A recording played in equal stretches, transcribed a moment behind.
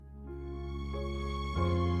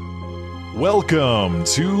Welcome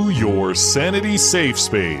to your sanity safe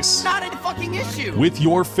space. Not a fucking issue. With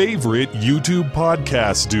your favorite YouTube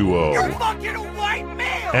podcast duo. You're fucking a white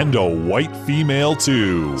male. And a white female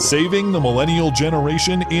too. Saving the millennial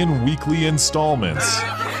generation in weekly installments.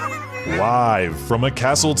 Live from a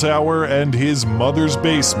castle tower and his mother's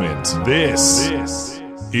basement. This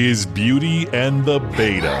is Beauty and the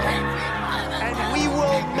Beta. And we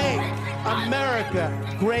will make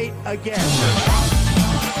America great again.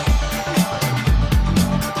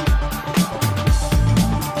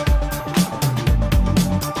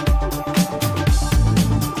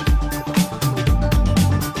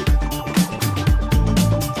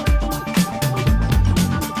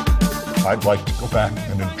 I'd like to go back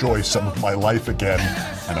and enjoy some of my life again,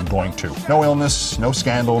 and I'm going to. No illness, no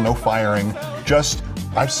scandal, no firing, just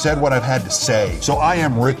I've said what I've had to say. So I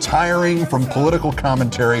am retiring from political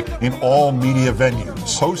commentary in all media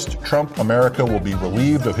venues. Post-Trump America will be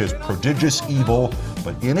relieved of his prodigious evil,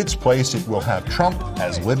 but in its place it will have Trump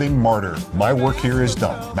as living martyr. My work here is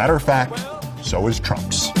done. Matter of fact, so is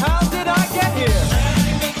Trump's. How did I get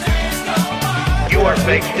here? You are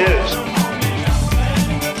fake news.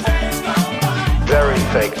 Very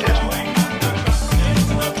fake news.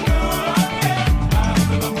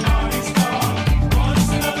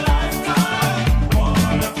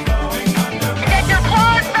 Get your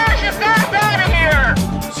clone fascist ass out of here!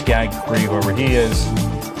 Skag-free, whoever he is.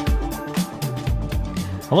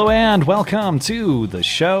 Hello and welcome to the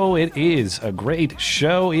show. It is a great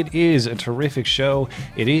show. It is a terrific show.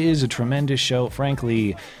 It is a tremendous show.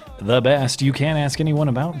 Frankly, the best. You can't ask anyone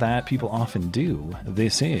about that. People often do.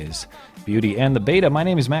 This is Beauty and the Beta. My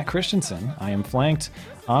name is Matt Christensen. I am flanked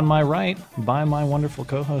on my right by my wonderful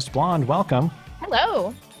co-host, Blonde. Welcome.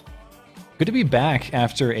 Hello. Good to be back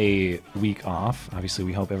after a week off. Obviously,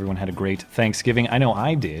 we hope everyone had a great Thanksgiving. I know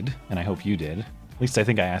I did, and I hope you did. At least I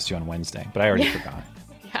think I asked you on Wednesday, but I already forgot.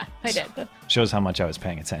 Yeah, I did. Shows how much I was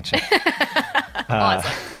paying attention.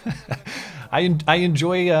 Awesome. I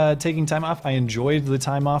enjoy taking time off. I enjoyed the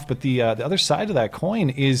time off, but the other side of that coin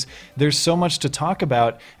is there's so much to talk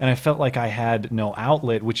about, and I felt like I had no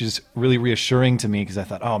outlet, which is really reassuring to me because I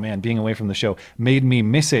thought, oh man, being away from the show made me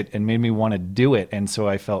miss it and made me want to do it, and so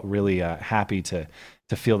I felt really happy to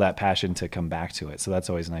feel that passion to come back to it. So that's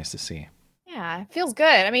always nice to see. Yeah, it feels good.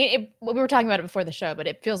 I mean, we were talking about it before the show, but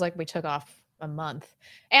it feels like we took off a month.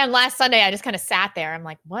 And last Sunday, I just kind of sat there. I'm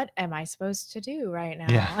like, what am I supposed to do right now?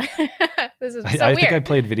 Yeah. This is so I weird. think I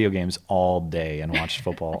played video games all day and watched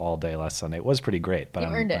football all day last Sunday. It was pretty great, but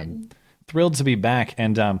I'm thrilled to be back.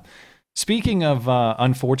 And speaking of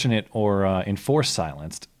unfortunate or enforced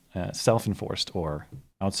silence, self-enforced or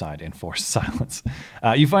outside enforced silence,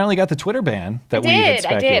 you finally got the Twitter ban that we had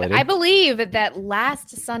speculated. I did. I believe that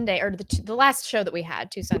last Sunday, or the last show that we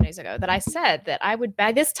had 2 Sundays ago, that I said that I would,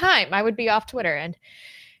 by this time, I would be off Twitter.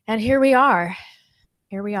 And here we are.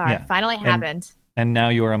 Here we are. Yeah. Finally happened. And now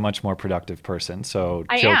you're a much more productive person. So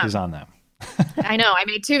joke is on them. I know. I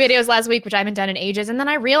made 2 videos last week, which I haven't done in ages. And then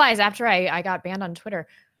I realized after I got banned on Twitter,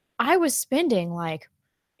 I was spending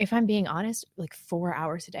if I'm being honest, 4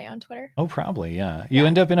 hours a day on Twitter. Oh, probably, yeah. You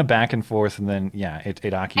end up in a back and forth, and then,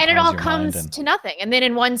 it occupies and it all your comes mind to nothing. And then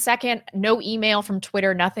in 1 second, no email from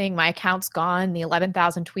Twitter, nothing. My account's gone. The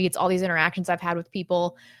 11,000 tweets, all these interactions I've had with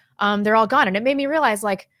people, they're all gone. And it made me realize,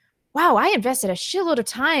 wow, I invested a shitload of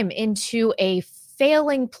time into a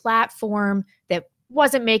failing platform that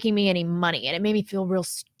wasn't making me any money. And it made me feel real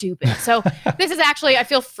stupid. So this is actually, I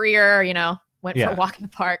feel freer, went for a walk in the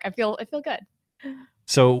park. I feel good.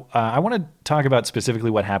 So I want to talk about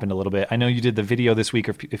specifically what happened a little bit. I know you did the video this week.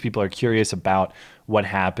 If people are curious about what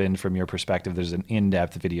happened from your perspective, there's an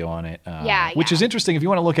in-depth video on it, which is interesting. If you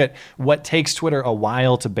want to look at what takes Twitter a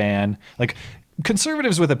while to ban,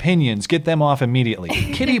 conservatives with opinions, get them off immediately.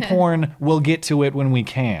 Kiddie porn, we'll get to it when we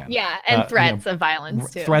can. Yeah, and threats of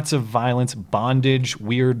violence, too. Threats of violence, bondage,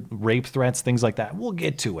 weird rape threats, things like that. We'll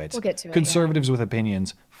get to it. Conservatives with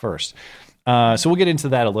opinions first. So we'll get into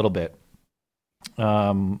that a little bit.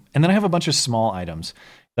 And then I have a bunch of small items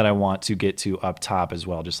that I want to get to up top as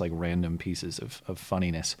well, just random pieces of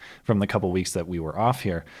funniness from the couple weeks that we were off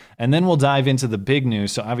here. And then we'll dive into the big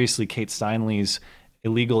news. So obviously Kate Steinle's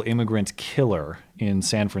illegal immigrant killer in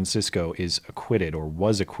San Francisco is acquitted, or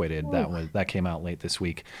was acquitted. Ooh. That came out late this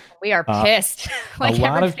week. We are pissed,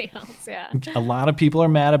 everybody else. Yeah. A lot of people are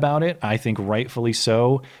mad about it. I think rightfully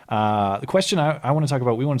so. The question we want to talk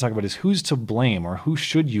about is who's to blame, or who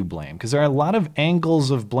should you blame? Because there are a lot of angles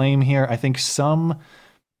of blame here. I think some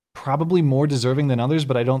probably more deserving than others,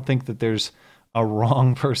 but I don't think that there's a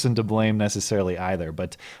wrong person to blame necessarily either.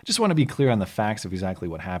 But I just want to be clear on the facts of exactly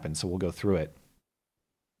what happened, so we'll go through it.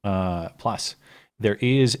 Plus, there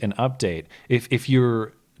is an update. If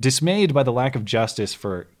you're dismayed by the lack of justice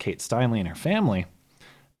for Kate Steinle and her family,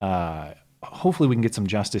 hopefully we can get some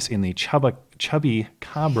justice in the Chubby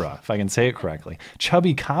Cabra, if I can say it correctly.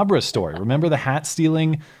 Chubby Cabra story. Remember the hat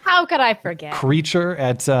stealing? How could I forget? Creature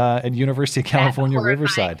at University of California,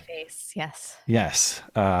 Riverside. Face. Yes. Yes.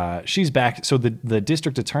 She's back. So the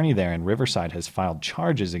district attorney there in Riverside has filed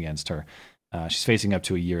charges against her. She's facing up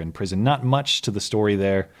to a year in prison. Not much to the story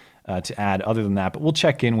there to add other than that, but we'll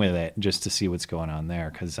check in with it just to see what's going on there.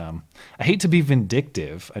 Because I hate to be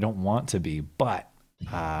vindictive. I don't want to be, but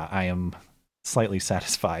I am slightly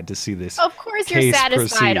satisfied to see this. Of course you're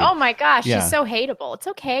satisfied. Proceed. Oh my gosh, she's so hateable. It's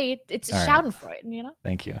okay. It's Schadenfreude, you know?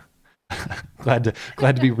 Thank you. glad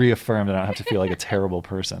to be reaffirmed and I don't have to feel like a terrible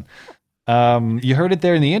person. You heard it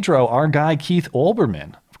there in the intro. Our guy Keith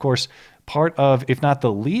Olbermann, of course, part of, if not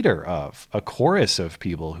the leader of, a chorus of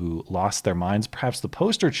people who lost their minds, perhaps the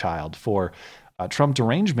poster child for Trump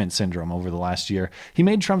derangement syndrome over the last year. He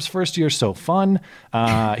made Trump's first year so fun.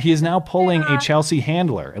 He is now pulling a Chelsea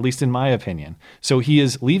Handler, at least in my opinion. So he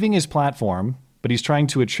is leaving his platform, but he's trying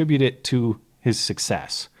to attribute it to his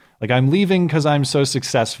success. Like, I'm leaving because I'm so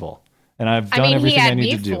successful and I've done everything I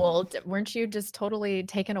need to do. Fooled. Weren't you just totally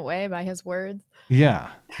taken away by his words? Yeah.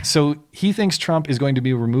 So he thinks Trump is going to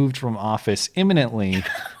be removed from office imminently,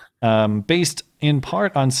 based in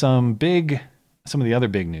part on some of the other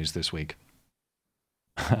big news this week.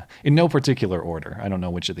 In no particular order. I don't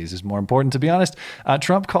know which of these is more important, to be honest.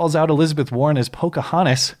 Trump calls out Elizabeth Warren as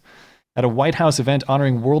Pocahontas at a White House event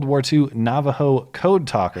honoring World War II Navajo code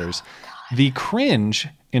talkers. The cringe,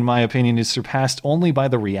 in my opinion, is surpassed only by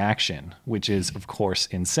the reaction, which is, of course,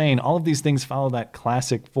 insane. All of these things follow that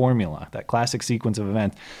classic formula, that classic sequence of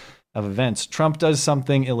events. Trump does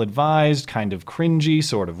something ill-advised, kind of cringy,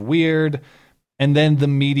 sort of weird, and then the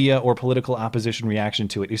media or political opposition reaction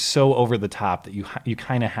to it is so over the top that you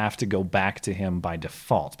kind of have to go back to him by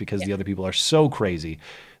default because the other people are so crazy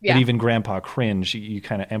that even Grandpa Cringe, you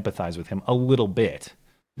kind of empathize with him a little bit.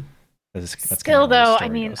 That's Still, though, I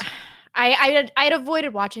mean, I'd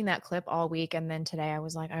avoided watching that clip all week, and then today I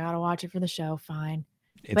was like, I gotta watch it for the show. Fine,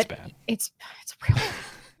 it's bad. It's real.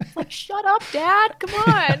 Like, shut up, Dad.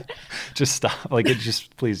 Come on. Just stop.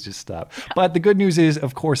 Please just stop. But the good news is,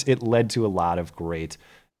 of course, it led to a lot of great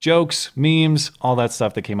jokes, memes, all that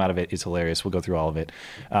stuff that came out of it is hilarious. We'll go through all of it.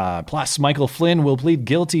 Plus, Michael Flynn will plead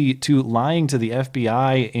guilty to lying to the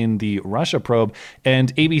FBI in the Russia probe,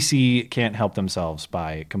 and ABC can't help themselves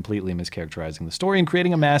by completely mischaracterizing the story and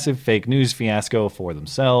creating a massive fake news fiasco for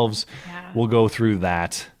themselves. Yeah. We'll go through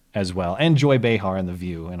that as well. And Joy Behar and The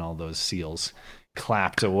View and all those seals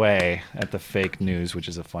clapped away at the fake news, which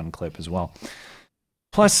is a fun clip as well.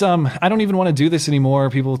 Plus, I don't even want to do this anymore.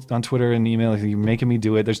 People on Twitter and email, you're making me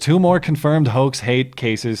do it. There's 2 more confirmed hoax hate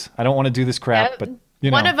cases. I don't want to do this crap, but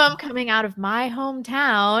you know. One of them coming out of my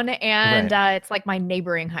hometown, and it's like my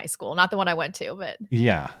neighboring high school, not the one I went to, but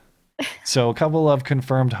yeah. So a couple of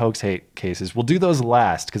confirmed hoax hate cases. We'll do those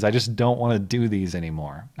last because I just don't want to do these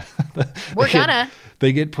anymore.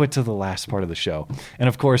 They get put to the last part of the show. And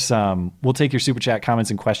of course, we'll take your super chat comments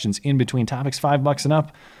and questions in between topics, $5 and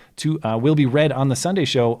up. Will be read on the Sunday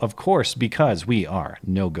show, of course, because we are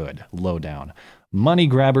no good, low down money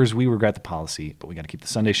grabbers. We regret the policy, but we got to keep the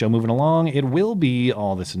Sunday show moving along. It will be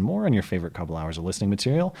all this and more on your favorite couple hours of listening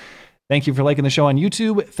material. Thank you for liking the show on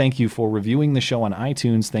YouTube. Thank you for reviewing the show on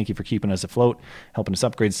iTunes. Thank you for keeping us afloat, helping us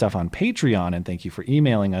upgrade stuff on Patreon. And thank you for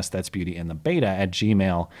emailing us, that's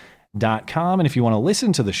beautyandthebeta@gmail.com. And if you want to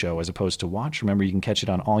listen to the show as opposed to watch, remember you can catch it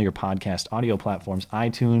on all your podcast audio platforms,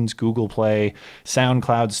 iTunes, Google Play,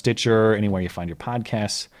 SoundCloud, Stitcher, anywhere you find your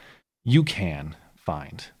podcasts, you can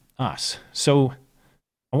find us. So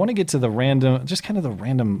I want to get to the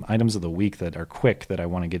random items of the week that are quick that I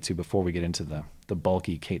want to get to before we get into the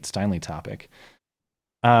bulky Kate Steinle topic.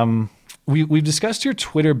 We've discussed your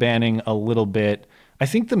Twitter banning a little bit. I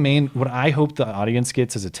think what I hope the audience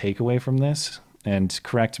gets as a takeaway from this, and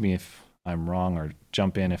correct me if I'm wrong or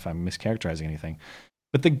jump in if I'm mischaracterizing anything,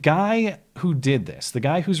 but the guy who did this, the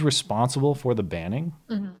guy who's responsible for the banning,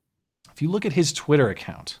 if you look at his Twitter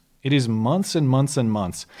account, it is months and months and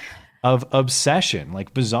months of obsession,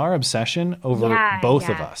 like bizarre obsession over both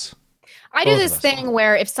of us. I do this thing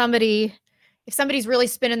where if somebody's really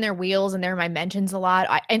spinning their wheels and they're in my mentions a lot,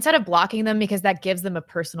 instead of blocking them because that gives them a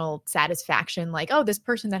personal satisfaction, like, oh, this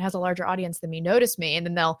person that has a larger audience than me noticed me, and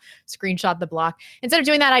then they'll screenshot the block. Instead of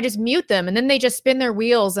doing that, I just mute them, and then they just spin their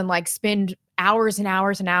wheels and like spend hours and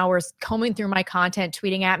hours and hours combing through my content,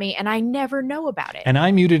 tweeting at me, and I never know about it. And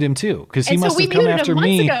I muted him too, because he must have come after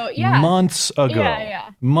me months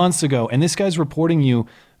ago. And this guy's reporting you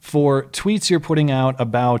for tweets you're putting out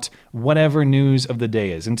about whatever news of the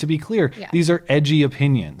day is. And to be clear, these are edgy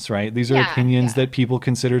opinions, right? These are opinions that people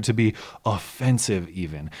consider to be offensive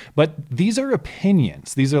even. But these are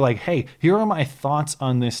opinions. These are like, hey, here are my thoughts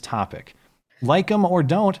on this topic. Like them or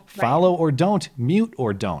don't, follow or don't, mute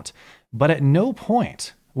or don't. But at no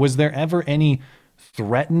point was there ever any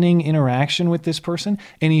threatening interaction with this person,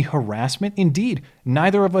 any harassment. Indeed,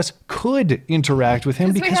 neither of us could interact with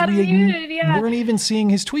him because we weren't even seeing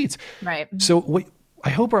his tweets. Right. So what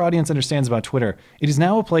I hope our audience understands about Twitter, it is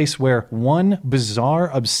now a place where one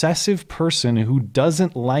bizarre, obsessive person who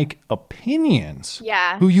doesn't like opinions,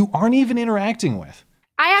 who you aren't even interacting with,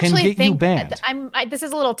 I actually think banned. This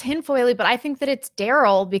is a little tinfoily, but I think that it's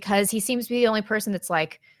Daryl because he seems to be the only person that's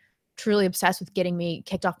like truly obsessed with getting me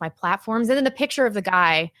kicked off my platforms. And then the picture of the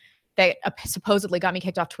guy that supposedly got me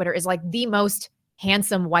kicked off Twitter is like the most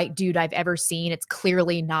handsome white dude I've ever seen. It's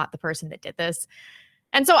clearly not the person that did this.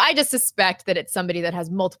 And so I just suspect that it's somebody that has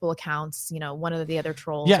multiple accounts, one of the other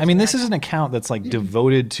trolls. Yeah, I mean, this is an account that's like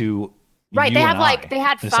devoted to right. They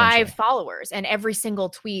had 5 followers and every single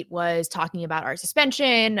tweet was talking about our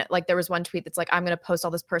suspension. Like there was one tweet that's like, I'm going to post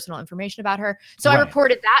all this personal information about her. So I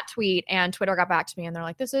reported that tweet and Twitter got back to me and they're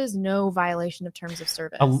like, this is no violation of terms of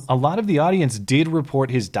service. A lot of the audience did report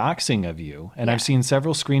his doxing of you. And I've seen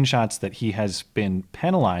several screenshots that he has been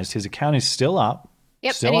penalized. His account is still up,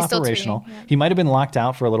 still operational. Still He might've been locked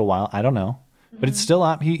out for a little while. I don't know, but it's still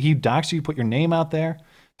up. He doxed you, put your name out there.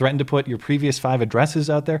 Threatened to put your previous 5 addresses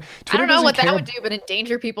out there. Twitter I don't know what that would do, but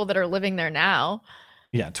endanger people that are living there now.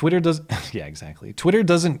 Yeah, Twitter does. Yeah, exactly. Twitter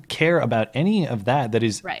doesn't care about any of that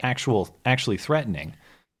is actually threatening.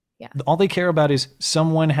 Yeah. All they care about is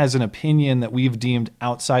someone has an opinion that we've deemed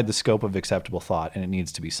outside the scope of acceptable thought, and it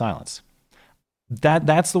needs to be silenced.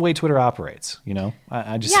 That's the way Twitter operates,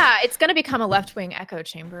 I just it's going to become a left-wing echo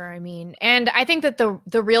chamber. I mean, and I think that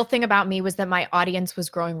the real thing about me was that my audience was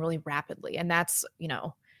growing really rapidly, and that's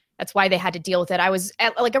that's why they had to deal with it. I was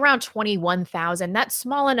at like around 21,000. That's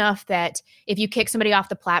small enough that if you kick somebody off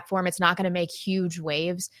the platform, it's not going to make huge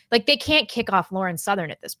waves. Like they can't kick off Lauren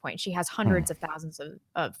Southern at this point. She has hundreds of thousands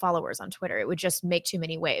of followers on Twitter. It would just make too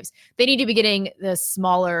many waves. They need to be getting the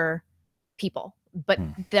smaller people, but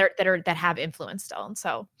that have influence still. And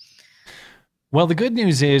so, well, the good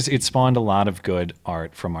news is it spawned a lot of good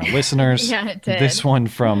art from our listeners. Yeah, it did. This one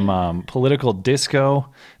from Political Disco.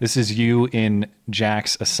 This is you in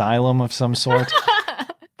Jack's asylum of some sort.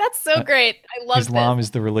 That's so great. I love Islam this.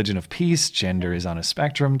 is the religion of peace. Gender is on a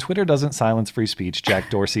spectrum. Twitter doesn't silence free speech. Jack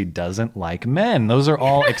Dorsey doesn't like men. Those are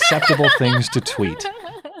all acceptable things to tweet.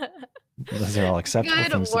 Those are all acceptable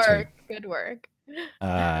things to tweet. Good work.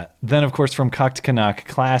 Then, of course, from Cucked Canuck,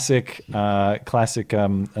 classic,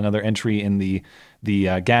 another entry in the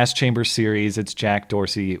gas chamber series. It's Jack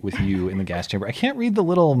Dorsey with you in the gas chamber. I can't read the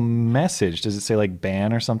little message. Does it say like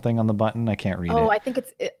ban or something on the button? I can't read it. I think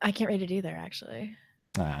I can't read it either, actually.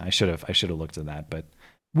 I should have looked at that, but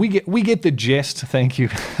we get the gist. Thank you,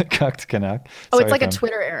 Cucked Canuck. Sorry, it's like a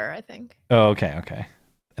Twitter error, I think. Oh, okay.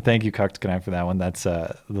 Thank you, Cucked Canuck, for that one. That's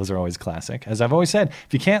those are always classic. As I've always said,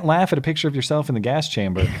 if you can't laugh at a picture of yourself in the gas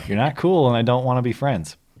chamber, you're not cool, and I don't want to be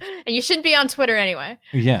friends. And you shouldn't be on Twitter anyway.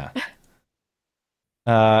 Yeah.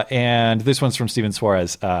 And this one's from Steven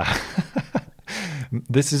Suarez.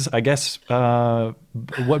 This is, I guess,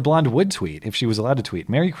 what Blonde would tweet if she was allowed to tweet.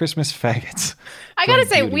 Merry Christmas, faggots. I gotta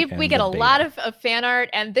say, we get a lot of fan art,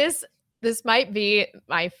 and this might be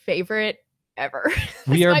my favorite ever.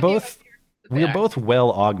 We are both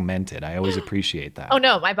well augmented. I always appreciate that. Oh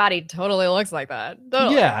no, my body totally looks like that.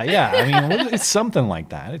 Totally. Yeah. I mean, it's something like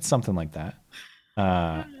that.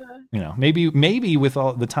 Maybe with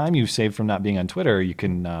all the time you've saved from not being on Twitter, you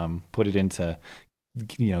can put it into,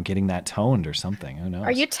 getting that toned or something. Who knows?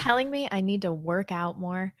 Are you telling me I need to work out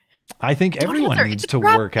more? I think everyone needs to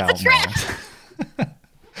work out more.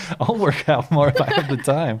 I'll work out more if I have the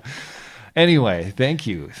time. Anyway, thank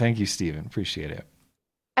you, Steven. Appreciate it.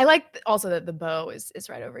 I like also that the bow is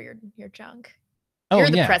right over your junk. Oh, You're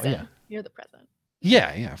the present. Yeah. You're the present.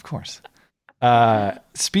 Yeah, of course.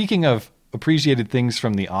 Speaking of appreciated things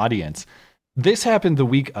from the audience, this happened the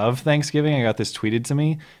week of Thanksgiving. I got this tweeted to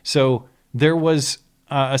me. So there was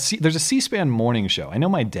there's a C-SPAN morning show. I know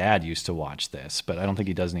my dad used to watch this, but I don't think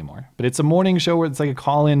he does anymore. But it's a morning show where it's like a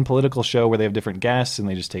call-in political show where they have different guests and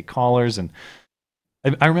they just take callers. And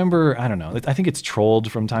I remember, I don't know, I think it's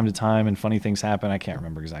trolled from time to time and funny things happen. I can't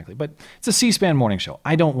remember exactly, but it's a C-SPAN morning show.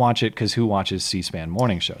 I don't watch it because who watches C-SPAN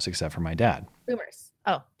morning shows except for my dad? Boomers.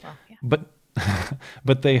 Oh, well, yeah.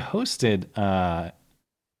 But they hosted,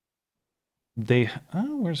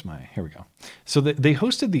 here we go. So they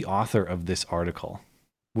hosted the author of this article,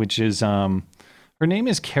 which is her Her name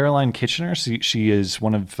is Caroline Kitchener. She is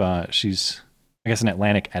one of, she's, I guess, an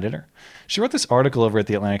Atlantic editor. She wrote this article over at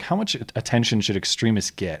The Atlantic, How Much Attention Should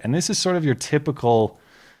Extremists Get? And this is sort of your typical,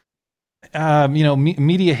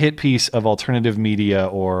 media hit piece of alternative media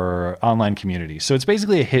or online communities. So it's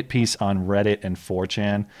basically a hit piece on Reddit and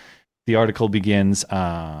 4chan. The article begins,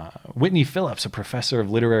 Whitney Phillips, a professor of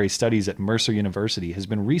literary studies at Mercer University, has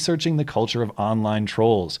been researching the culture of online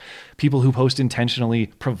trolls, people who post intentionally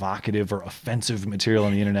provocative or offensive material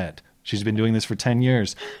on the internet. She's been doing this for 10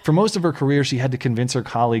 years. For most of her career, she had to convince her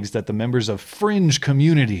colleagues that the members of fringe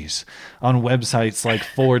communities on websites like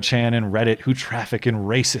 4chan and Reddit who traffic in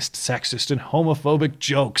racist, sexist, and homophobic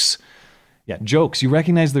jokes. Yeah, jokes. You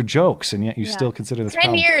recognize they're jokes, and yet you still consider this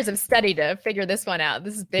 10 years of study to figure this one out.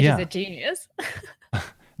 This bitch is a genius.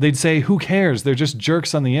 They'd say, who cares? They're just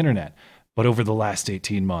jerks on the internet. But over the last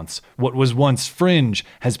 18 months, what was once fringe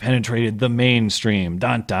has penetrated the mainstream.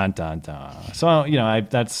 Dun, dun, dun, dun. So,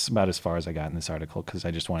 that's about as far as I got in this article because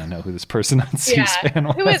I just want to know who this person on C-SPAN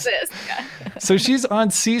was. Who is this? So she's on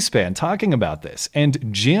C-SPAN talking about this.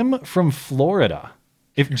 And Jim from Florida,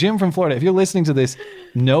 if you're listening to this,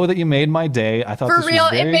 know that you made my day. I thought for this real,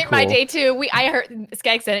 was very it made cool. my day too. I heard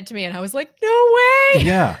Skag sent it to me, and I was like, "No way!"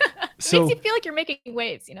 Yeah, So makes you feel like you're making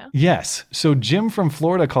waves, Yes. So Jim from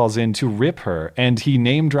Florida calls in to rip her, and he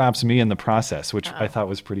name drops me in the process, which I thought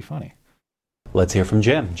was pretty funny. Let's hear from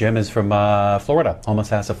Jim. Jim is from Florida,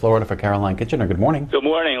 Homosassa, Florida, for Caroline Kitchener. Good morning. Good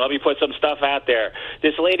morning. Let me put some stuff out there.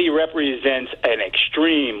 This lady represents an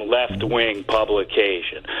extreme left-wing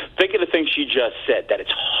publication. Think of the things she just said, that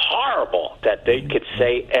it's horrible that they could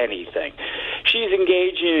say anything. She's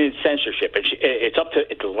engaging in censorship, and it's up to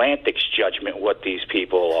Atlantic's judgment what these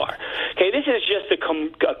people are. Okay, this is just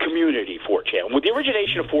a community 4chan. Well, the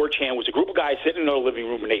origination of 4chan was a group of guys sitting in their living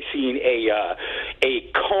room, and they seen a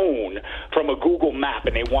cone from a Google map,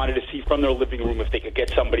 and they wanted to see from their living room if they could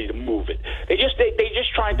get somebody to move it. They just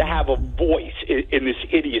tried to have a voice in this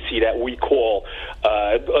idiocy that we call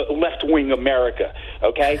left-wing America.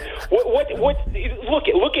 Okay,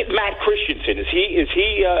 look at Matt Christensen. Is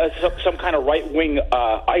he some kind of right-wing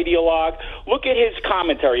ideologue? Look at his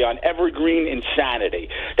commentary on evergreen insanity.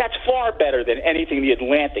 That's far better than anything the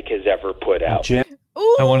Atlantic has ever put out.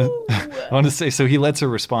 I want to say, so he lets her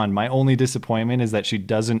respond. My only disappointment is that she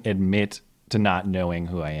doesn't admit to not knowing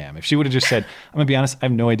who I am. If she would have just said, I'm going to be honest, I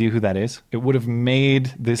have no idea who that is, it would have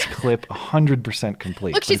made this clip 100%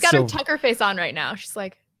 complete. Look, she's got her Tucker face on right now. She's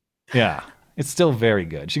like... Yeah, it's still very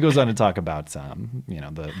good. She goes on to talk about,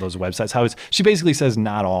 those websites. She basically says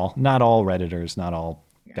not all Redditors, not all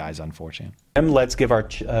guys on 4chan. Let's give our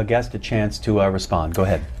guest a chance to respond. Go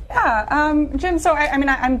ahead. Yeah, Jim, so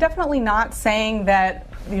I'm definitely not saying that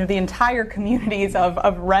the entire communities of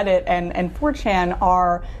Reddit and 4chan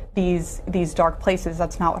are these dark places.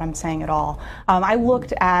 That's not what I'm saying at all. I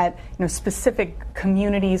looked at specific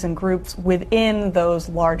communities and groups within those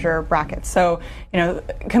larger brackets. So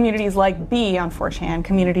communities like B on 4chan,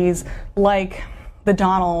 communities like the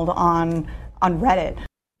Donald on Reddit.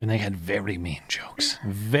 And they had very mean jokes.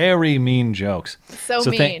 Very mean jokes. So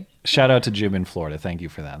mean. Shout out to Jim in Florida. Thank you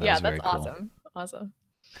for that. That was very cool. Awesome.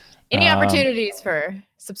 Any opportunities for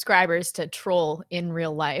subscribers to troll in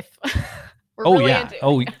real life? Yeah.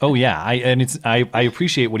 I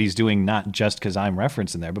appreciate what he's doing, not just because I'm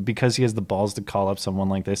referencing there, but because he has the balls to call up someone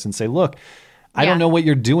like this and say, look, I don't know what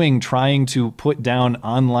you're doing trying to put down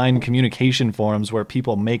online communication forums where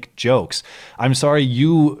people make jokes. I'm sorry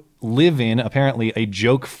you live in, apparently, a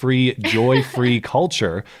joke-free, joy-free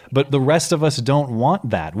culture, but the rest of us don't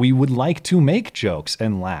want that. We would like to make jokes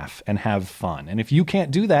and laugh and have fun. And if you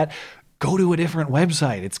can't do that, go to a different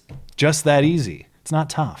website. It's just that easy. It's not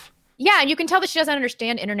tough. Yeah, and you can tell that she doesn't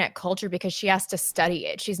understand internet culture because she has to study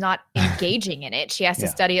it. She's not engaging in it. She has to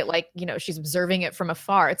study it like, she's observing it from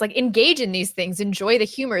afar. It's like, engage in these things, enjoy the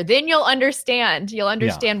humor. Then you'll understand. You'll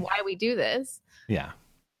understand why we do this. Yeah.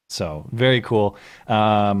 So very cool.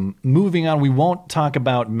 Moving on, we won't talk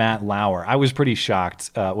about Matt Lauer. I was pretty shocked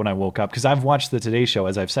when I woke up because I've watched the Today Show,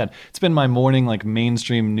 as I've said. It's been my morning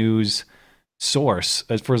mainstream news source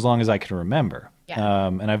for as long as I can remember. Yeah.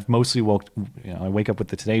 And I've mostly I wake up with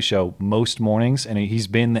the Today Show most mornings, and he's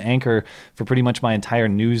been the anchor for pretty much my entire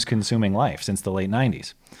news consuming life since the late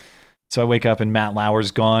 90s. So I wake up and Matt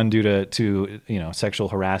Lauer's gone due to sexual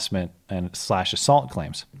harassment and / assault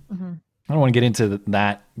claims. Mm-hmm. I don't want to get into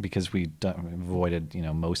that because we avoided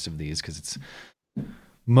most of these because it's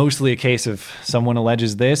mostly a case of someone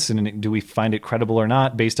alleges this and do we find it credible or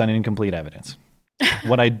not based on incomplete evidence.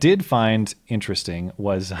 What I did find interesting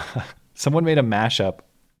was someone made a mashup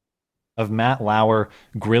of Matt Lauer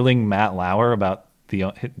grilling Matt Lauer about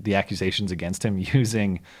the accusations against him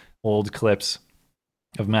using old clips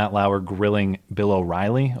of Matt Lauer grilling Bill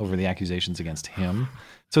O'Reilly over the accusations against him.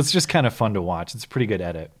 So it's just kind of fun to watch. It's a pretty good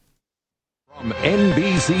edit. From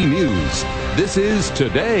NBC News, this is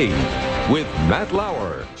Today with Matt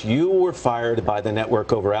Lauer. You were fired by the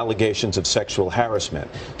network over allegations of sexual harassment.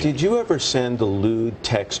 Did you ever send a lewd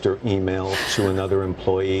text or email to another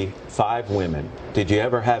employee? 5 women. Did you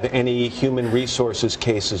ever have any human resources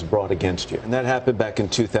cases brought against you? And that happened back in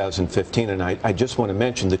 2015, and I just want to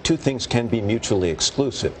mention the two things can be mutually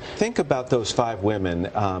exclusive. Think about those 5 women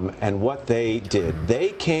and what they did. They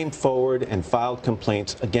came forward and filed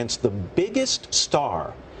complaints against the biggest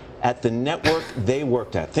star at the network they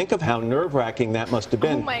worked at. Think of how nerve-wracking that must have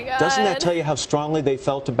been. Oh my God. Doesn't that tell you how strongly they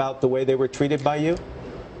felt about the way they were treated by you?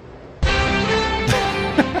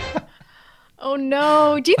 Oh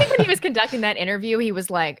no. Do you think when he was conducting that interview, he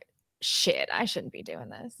was like, shit, I shouldn't be doing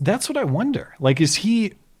this? That's what I wonder. Like, is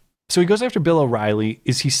he, so he goes after Bill O'Reilly.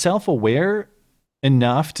 Is he self-aware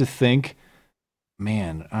enough to think,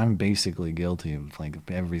 man, I'm basically guilty of like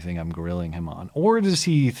everything I'm grilling him on? Or does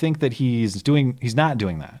he think that he's not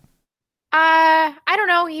doing that? I don't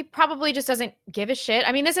know. He probably just doesn't give a shit.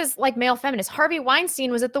 I mean, this is like male feminist. Harvey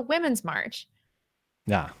Weinstein was at the Women's March.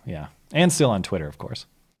 Yeah. And still on Twitter, of course.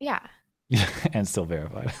 Yeah. And still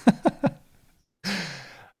verified.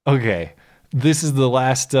 Okay. This is the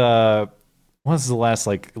last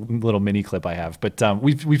like little mini clip I have, but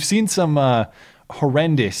we've seen some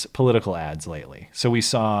horrendous political ads lately. So we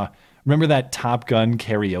saw, remember that Top Gun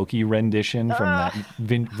karaoke rendition from that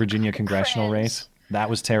Virginia congressional race? That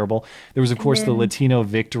was terrible. There was, of course, the Latino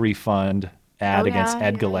Victory Fund ad against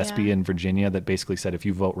Ed Gillespie in Virginia that basically said if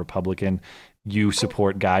you vote Republican, you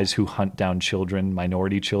support guys who hunt down children,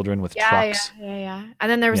 minority children with trucks. Yeah. And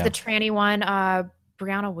then there was the tranny one,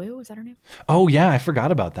 Brianna Wu, is that her name? Oh, yeah, I forgot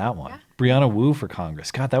about that one. Yeah. Brianna Wu for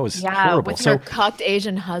Congress. God, that was horrible. With her cucked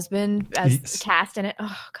Asian husband as cast in it. Oh,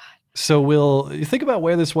 God. So we'll think about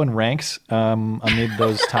where this one ranks amid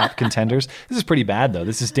those top contenders. This is pretty bad, though.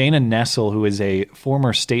 This is Dana Nessel, who is a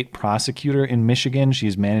former state prosecutor in Michigan.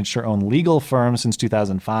 She's managed her own legal firm since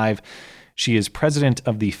 2005. She is president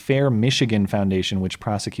of the Fair Michigan Foundation, which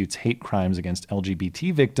prosecutes hate crimes against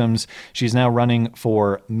LGBT victims. She's now running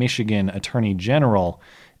for Michigan Attorney General.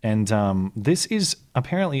 And this is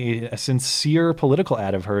apparently a sincere political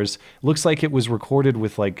ad of hers. Looks like it was recorded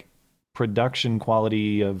with like production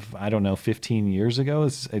quality of, 15 years ago.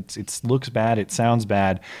 It looks bad. It sounds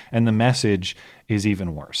bad. And the message is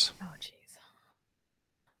even worse. Oh, jeez.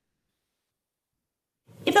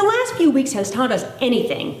 If the last few weeks has taught us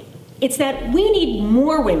anything, it's that we need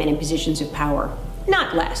more women in positions of power,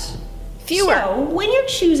 not less. Fewer. So, when you're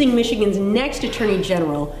choosing Michigan's next Attorney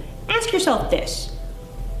General, ask yourself this.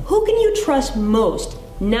 Who can you trust most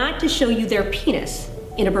not to show you their penis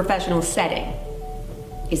in a professional setting?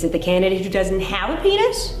 Is it the candidate who doesn't have a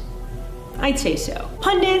penis? I'd say so.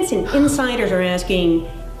 Pundits and insiders are asking,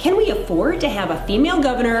 can we afford to have a female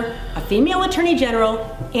governor, a female attorney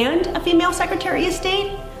general, and a female secretary of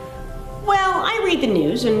state? Well, I read the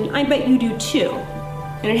news, and I bet you do too.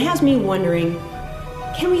 And it has me wondering,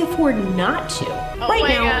 can we afford not to? Right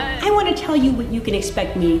now, God. I want to tell you what you can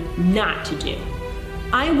expect me not to do.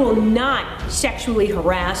 I will not sexually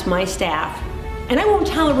harass my staff, and I won't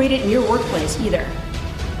tolerate it in your workplace either.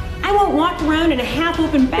 I won't walk around in a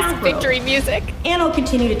half-open bathrobe. Victory music. And I'll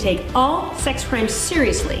continue to take all sex crimes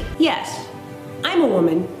seriously. Yes, I'm a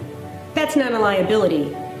woman. That's not a liability.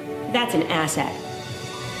 That's an asset.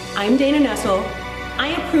 I'm Dana Nessel. I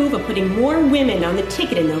approve of putting more women on the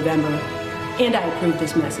ticket in November. And I approve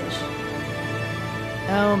this message.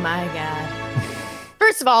 Oh my God.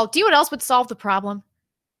 First of all, do you know what else would solve the problem?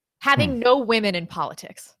 Having no women in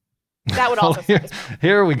politics. That would also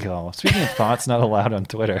here we go. Speaking of thoughts not allowed on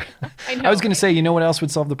Twitter. I was going to say, you know what else would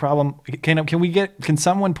solve the problem? Can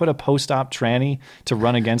someone put a post-op tranny to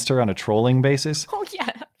run against her on a trolling basis? Oh yeah.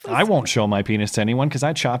 I won't show my penis to anyone because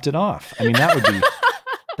I chopped it off. I mean,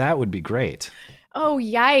 that would be great. Oh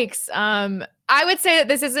yikes. I would say that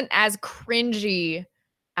this isn't as cringy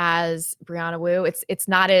as Brianna Wu. It's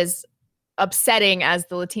not as upsetting as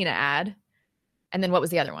the Latina ad. And then what was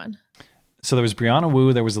the other one? So there was Brianna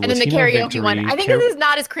Wu, there was the Latino and then the karaoke Victory. one. I think this is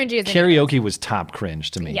not as cringy as karaoke was top cringe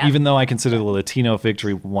to me, even though I consider the Latino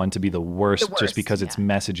Victory one to be the worst just because its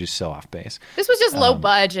message is so off base. This was just low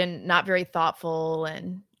budge and not very thoughtful,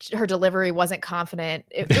 and her delivery wasn't confident.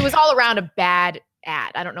 It was all around a bad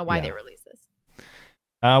ad. I don't know why they released this.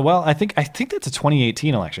 Well, I think that's a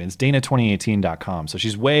 2018 election. It's Dana2018.com. So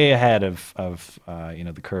she's way ahead of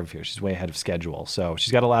the curve here. She's way ahead of schedule. So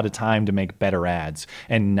she's got a lot of time to make better ads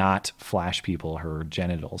and not flash people her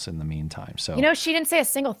genitals in the meantime. So she didn't say a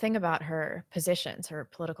single thing about her positions, her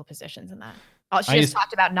political positions in that. She just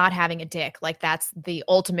talked about not having a dick. Like that's the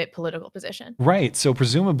ultimate political position. Right. So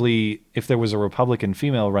presumably, if there was a Republican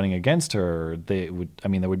female running against her, there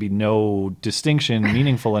would be no distinction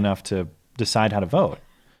meaningful enough to decide how to vote.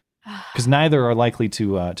 Because neither are likely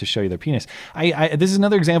to show you their penis. This is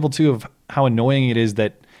another example too of how annoying it is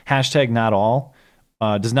that #NotAll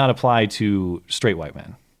does not apply to straight white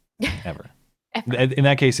men ever. In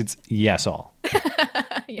that case, it's yes all.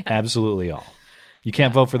 Yeah. Absolutely all. You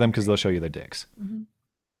can't vote for them because they'll show you their dicks. Mm-hmm.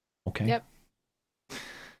 Okay. Yep.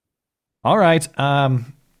 All right. I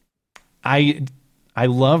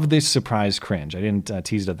love this surprise cringe. I didn't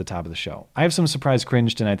tease it at the top of the show. I have some surprise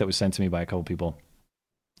cringe tonight that was sent to me by a couple people.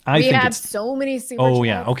 We have so many super chats. Oh,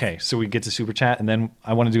 yeah. Okay. So we get to super chat, and then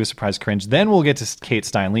I want to do a surprise cringe. Then we'll get to Kate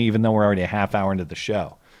Steinle, even though we're already a half hour into the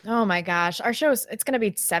show. Oh, my gosh. Our show's, it's going to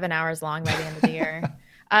be 7 hours long by the end of the year.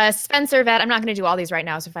 Spencer Vet, I'm not going to do all these right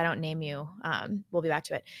now, so if I don't name you, we'll be back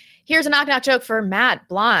to it. Here's a knock-knock joke for Matt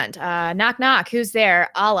Blonde. Knock, knock. Who's there?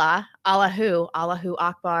 Allah. Allah who? Allahu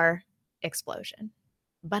Akbar explosion.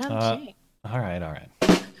 But I'm All right.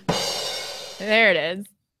 There it is.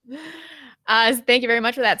 Thank you very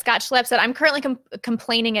much for that. Scott Schlepp said, I'm currently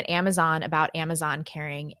complaining at Amazon about Amazon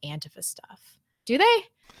carrying Antifa stuff. Do they?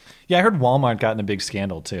 Yeah, I heard Walmart got in a big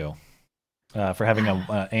scandal, too, for having an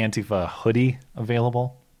Antifa hoodie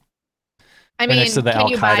available. I mean, next to the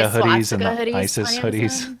Al-Qaeda hoodies and the hoodies ISIS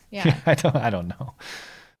hoodies. Yeah. I don't know.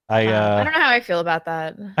 I don't know how I feel about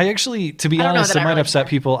that. I actually, to be honest, it might upset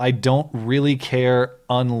people. I don't really care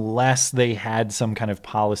unless they had some kind of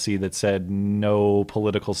policy that said no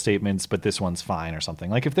political statements, but this one's fine or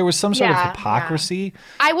something. Like if there was some sort of hypocrisy.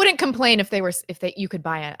 I wouldn't complain if you could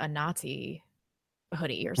buy a Nazi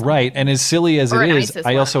hoodie or something. Right. And as silly as it is,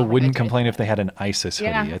 I also wouldn't complain if they had an ISIS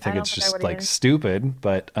hoodie. I think it's just like stupid,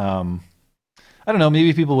 but I don't know.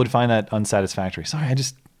 Maybe people would find that unsatisfactory. Sorry,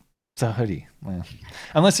 it's a hoodie. Well,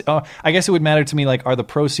 unless, I guess it would matter to me, like, are the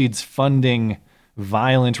proceeds funding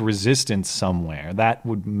violent resistance somewhere? That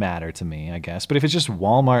would matter to me, I guess. But if it's just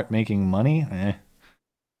Walmart making money,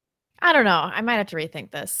 I don't know. I might have to rethink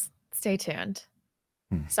this. Stay tuned.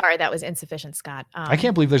 Sorry, that was insufficient, Scott. I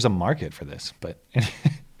can't believe there's a market for this, but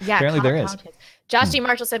apparently there is. Josh D.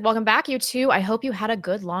 Marshall said, welcome back, you two. I hope you had a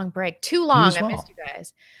good long break. Too long. I missed you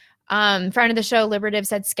guys. Friend of the show, Liberative,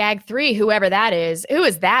 said Skag 3, whoever that is. Who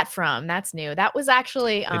is that from? That's new. That was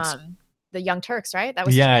actually the Young Turks, right? That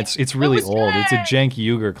was it's really old. It's a Cenk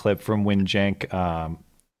Uygur clip from when Cenk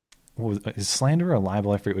is slander or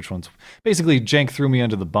libel? I forget which one's. Basically, Cenk threw me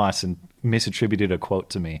under the bus and misattributed a quote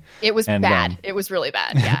to me. It was bad. It was really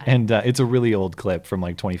bad. Yeah. And it's a really old clip from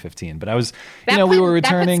like 2015. But I was, we were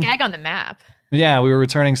returning. That put Skag on the map. Yeah, we were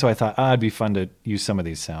returning, so I thought it'd be fun to use some of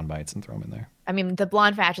these sound bites and throw them in there. I mean, the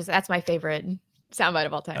blonde fascist, that's my favorite soundbite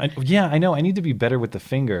of all time. I know. I need to be better with the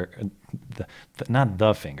finger. Not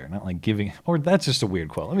the finger, not like giving, or that's just a weird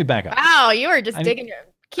quote. Let me back up. Wow, you were just digging your,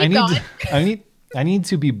 keep going. I need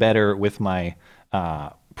to be better with my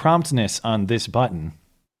promptness on this button.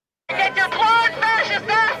 Get your blonde fascist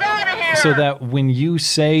ass out of here! So that when you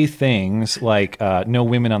say things like no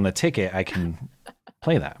women on the ticket, I can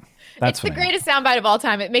play that. It's the greatest soundbite of all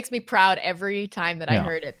time. It makes me proud every time that I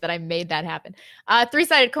heard it, that I made that happen.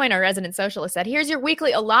 Three-Sided Coin, our resident socialist, said, here's your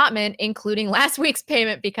weekly allotment, including last week's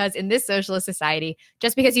payment, because in this socialist society,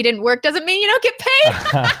 just because you didn't work doesn't mean you don't get paid.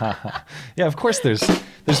 Yeah, of course there's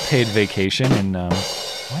paid vacation, and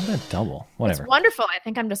why did that double? Whatever. It's wonderful. I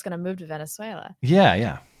think I'm just going to move to Venezuela.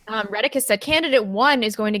 Yeah. Redicus said, candidate 1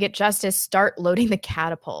 is going to get justice. Start loading the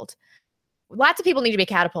catapult. Lots of people need to be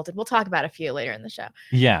catapulted. We'll talk about a few later in the show.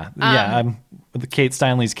 Yeah. The Kate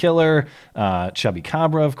Steinle's killer, Chubby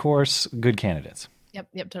Cabra, of course, good candidates. Yep,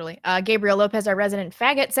 totally. Gabriel Lopez, our resident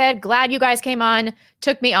faggot, said, glad you guys came on.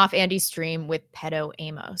 Took me off Andy's stream with Pedo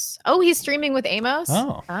Amos. Oh, he's streaming with Amos?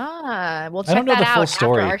 Oh. We'll check that out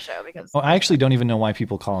after our show. Because I actually don't even know why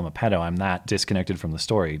people call him a pedo. I'm that disconnected from the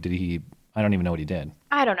story. I don't even know what he did.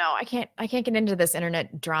 I don't know. I can't get into this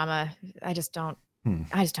internet drama. I just don't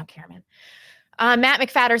care, man. Matt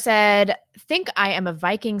McFatter said, think I am a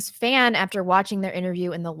Vikings fan after watching their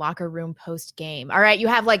interview in the locker room post game. All right, you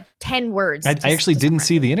have like 10 words. I actually didn't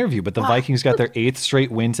see the interview, but the Vikings got their 8th straight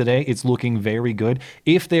win today. It's looking very good.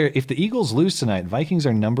 If the Eagles lose tonight, Vikings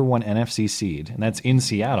are number 1 NFC seed, and that's in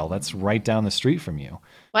Seattle. That's right down the street from you.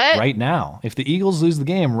 What? Right now. If the Eagles lose the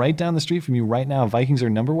game, right down the street from you right now, Vikings are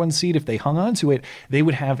number 1 seed. If they hung on to it, they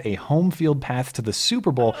would have a home field path to the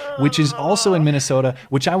Super Bowl, which is also in Minnesota,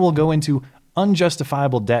 which I will go into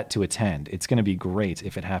unjustifiable debt to attend. It's going to be great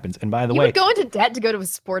if it happens. And by the way, you would go into debt to go to a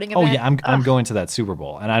sporting event? Oh yeah, I'm going to that Super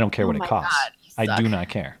Bowl, and I don't care what it costs. I do not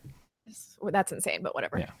care. That's insane, but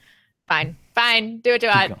whatever. Yeah. Fine. Do what you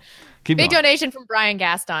want. Keep Big going. donation from Brian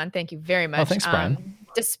Gaston. Thank you very much. Oh, thanks, Brian.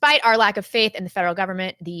 Despite our lack of faith in the federal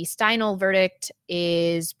government, the Steinle verdict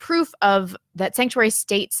is proof of that sanctuary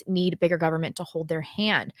states need bigger government to hold their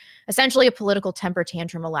hand. Essentially, a political temper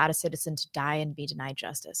tantrum allowed a citizen to die and be denied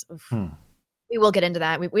justice. We will get into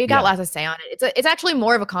that. We got lots to say on it. It's actually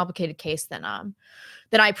more of a complicated case than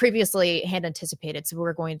I previously had anticipated. So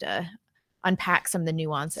we're going to unpack some of the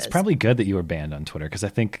nuances. It's probably good that you were banned on Twitter because I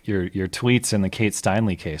think your tweets in the Kate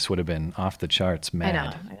Steinle case would have been off the charts mad.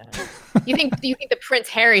 I know. You think the Prince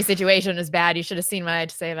Harry situation is bad? You should have seen what I had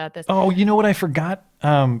to say about this. Oh, you know what I forgot?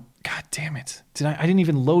 God damn it! I didn't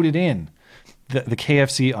even load it in. The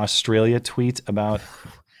KFC Australia tweet about.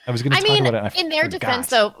 I was going to talk about it. In their defense,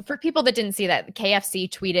 though, for people that didn't see that, KFC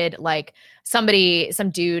tweeted like some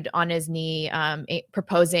dude on his knee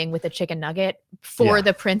proposing with a chicken nugget for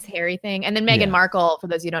the Prince Harry thing. And then Meghan Markle, for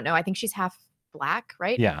those you don't know, I think she's half black,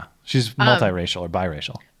 right? Yeah, she's multiracial or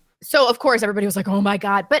biracial. So, of course, everybody was like, oh, my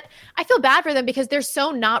God. But I feel bad for them because they're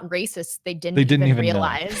so not racist. They didn't even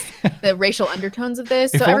realize the racial undertones of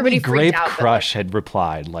this. So everybody freaked out. Grape Crush had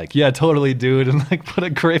replied like, yeah, totally, dude. And like put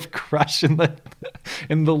a Grape Crush in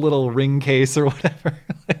the little ring case or whatever.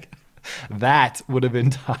 Like, that would have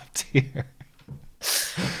been top tier.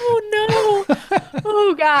 Oh, no.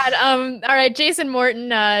 Oh, God. All right. Jason Morton,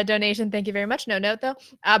 donation. Thank you very much. No note, though.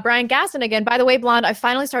 Brian Gaston again. By the way, Blonde, I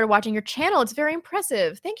finally started watching your channel. It's very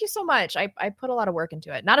impressive. Thank you so much. I put a lot of work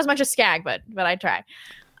into it. Not as much as Skag, but I try.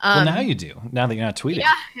 Well, now you do. Now that you're not tweeting.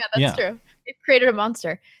 Yeah, that's true. It created a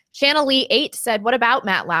monster. Channel Lee 8 said, what about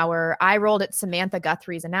Matt Lauer? I rolled at Samantha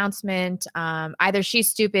Guthrie's announcement. Either she's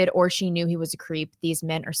stupid or she knew he was a creep. These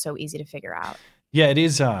men are so easy to figure out. Yeah, it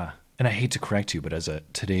is. And I hate to correct you, but as a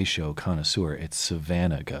Today Show connoisseur, it's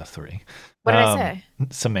Savannah Guthrie. What did I say?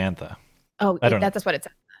 Samantha. Oh, that's what it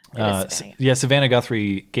said. Savannah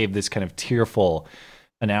Guthrie gave this kind of tearful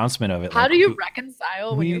announcement of it. How do you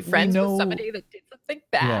reconcile when you're friends with somebody that did something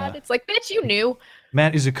bad? Yeah. It's like, bitch, you knew.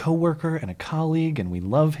 Matt is a coworker and a colleague, and we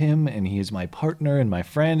love him, and he is my partner and my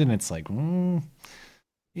friend. And it's like, I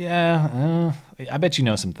bet you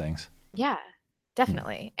know some things. Yeah.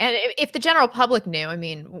 Definitely. And if the general public knew, I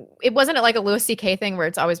mean, it wasn't like a Louis C.K. thing where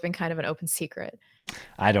it's always been kind of an open secret.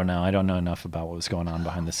 I don't know. I don't know enough about what was going on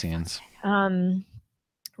behind the scenes.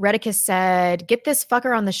 Redicus said, get this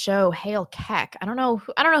fucker on the show. Hail Keck. I don't know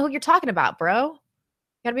who you're talking about, bro. You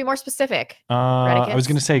gotta be more specific. I was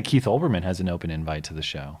going to say Keith Olbermann has an open invite to the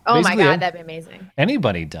show. Oh, basically, my God, that'd be amazing.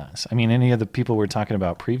 Anybody does. I mean, any of the people we're talking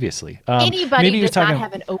about previously. Anybody does not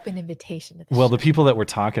have an open invitation to the show. The people that we're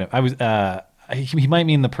talking about, he might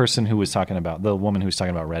mean the person who was talking about, the woman who was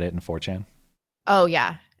talking about Reddit and 4chan. Oh,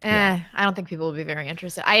 yeah. I don't think people would be very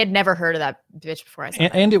interested. I had never heard of that bitch before I saw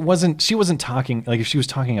it. And she wasn't talking, like if she was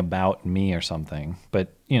talking about me or something,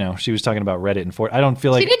 but she was talking about Reddit and 4chan. I don't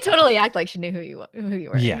feel like. She did totally act like she knew who you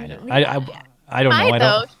were. Yeah, I know. I don't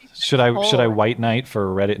know. Should I white knight for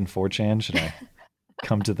Reddit and 4chan? Should I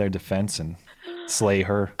come to their defense and slay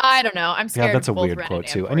her? I don't know. I'm scared. Yeah, that's a both weird Reddit quote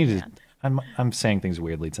too. 4chan. I'm saying things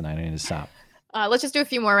weirdly tonight. I need to stop. Let's just do a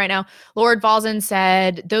few more right now. Lord Valzen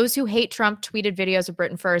said, those who hate Trump tweeted videos of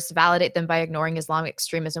Britain First, validate them by ignoring Islamic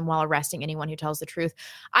extremism while arresting anyone who tells the truth.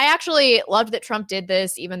 I actually loved that Trump did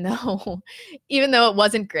this, even though it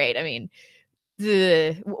wasn't great. I mean,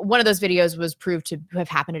 one of those videos was proved to have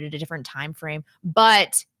happened at a different time frame.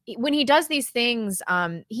 But when he does these things,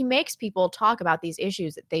 he makes people talk about these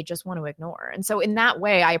issues that they just want to ignore. And so in that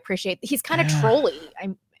way, I appreciate he's kind of trolly.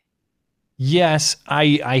 Yes,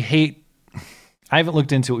 I hate. I haven't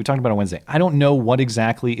looked into it. We talked about it on Wednesday. I don't know what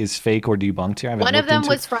exactly is fake or debunked here. One of them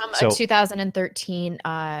was from a 2013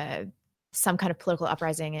 some kind of political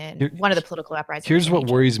uprising one of the political uprisings. Here's what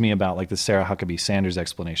worries me about like the Sarah Huckabee Sanders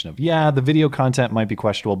explanation of, the video content might be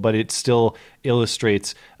questionable, but it still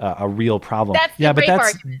illustrates a real problem.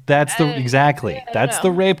 That's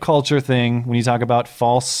the rape culture thing when you talk about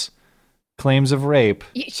false claims of rape.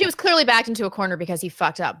 She was clearly backed into a corner because he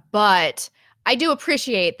fucked up, but I do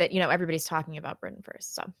appreciate that, everybody's talking about Britain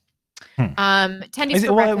First. So, tendies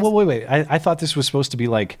for breakfast. Wait. I thought this was supposed to be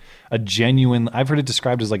like a genuine, I've heard it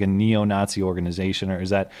described as like a neo-Nazi organization, or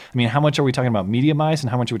is that, how much are we talking about media bias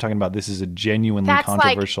and how much are we talking about this is a genuinely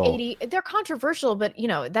controversial? They're controversial, but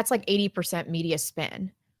that's like 80% media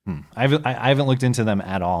spin. I haven't looked into them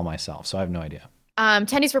at all myself, so I have no idea.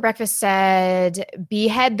 Tendies for breakfast said,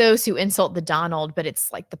 behead those who insult the Donald, but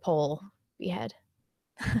it's like the poll behead.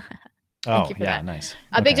 Thank you for that. Nice.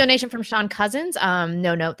 A big donation from Sean Cousins.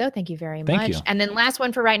 No note, though. Thank you very much. Thank you. And then last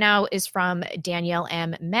one for right now is from Danielle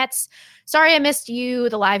M. Metz. Sorry I missed the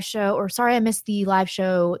live show,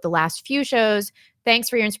 the last few shows. Thanks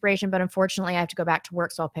for your inspiration, but unfortunately I have to go back to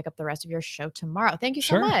work, so I'll pick up the rest of your show tomorrow. Thank you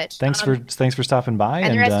so much. Thanks for stopping by,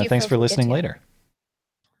 and thanks for listening later.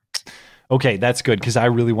 Okay, that's good, because I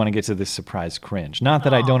really want to get to this surprise cringe. Not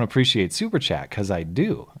that I don't appreciate Super Chat, because I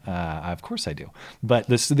do. Of course I do. But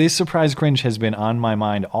this surprise cringe has been on my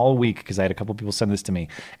mind all week, because I had a couple people send this to me.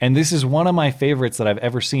 And this is one of my favorites that I've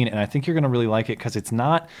ever seen, and I think you're going to really like it, because it's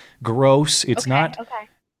not gross. It's not... Okay.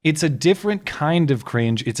 It's a different kind of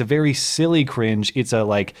cringe. It's a very silly cringe. It's a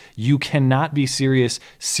like, you cannot be serious.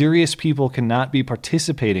 Serious people cannot be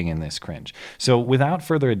participating in this cringe. So without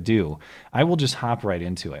further ado, I will just hop right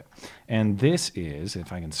into it. And this is,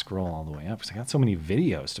 if I can scroll all the way up, because I got so many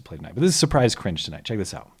videos to play tonight. But this is surprise cringe tonight. Check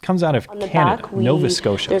this out. Comes out of Canada, Nova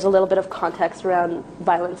Scotia. There's a little bit of context around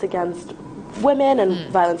violence against women and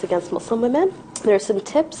violence against Muslim women. There are some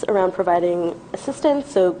tips around providing assistance,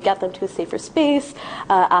 so get them to a safer space,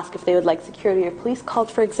 ask if they would like security or police called,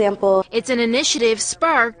 for example. It's an initiative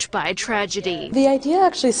sparked by tragedy. The idea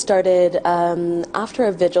actually started after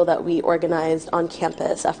a vigil that we organized on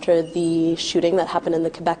campus after the shooting that happened in the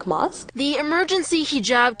Quebec Mosque. The emergency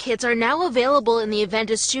hijab kits are now available in the event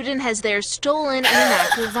a student has theirs stolen in an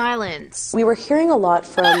act of violence. We were hearing a lot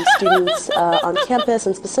from students on campus,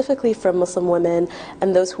 and specifically from Muslim women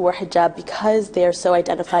and those who wear hijab because they are so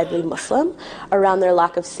identifiably Muslim, around their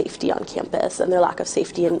lack of safety on campus and their lack of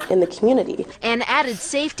safety in the community. An added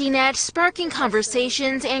safety net, sparking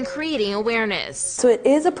conversations and creating awareness. So it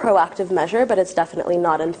is a proactive measure, but it's definitely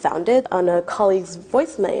not unfounded. On a colleague's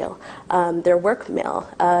voicemail, their work mail,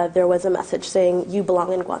 there was a message saying, "You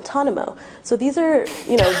belong in Guantanamo." So these are,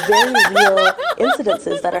 very real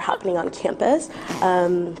incidences that are happening on campus.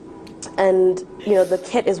 And, the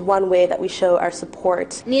kit is one way that we show our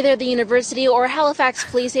support. Neither the university or Halifax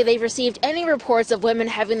police say they've received any reports of women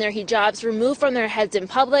having their hijabs removed from their heads in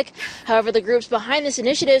public. However, the groups behind this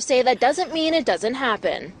initiative say that doesn't mean it doesn't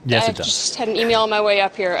happen. Yes, it does. I just had an email on my way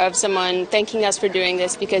up here of someone thanking us for doing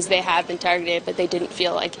this because they have been targeted, but they didn't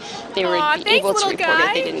feel like they were able to report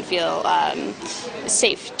it. They didn't feel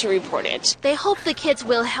safe to report it. They hope the kits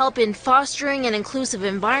will help in fostering an inclusive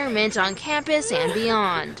environment on campus and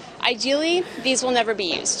beyond. Ideally, these will never be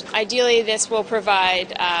used. Ideally, this will provide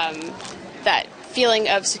that feeling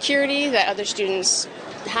of security that other students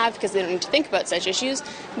have because they don't need to think about such issues,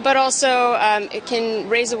 but also it can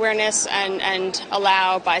raise awareness and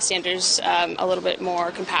allow bystanders a little bit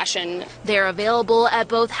more compassion. They're available at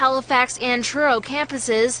both Halifax and Truro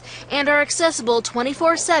campuses and are accessible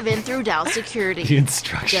 24/7 through Dow Security. The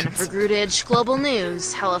instructions. Jennifer Grudich, Global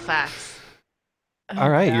News, Halifax. All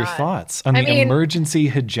right, your thoughts on the emergency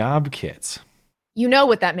hijab kits? You know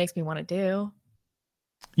what that makes me want to do.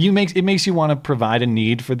 It makes you want to provide a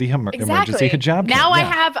need for the emergency hijab kit. Now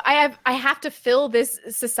I have to fill this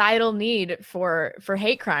societal need for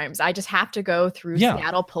hate crimes. I just have to go through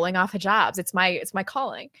Seattle pulling off hijabs. It's my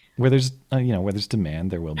calling. Where there's where there's demand,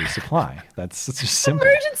 there will be supply. It's just simple.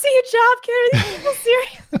 Emergency hijab kit. Are these people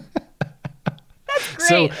serious? That's great.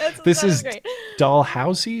 So this is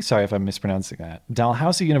Dalhousie. Sorry if I'm mispronouncing that.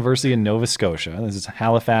 Dalhousie University in Nova Scotia. This is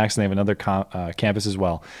Halifax, and they have another campus as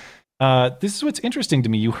well. This is what's interesting to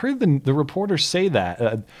me. You heard the reporter say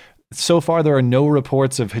that. So far, there are no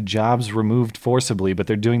reports of hijabs removed forcibly, but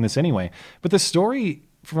they're doing this anyway. But the story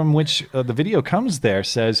from which the video comes there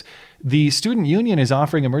says the student union is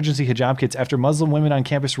offering emergency hijab kits after Muslim women on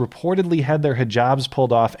campus reportedly had their hijabs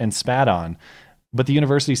pulled off and spat on. But the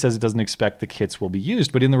university says it doesn't expect the kits will be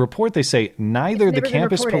used. But in the report, they say neither the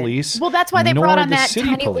campus police. Well, that's why they brought on that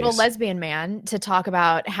tiny police. little lesbian man to talk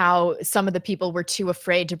about how some of the people were too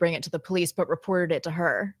afraid to bring it to the police, but reported it to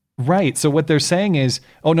her. Right. So what they're saying is,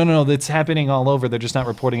 oh, no, that's happening all over. They're just not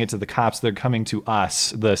reporting it to the cops. They're coming to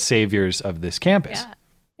us, the saviors of this campus.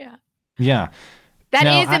 Yeah. That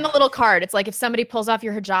is in the little card. It's like if somebody pulls off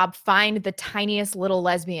your hijab, find the tiniest little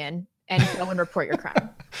lesbian and go and report your crime.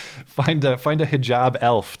 Find a hijab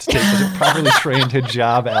elf, a properly trained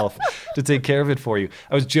hijab elf to take care of it for you.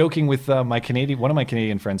 I was joking with one of my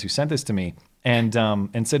Canadian friends who sent this to me, and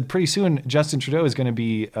said pretty soon Justin Trudeau is going to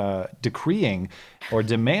be decreeing or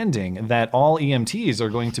demanding that all EMTs are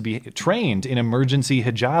going to be trained in emergency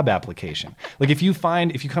hijab application. Like if you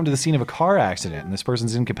come to the scene of a car accident and this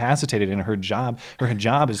person's incapacitated and her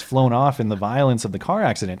hijab is flown off in the violence of the car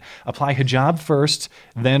accident, apply hijab first,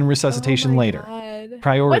 then resuscitation later. God.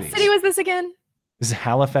 Priorities. What city was this again? This is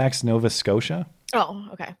Halifax, Nova Scotia. Oh,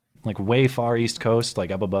 okay. Like way far east coast,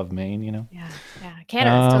 like up above Maine, Yeah.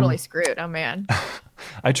 Canada's totally screwed. Oh, man.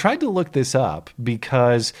 I tried to look this up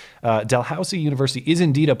because Dalhousie University is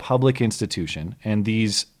indeed a public institution, and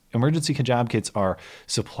these emergency hijab kits are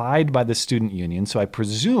supplied by the student union. So I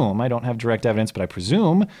presume, I don't have direct evidence, but I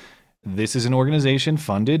presume This is an organization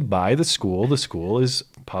funded by the school. The school is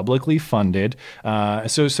publicly funded.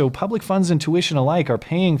 So public funds and tuition alike are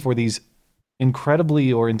paying for these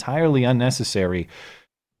incredibly or entirely unnecessary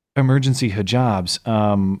emergency hijabs.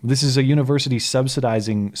 This is a university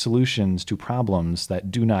subsidizing solutions to problems that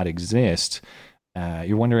do not exist.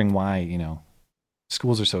 You're wondering why,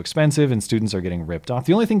 schools are so expensive and students are getting ripped off.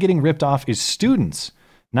 The only thing getting ripped off is students,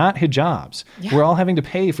 not hijabs. Yeah. We're all having to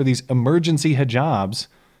pay for these emergency hijabs.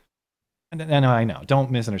 And I know, don't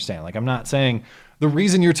misunderstand. Like, I'm not saying the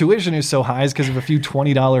reason your tuition is so high is because of a few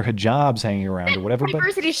 $20 hijabs hanging around or whatever.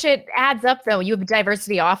 Diversity shit adds up, though. You have a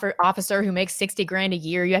diversity officer who makes $60,000 a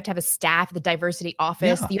year. You have to have a staff at the diversity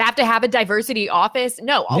office. Yeah. You have to have a diversity office.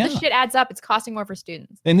 No, all this shit adds up. It's costing more for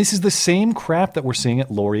students. And this is the same crap that we're seeing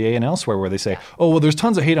at Laurier and elsewhere, where they say, oh, well, there's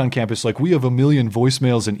tons of hate on campus. Like, we have 1 million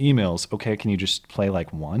voicemails and emails. Okay, can you just play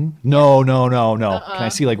like one? No. Can I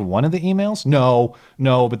see like one of the emails?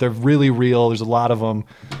 No, but they're really real. There's a lot of them.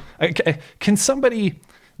 Can somebody...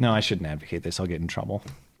 No, I shouldn't advocate this. I'll get in trouble.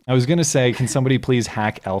 I was going to say, can somebody please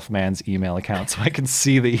hack Elfman's email account so I can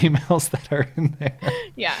see the emails that are in there?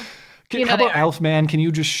 Yeah. How about Elfman? Can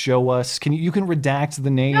you just show us? You can redact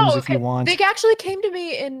the names if you want. They actually came to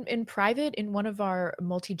me in private in one of our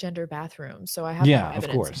multi-gender bathrooms. So I have no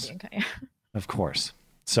evidence. Of course.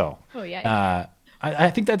 So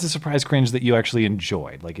I think that's a surprise cringe that you actually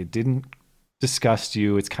enjoyed. Like, it didn't disgust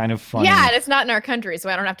you. It's kind of funny. Yeah, and it's not in our country,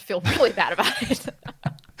 so I don't have to feel really bad about it.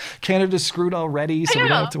 Canada's screwed already, so we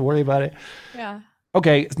don't have to worry about it. Yeah.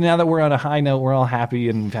 Okay, now that we're on a high note, we're all happy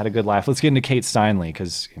and we've had a good laugh. Let's get into Kate Steinle,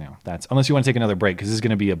 because that's, unless you want to take another break, because this is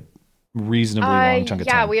going to be a reasonably long chunk of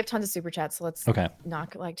time. Yeah, we have tons of super chats, so let's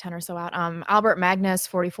knock like 10 or so out. Albert Magnus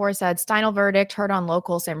 44 said, Steinle verdict heard on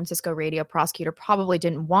local San Francisco radio. Prosecutor probably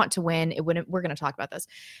didn't want to win. It wouldn't. We're going to talk about this.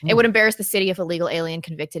 It would embarrass the city if a legal alien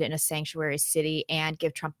convicted in a sanctuary city and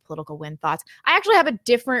give Trump political win thoughts. I actually have a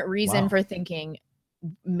different reason for thinking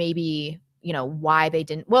maybe why they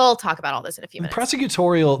didn't. We'll talk about all this in a few minutes.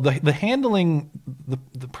 Prosecutorial, the handling,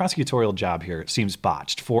 the prosecutorial job here seems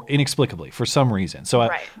botched inexplicably for some reason. So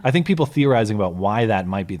I think people theorizing about why that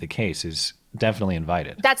might be the case is definitely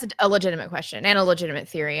invited. That's a legitimate question and a legitimate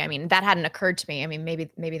theory. I mean, that hadn't occurred to me. I mean,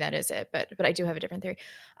 maybe that is it, but I do have a different theory.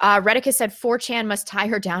 Redicus said 4chan must tie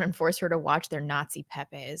her down and force her to watch their Nazi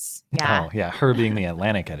Pepes. Yeah. Oh, yeah. Her being the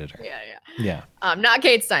Atlantic editor. Yeah. Not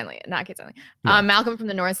Kate Steinle. Yeah. Malcolm from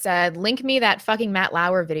the North said, link me that fucking Matt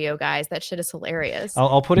Lauer video, guys. That shit is hilarious.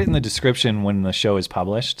 I'll put it in the description when the show is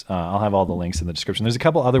published. I'll have all the links in the description. There's a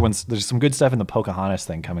couple other ones. There's some good stuff in the Pocahontas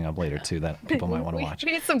thing coming up later, too, that people might want to watch.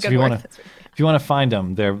 We need some good work. If you want to find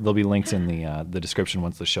them, they'll be linked in the description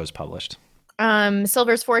once the show's published.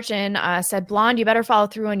 Silver's Fortune said, Blonde, you better follow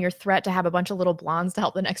through on your threat to have a bunch of little blondes to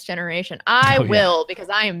help the next generation. I will, because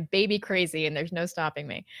I am baby crazy and there's no stopping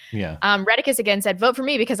me. Yeah. Redicus again said, vote for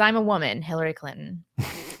me because I'm a woman. Hillary Clinton.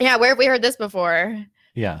 Yeah, where have we heard this before?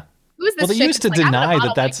 Yeah. Who is this? Well, they used to deny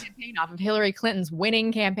that's campaign off of Hillary Clinton's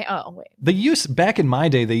winning campaign. Oh, wait. Back in my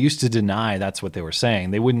day, they used to deny that's what they were saying.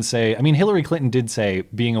 They wouldn't say. I mean, Hillary Clinton did say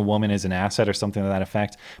being a woman is an asset or something to that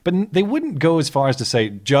effect, but they wouldn't go as far as to say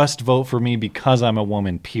just vote for me because I'm a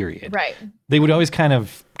woman. Period. Right. They would always kind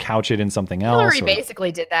of couch it in something else. Hillary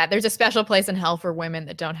basically did that. There's a special place in hell for women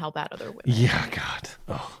that don't help out other women. Yeah. God.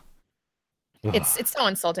 Oh. It's so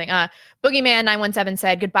insulting. Boogeyman 917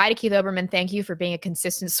 said, goodbye to Keith Olbermann. Thank you for being a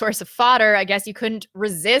consistent source of fodder. I guess you couldn't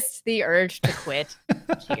resist the urge to quit.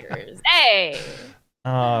 Cheers. Hey.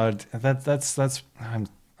 I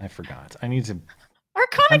forgot. I need to. Our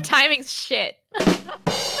comic timing's shit.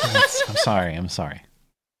 I'm sorry.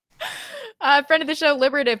 Friend of the show,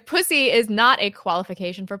 Liberative. Pussy is not a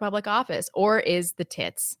qualification for public office, or is the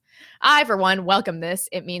tits. I, for one, welcome this.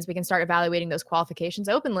 It means we can start evaluating those qualifications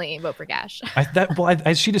openly. Vote for Gash.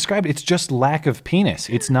 As she described it, it's just lack of penis.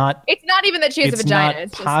 It's not even that she has a vagina.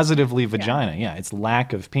 It's positively just, vagina. Yeah, it's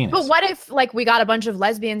lack of penis. But what if, we got a bunch of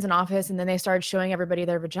lesbians in office and then they started showing everybody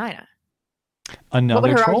their vagina?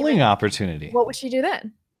 Another trolling opportunity. What would she do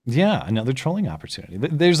then? Yeah, another trolling opportunity.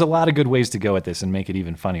 There's a lot of good ways to go at this and make it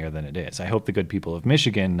even funnier than it is. I hope the good people of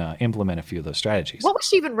Michigan implement a few of those strategies. What was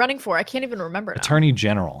she even running for? I can't even remember now. Attorney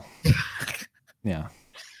General. Yeah.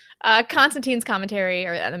 Constantine's commentary,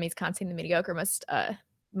 or that means Constantine the Mediocre,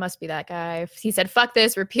 must be that guy. He said, fuck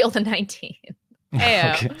this, repeal the 19.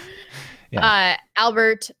 Hey, okay. Yeah.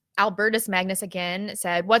 Albertus Magnus again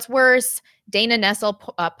said, what's worse, Dana Nessel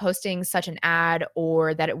posting such an ad,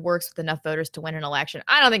 or that it works with enough voters to win an election?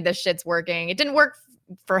 I don't think this shit's working. It didn't work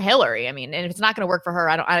for Hillary. I mean, and if it's not going to work for her,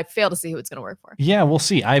 I fail to see who it's going to work for. Yeah, we'll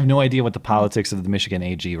see. I have no idea what the politics of the Michigan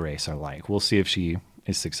AG race are like. We'll see if she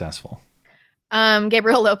is successful.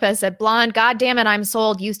 Gabriel Lopez said, "Blonde, God damn it, I'm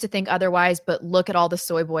sold. Used to think otherwise, but look at all the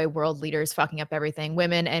soy boy world leaders fucking up everything.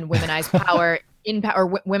 Women and womenized power in power,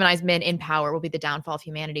 womenized men in power will be the downfall of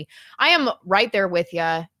humanity." I am right there with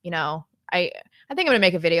you. You know, I think I'm going to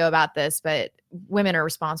make a video about this, but women are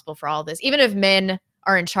responsible for all this. Even if men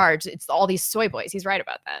are in charge, it's all these soy boys. He's right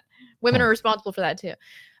about that. Women are responsible for that too.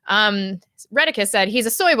 Redicus said, "He's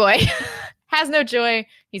a soy boy, has no joy.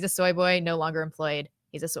 He's a soy boy, no longer employed.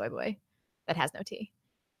 He's a soy boy that has no tea."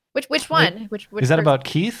 Which one? Which is that about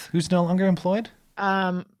Keith, who's no longer employed?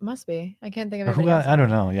 Must be. I can't think of Or it. I don't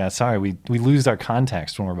know. Yeah, sorry. We lose our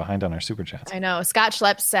context when we're behind on our super chats. I know. Scott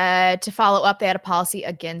Schlepp said, to follow up, they had a policy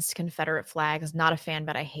against Confederate flags. Not a fan,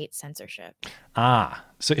 but I hate censorship.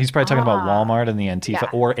 So he's probably talking about Walmart and the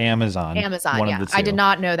Antifa or Amazon. Amazon, one yeah. of the two. I did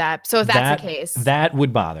not know that. So if that's the case, that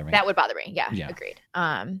would bother me. That would bother me. Yeah, agreed.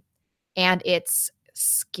 And it's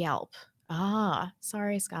scalp.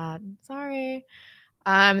 Sorry, Scott. Sorry.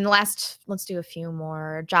 And the last, let's do a few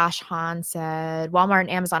more. Josh Hahn said, Walmart and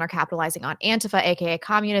Amazon are capitalizing on Antifa, aka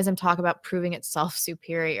communism. Talk about proving itself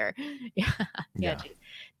superior. Yeah.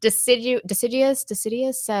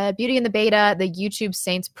 Decidious said, Beauty and the Beta, the YouTube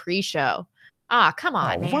Saints pre-show. Come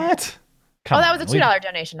on, man. What? That was a $2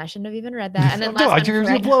 donation. I shouldn't have even read that. And then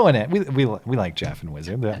you're blowing it. We like Jeff and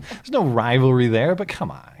Wizard. There's no rivalry there, but come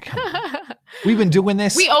on. We've been doing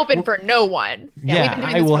this. We open for no one. Yeah,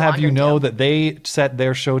 I will have you know that they set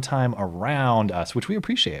their showtime around us, which we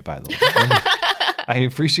appreciate, by the way. I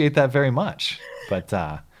appreciate that very much. But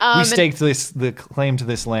we staked the claim to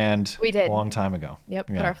this land a long time ago. Yep,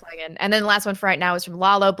 put our flag in. And then the last one for right now is from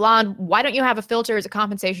Lalo. Blonde, why don't you have a filter as a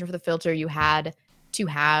compensation for the filter you had to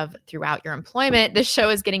have throughout your employment? This show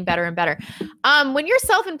is getting better and better. When you're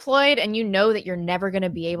self-employed and you know that you're never going to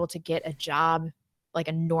be able to get a job, like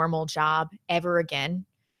a normal job ever again,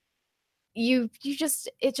 it just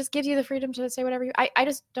gives you the freedom to say whatever I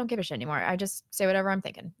just don't give a shit anymore. I just say whatever I'm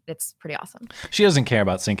thinking. It's pretty awesome. She doesn't care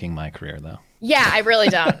about sinking my career though. Yeah, I really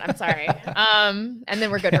don't. I'm sorry. And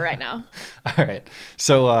then we're good for right now. All right.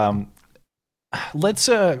 So let's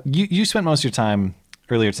you spent most of your time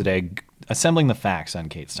earlier today assembling the facts on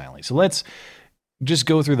Kate Steinle. So let's just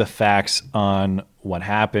go through the facts on what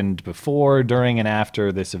happened before, during, and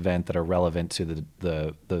after this event that are relevant to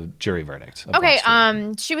the jury verdict. Okay.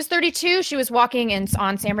 She was 32. She was walking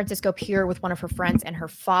on San Francisco Pier with one of her friends and her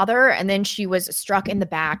father, and then she was struck in the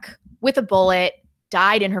back with a bullet,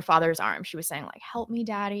 died in her father's arms. She was saying like, "Help me,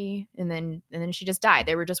 Daddy," and then she just died.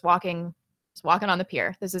 They were just walking on the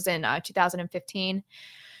pier. This is in 2015.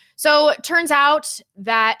 So it turns out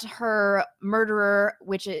that her murderer,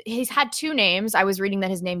 he's had two names. I was reading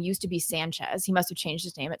that his name used to be Sanchez. He must have changed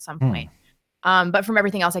his name at some point. But from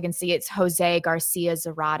everything else I can see, it's Jose Garcia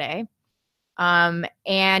Zarate.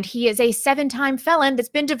 And he is a 7-time felon that's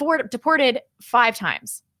been deported 5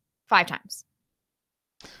 times. 5 times.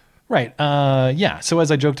 Right. Yeah. So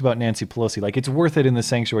as I joked about Nancy Pelosi, like it's worth it in the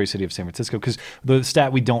sanctuary city of San Francisco because the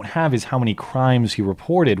stat we don't have is how many crimes he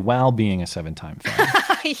reported while being a 7-time felon.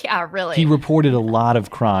 Yeah, really. He reported a lot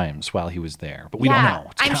of crimes while he was there, but we don't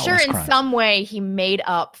know. I'm sure in some way he made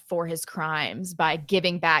up for his crimes by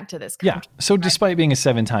giving back to this country. Yeah. So despite being a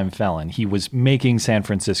 7-time felon, he was making San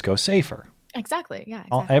Francisco safer. Exactly. Yeah.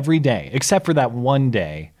 Exactly. Every day, except for that one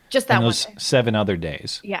day. Just that and those 7 other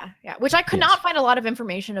days. Yeah. Which I could not find a lot of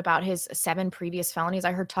information about his 7 previous felonies.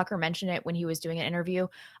 I heard Tucker mention it when he was doing an interview.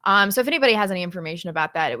 So if anybody has any information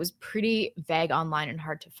about that, it was pretty vague online and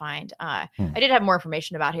hard to find. I did have more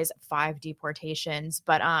information about his 5 deportations,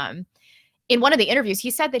 but in one of the interviews,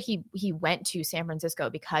 he said that he went to San Francisco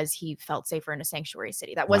because he felt safer in a sanctuary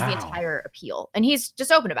city. That was the entire appeal. And he's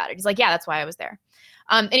just open about it. He's like, yeah, that's why I was there.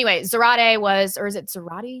 Anyway, Zarate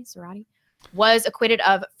was acquitted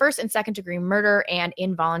of 1st and 2nd degree murder and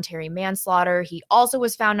involuntary manslaughter. He also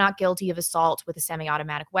was found not guilty of assault with a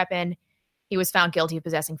semi-automatic weapon. He was found guilty of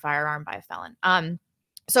possessing firearm by a felon.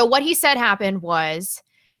 So what he said happened was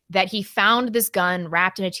that he found this gun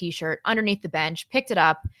wrapped in a t-shirt underneath the bench, picked it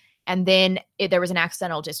up, and then there was an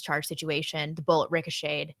accidental discharge situation. The bullet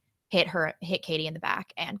ricocheted, hit Katie in the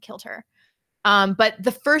back, and killed her. But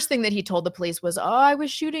the first thing that he told the police was, I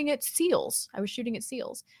was shooting at seals.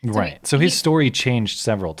 So right. So his story changed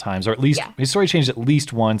several times, or at least his story changed at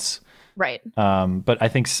least once. Right. But I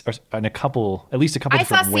think in at least a couple I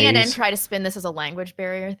different ways. I saw CNN try to spin this as a language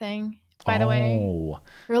barrier thing, by the way.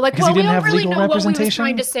 They're like, well, we don't really know what we was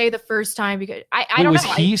trying to say the first time because I don't know. Was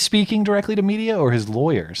he speaking directly to media or his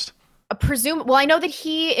lawyers? I know that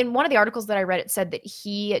he, in one of the articles that I read, it said that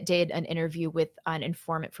he did an interview with an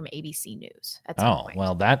informant from ABC News at some point.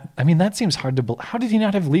 Well, that seems hard to believe. How did he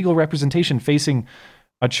not have legal representation facing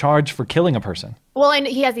a charge for killing a person. Well, and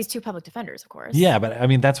he has these 2 public defenders, of course. Yeah, but I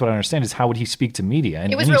mean, that's what I understand is how would he speak to media?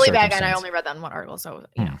 It was really bad, and I only read that in one article, so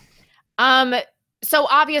you know. So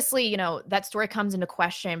obviously, you know, that story comes into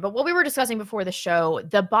question. But what we were discussing before the show,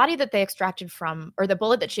 the body that they extracted from, or the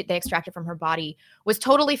bullet that they extracted from her body was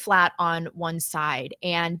totally flat on one side.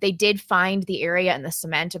 And they did find the area in the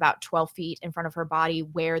cement about 12 feet in front of her body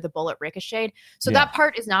where the bullet ricocheted. So that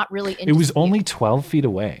part is not really It was only 12 feet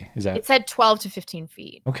away. Is that? It said 12 to 15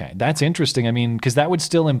 feet. Okay, that's interesting. I mean, because that would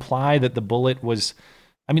still imply that the bullet was...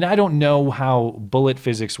 I mean, I don't know how bullet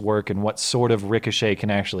physics work and what sort of ricochet can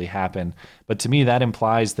actually happen, but to me that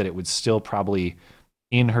implies that it was still probably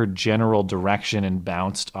in her general direction and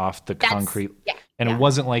bounced off the concrete. And it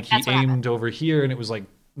wasn't like he aimed over here and it was like,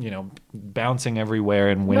 you know, bouncing everywhere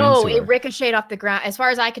and went into it ricocheted off the ground. As far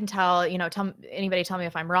as I can tell, you know, anybody tell me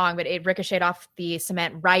if I'm wrong, but it ricocheted off the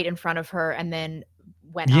cement right in front of her and then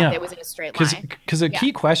went up. It was in a straight line. Because a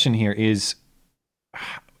key question here is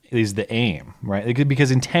the aim, right?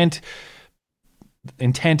 Because intent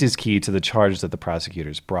is key to the charge that the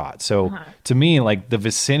prosecutors brought. So to me, like the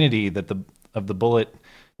vicinity of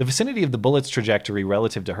the bullet's trajectory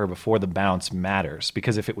relative to her before the bounce matters.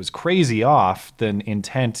 Because if it was crazy off, then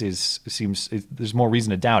intent there's more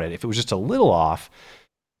reason to doubt it. If it was just a little off,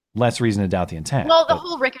 less reason to doubt the intent. Well, the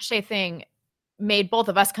whole ricochet thing made both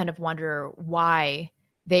of us kind of wonder why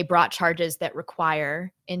they brought charges that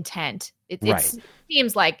require intent. It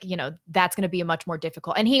seems like, you know, that's going to be a much more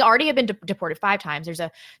difficult. And he already had been deported 5 times. There's a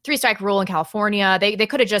 3-strike rule in California. They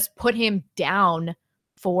could have just put him down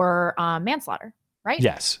for manslaughter, right?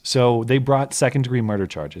 Yes. So they brought second-degree murder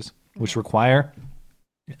charges, which require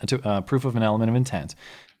proof of an element of intent.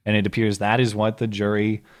 And it appears that is what the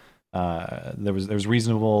jury, there was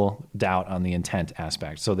reasonable doubt on the intent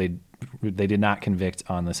aspect. So they did not convict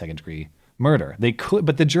on the second-degree murder. They could,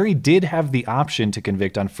 but the jury did have the option to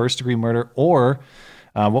convict on first-degree murder or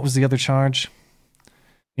what was the other charge?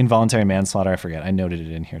 Involuntary manslaughter. I forget. I noted it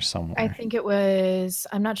in here somewhere. I think it was.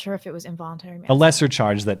 I'm not sure if it was involuntary manslaughter. A lesser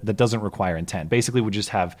charge that doesn't require intent. Basically, would just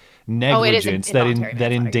have negligence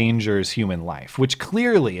that endangers human life. Which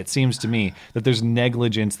clearly, it seems to me that there's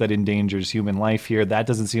negligence that endangers human life here. That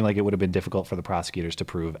doesn't seem like it would have been difficult for the prosecutors to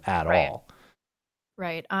prove at all.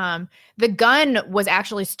 Right. The gun was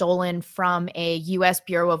actually stolen from a U.S.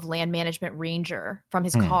 Bureau of Land Management ranger from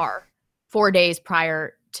his car 4 days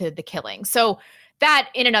prior to the killing. So that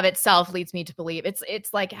in and of itself leads me to believe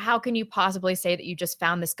it's like, how can you possibly say that you just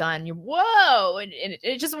found this gun? Whoa, and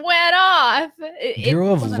it just went off.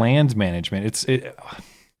 Bureau of Land Management.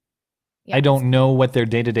 I don't know what their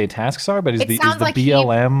day-to-day tasks are, but is the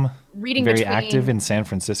BLM very active in San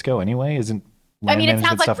Francisco anyway? It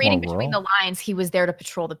sounds like reading between the lines, he was there to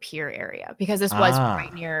patrol the pier area because this was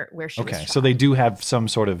right near where she was shot. So they do have some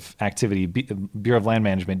sort of activity. Bureau of Land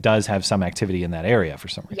Management does have some activity in that area for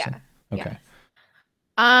some reason. Yeah. Okay.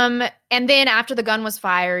 And then after the gun was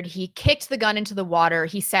fired, he kicked the gun into the water.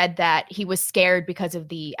 He said that he was scared because of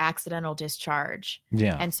the accidental discharge.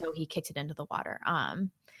 Yeah. And so he kicked it into the water.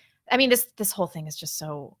 I mean, this whole thing is just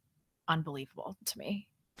so unbelievable to me.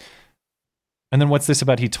 And then what's this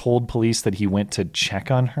about? He told police that he went to check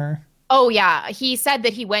on her? Oh, yeah. He said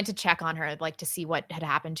that he went to check on her, like to see what had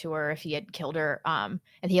happened to her, if he had killed her. And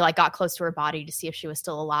he got close to her body to see if she was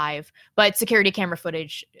still alive. But security camera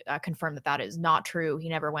footage confirmed that is not true. He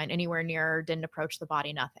never went anywhere near her, didn't approach the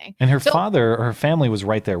body, nothing. And her father or her family was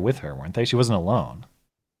right there with her, weren't they? She wasn't alone.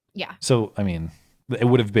 Yeah. So, I mean, it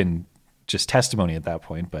would have been just testimony at that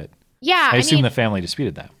point, but yeah, I assume the family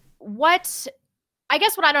disputed that. I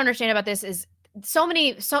guess what I don't understand about this is so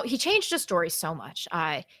he changed his story so much.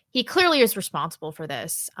 He clearly is responsible for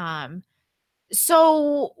this.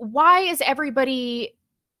 So why is everybody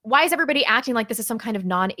acting like this is some kind of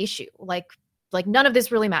non-issue? Like none of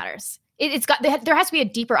this really matters. There has to be a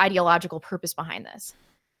deeper ideological purpose behind this.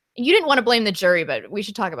 You didn't want to blame the jury, but we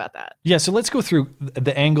should talk about that. Yeah, so let's go through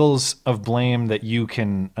the angles of blame that you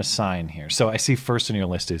can assign here. So I see first on your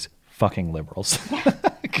list is fucking liberals.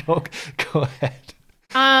 Go ahead.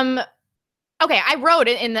 Okay, I wrote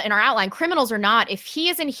it in our outline. Criminals or not, if he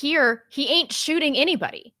isn't here, he ain't shooting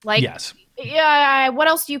anybody. Yes. Yeah. What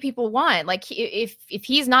else do you people want? Like, if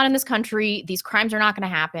he's not in this country, these crimes are not going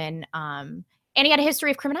to happen. And he had a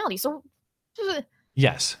history of criminality. So.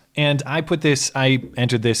 Yes. And I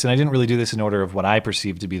entered this, and I didn't really do this in order of what I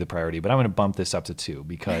perceived to be the priority, but I'm going to bump this up to 2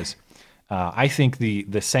 because I think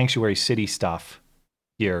the sanctuary city stuff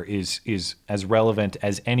here is as relevant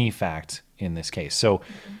as any fact in this case. So.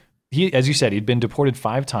 He, as you said, he'd been deported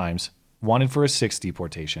 5 times, wanted for a 6th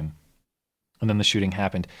deportation, and then the shooting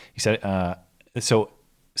happened. He said, so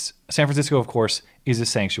San Francisco, of course, is a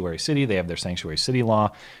sanctuary city. They have their sanctuary city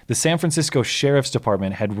law. The San Francisco Sheriff's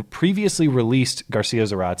Department had previously released Garcia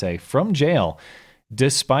Zarate from jail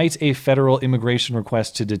despite a federal immigration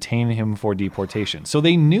request to detain him for deportation. So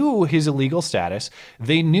they knew his illegal status.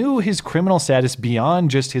 They knew his criminal status beyond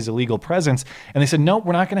just his illegal presence. And they said, no,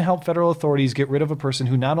 we're not going to help federal authorities get rid of a person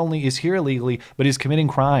who not only is here illegally, but is committing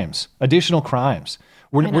crimes, additional crimes.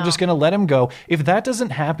 We're just going to let him go. If that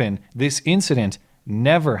doesn't happen, this incident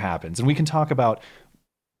never happens. And we can talk about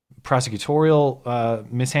prosecutorial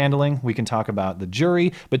mishandling. We can talk about the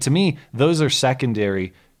jury. But to me, those are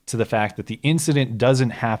secondary to the fact that the incident doesn't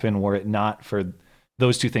happen were it not for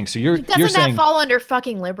those two things. So you're saying that fall under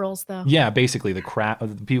fucking liberals though? Yeah, basically the crap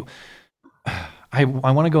of the people. I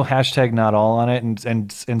want to go hashtag not all on it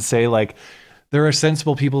and say like there are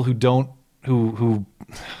sensible people who don't who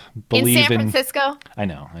believe in San Francisco. I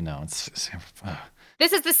know. It's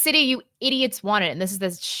this is the city you idiots wanted, and this is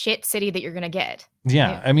the shit city that you're gonna get.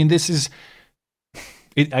 Yeah, right? I mean this is.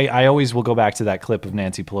 I always will go back to that clip of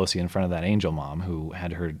Nancy Pelosi in front of that angel mom who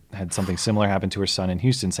had something similar happen to her son in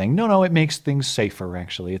Houston saying, no, it makes things safer,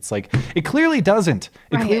 actually. It's like, it clearly doesn't.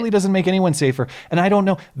 It clearly doesn't make anyone safer. And I don't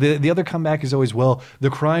know. The other comeback is always, well, the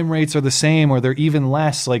crime rates are the same or they're even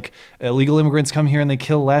less. Like illegal immigrants come here and they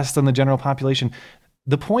kill less than the general population.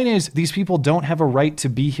 The point is, these people don't have a right to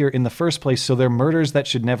be here in the first place, so they're murders that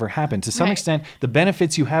should never happen. To some extent, the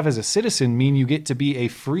benefits you have as a citizen mean you get to be a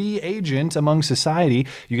free agent among society.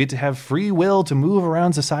 You get to have free will to move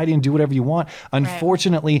around society and do whatever you want.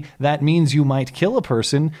 Unfortunately, that means you might kill a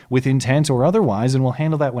person with intent or otherwise, and we'll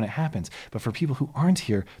handle that when it happens. But for people who aren't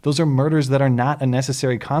here, those are murders that are not a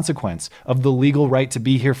necessary consequence of the legal right to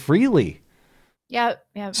be here freely. Yeah.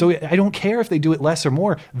 So I don't care if they do it less or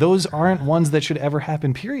more. Those aren't ones that should ever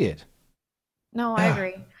happen, period. No, I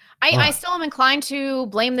agree. I still am inclined to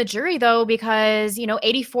blame the jury, though, because,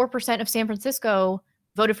 84% of San Francisco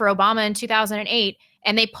voted for Obama in 2008,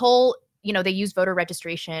 and they poll, they use voter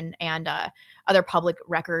registration and other public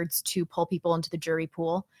records to pull people into the jury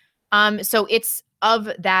pool. So it's of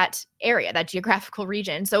that area, that geographical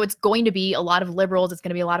region. So it's going to be a lot of liberals. It's going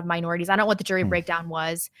to be a lot of minorities. I don't know what the jury breakdown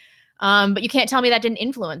was. But you can't tell me that didn't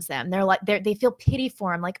influence them. They're like, they feel pity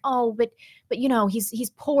for him. Like, oh, but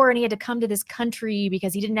he's poor and he had to come to this country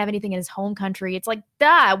because he didn't have anything in his home country. It's like,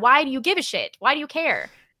 duh, why do you give a shit? Why do you care?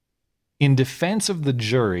 In defense of the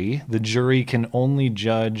jury can only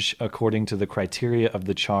judge according to the criteria of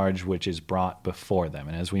the charge which is brought before them.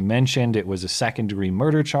 And as we mentioned, it was a second-degree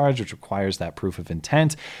murder charge, which requires that proof of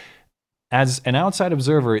intent. As an outside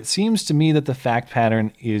observer, it seems to me that the fact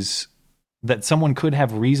pattern is that someone could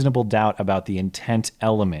have reasonable doubt about the intent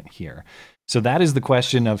element here. So that is the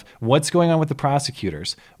question of what's going on with the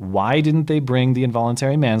prosecutors. Why didn't they bring the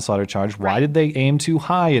involuntary manslaughter charge? Why did they aim too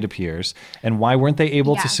high, it appears? And why weren't they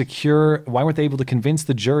able to convince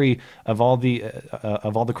the jury of all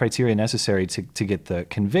the criteria necessary to get the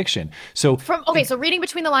conviction? So reading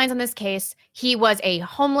between the lines on this case, he was a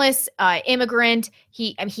homeless immigrant.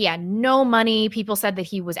 He had no money. People said that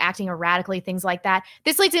he was acting erratically, things like that.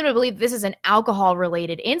 This leads me to believe this is an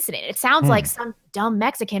alcohol-related incident. It sounds like some dumb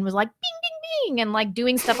Mexican was like, bing, bing, bing, and like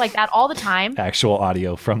doing stuff like that all the time. Actual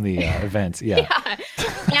audio from the event. Yeah.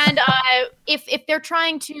 And if they're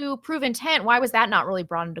trying to prove intent, why was that not really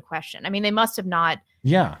brought into question? I mean, they must have not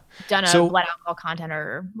done a blood alcohol content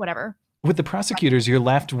or whatever. With the prosecutors, you're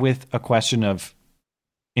left with a question of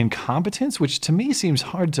incompetence, which to me seems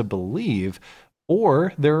hard to believe.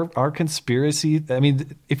 Or there are conspiracy. I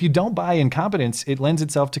mean, if you don't buy incompetence, it lends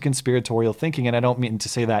itself to conspiratorial thinking. And I don't mean to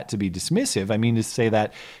say that to be dismissive. I mean to say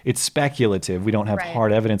that it's speculative. We don't have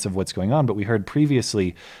hard evidence of what's going on. But we heard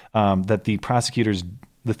previously that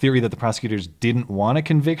the theory that the prosecutors didn't want a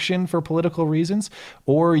conviction for political reasons.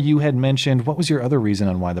 Or you had mentioned, what was your other reason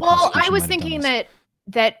on why the prosecution I was thinking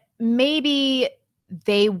that maybe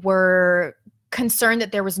they were concerned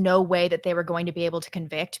that there was no way that they were going to be able to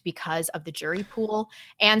convict because of the jury pool.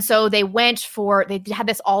 And so they had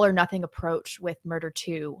this all or nothing approach with Murder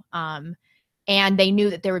 2. And they knew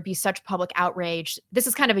that there would be such public outrage. This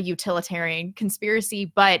is kind of a utilitarian conspiracy,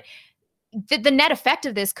 but the net effect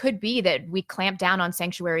of this could be that we clamp down on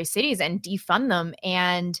sanctuary cities and defund them,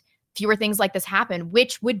 and fewer things like this happen,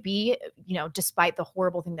 which would be, despite the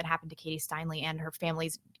horrible thing that happened to Katie Steinle and her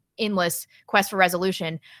family's endless quest for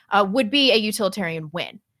resolution, would be a utilitarian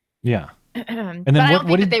win. Yeah. And then I don't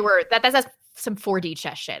think that they were, that's some 4D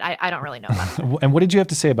chess shit. I don't really know about that. And what did you have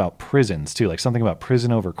to say about prisons too? Like something about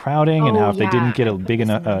prison overcrowding and how if they didn't get a big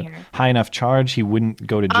enough, high enough charge, he wouldn't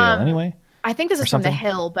go to jail anyway? I think this is from The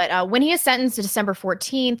Hill, but when he is sentenced to December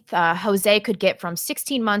 14th, Jose could get from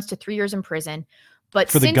 16 months to 3 years in prison. But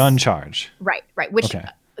for the gun charge. Right. Which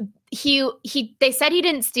They said he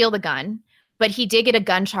didn't steal the gun, but he did get a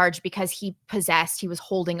gun charge because he was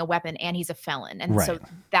holding a weapon, and he's a felon. And so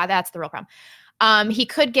that's the real problem. He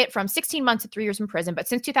could get from 16 months to 3 years in prison, but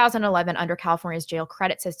since 2011, under California's jail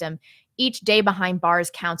credit system, each day behind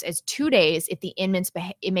bars counts as 2 days if the inmates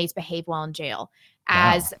behave well in jail,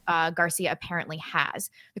 as Garcia apparently has.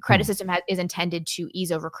 The credit system is intended to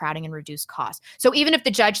ease overcrowding and reduce costs. So even if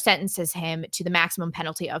the judge sentences him to the maximum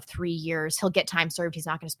penalty of 3 years, he'll get time served. He's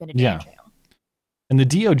not going to spend a day in jail. And the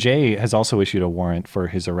DOJ has also issued a warrant for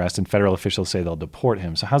his arrest, and federal officials say they'll deport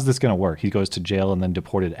him. So how's this going to work? He goes to jail and then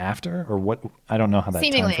deported after, or what? I don't know how that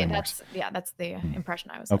seemingly timeframe works. That's the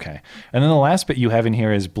impression I was. Okay, and then the last bit you have in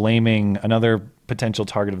here is blaming another potential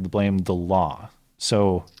target of the blame, the law.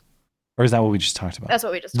 So, or is that what we just talked about? That's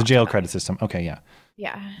what we just the jail credit system. Okay, yeah.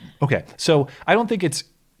 Yeah. Okay, so I don't think it's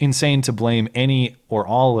insane to blame any or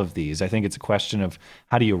all of these. I think it's a question of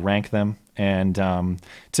how do you rank them, and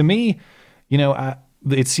to me.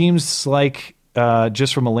 It seems like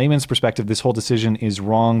just from a layman's perspective, this whole decision is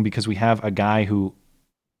wrong because we have a guy who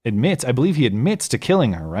I believe he admits to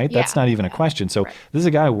killing her, right? That's not even a question. So this is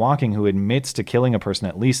a guy walking who admits to killing a person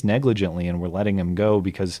at least negligently, and we're letting him go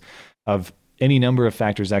because of any number of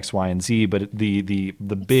factors, X, Y, and Z. But the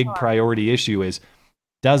big priority issue is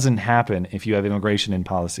doesn't happen if you have immigration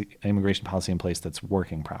policy in place that's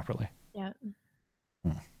working properly. Yeah.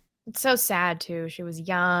 It's so sad too. She was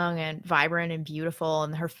young and vibrant and beautiful,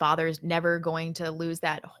 and her father's never going to lose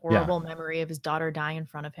that horrible memory of his daughter dying in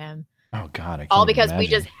front of him. Oh God! I can't all because imagine. we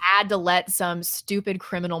just had to let some stupid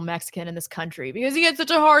criminal Mexican in this country because he had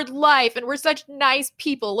such a hard life, and we're such nice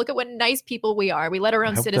people. Look at what nice people we are. We let our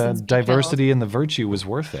own citizens. The diversity and the virtue was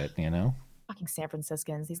worth it, Fucking San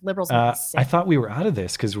Franciscans, these liberals. Make me sick. I thought we were out of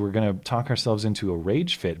this because we're going to talk ourselves into a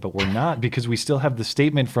rage fit, but we're not because we still have the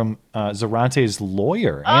statement from Zarate's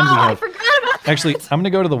lawyer, and we have. I forgot about that. Actually, I'm going to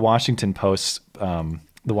go to the Washington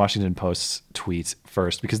Post's tweet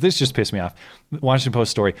first because this just pissed me off. Washington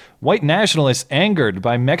Post story: White nationalists angered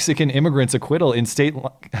by Mexican immigrants' acquittal in state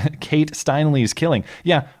Kate Steinle's killing.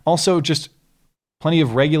 Yeah, also just plenty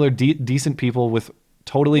of regular decent people with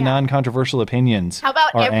totally non-controversial opinions. How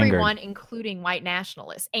about angered. everyone, including white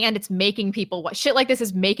nationalists? And it's making people shit like this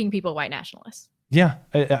is making people white nationalists. Yeah,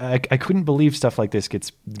 I couldn't believe stuff like this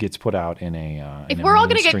gets put out in a. If we're all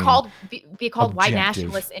going to get be called white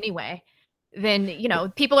nationalists anyway, then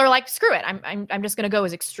people are like, screw it. I'm just going to go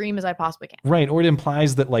as extreme as I possibly can. Right, or it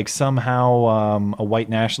implies that like somehow a white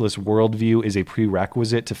nationalist worldview is a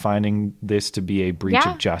prerequisite to finding this to be a breach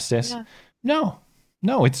of justice. Yeah.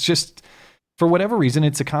 No, it's just. For whatever reason,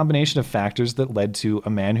 it's a combination of factors that led to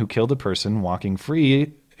a man who killed a person walking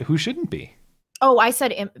free who shouldn't be. Oh, I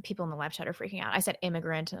said people in the live chat are freaking out. I said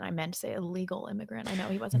immigrant, and I meant to say illegal immigrant. I know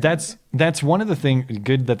he wasn't. That's one of the things.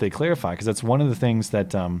 Good that they clarify, because that's one of the things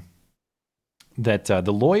that the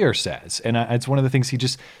lawyer says, and it's one of the things he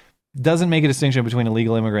just doesn't make a distinction between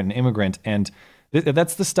illegal immigrant and immigrant, and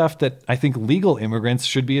that's the stuff that I think legal immigrants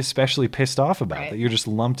should be especially pissed off about, that you're just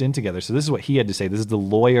lumped in together. So this is what he had to say. This is the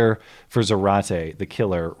lawyer for Zarate, the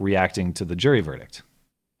killer, reacting to the jury verdict.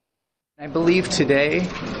 I believe today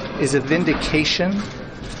is a vindication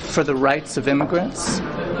for the rights of immigrants,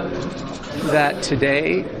 that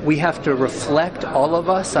today we have to reflect, all of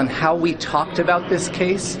us, on how we talked about this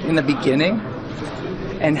case in the beginning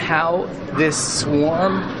and how this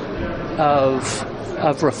swarm of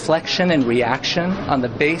reflection and reaction on the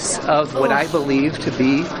base of what I believe to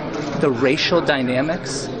be the racial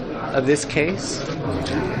dynamics of this case.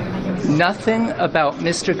 Nothing about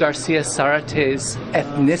Mr. Garcia Zarate's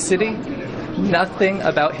ethnicity, nothing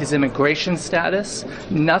about his immigration status,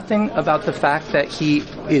 nothing about the fact that he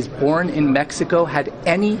is born in Mexico had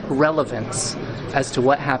any relevance as to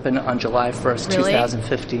what happened on July 1st,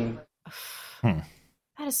 2015.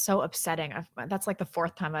 That is so upsetting. That's like the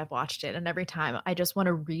fourth time I've watched it, and every time I just want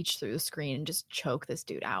to reach through the screen and just choke this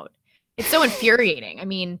dude out. It's so infuriating. I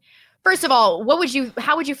mean, first of all,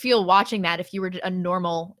 how would you feel watching that if you were a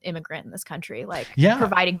normal immigrant in this country, like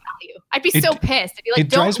providing value? I'd be so pissed. I'd be like,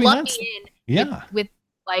 don't lump me in with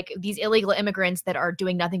like these illegal immigrants that are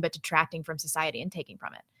doing nothing but detracting from society and taking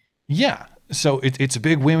from it. Yeah. So it's a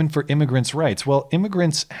big win for immigrants' rights. Well,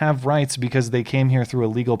 immigrants have rights because they came here through a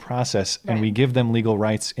legal process, and we give them legal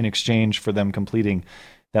rights in exchange for them completing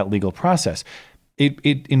that legal process. It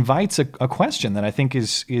invites a question that I think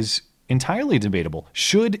is entirely debatable.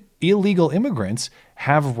 Should illegal immigrants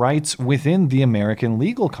have rights within the American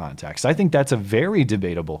legal context? I think that's a very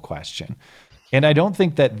debatable question. And I don't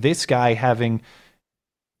think that this guy having...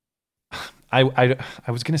 I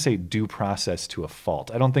was going to say due process to a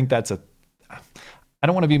fault. I don't think that's I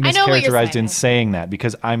don't want to be I know what you're mischaracterized in saying. saying that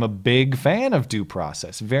because I'm a big fan of due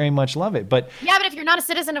process. Very much love it. But Yeah, but if you're not a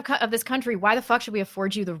citizen of this country, why the fuck should we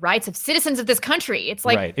afford you the rights of citizens of this country? It's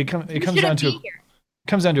like, right. It comes you down shouldn't to be here.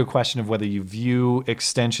 comes down to a question of whether you view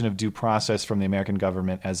extension of due process from the American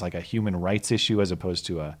government as like a human rights issue as opposed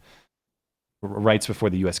to a rights before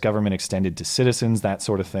the U.S. government extended to citizens, that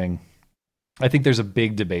sort of thing. I think there's a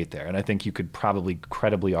big debate there, and I think you could probably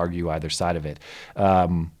credibly argue either side of it.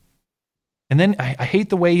 And then I hate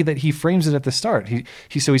the way that he frames it at the start.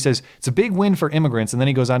 He says it's a big win for immigrants, and then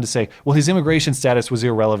he goes on to say, well, his immigration status was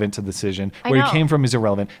irrelevant to the decision. Where he came from is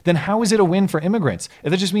irrelevant. Then how is it a win for immigrants?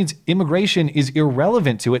 That just means immigration is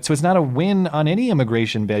irrelevant to it, so it's not a win on any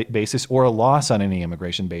immigration basis or a loss on any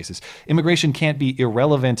immigration basis. Immigration can't be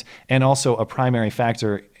irrelevant and also a primary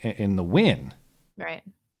factor in the win. Right.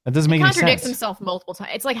 That doesn't make any sense. He contradicts himself multiple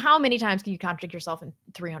times. It's like, how many times can you contradict yourself in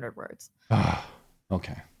 300 words?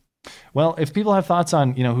 Okay. Well, if people have thoughts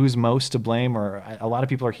on, who's most to blame, or a lot of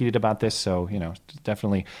people are heated about this, so,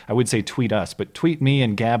 definitely, I would say tweet us, but tweet me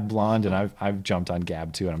and Gab Blonde, and I've jumped on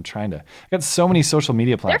Gab too, and I'm trying to, I got so many social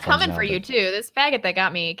media platforms. They're coming for you too. This faggot that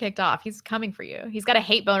got me kicked off, he's coming for you. He's got a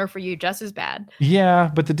hate boner for you just as bad.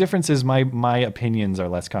 Yeah, but the difference is my opinions are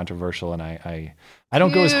less controversial, and I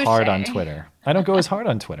don't go as hard on Twitter. I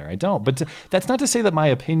don't. But that's not to say that my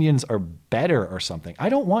opinions are better or something. I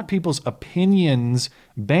don't want people's opinions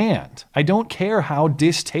banned. I don't care how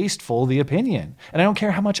distasteful the opinion. And I don't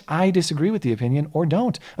care how much I disagree with the opinion or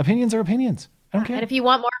don't. Opinions are opinions. I don't care. And if you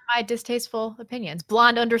want more of my distasteful opinions,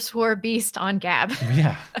 blonde_beast on Gab.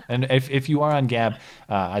 Yeah. And if you are on Gab,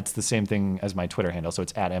 it's the same thing as my Twitter handle. So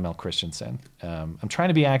it's at ML Christensen. I'm trying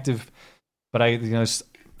to be active, but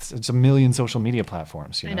it's a million social media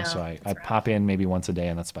platforms, I know, so I pop in maybe once a day,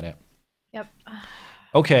 and that's about it. Yep.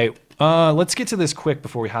 Okay, let's get to this quick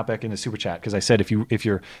before we hop back into Super Chat, because I said if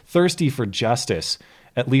you're thirsty for justice,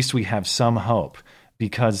 at least we have some hope,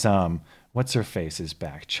 because what's her face is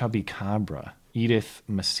back? Chubby Cabra. Edith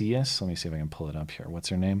Macias. Let me see if I can pull it up here. What's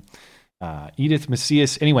her name? Edith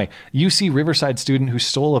Macias. Anyway, UC Riverside student who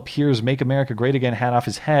stole a peer's Make America Great Again hat off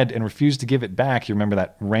his head and refused to give it back. You remember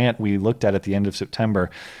that rant we looked at the end of September.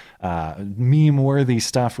 Meme-worthy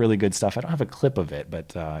stuff, really good stuff. I don't have a clip of it,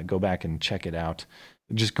 but go back and check it out.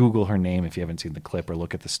 Just Google her name if you haven't seen the clip, or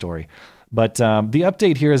look at the story. But the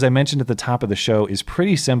update here, as I mentioned at the top of the show, is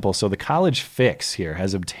pretty simple. So the College Fix here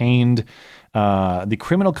has obtained the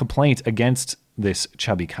criminal complaint against this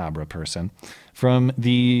Chubby Cabra person from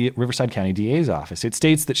the Riverside County DA's office. It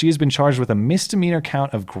states that she has been charged with a misdemeanor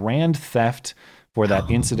count of grand theft for that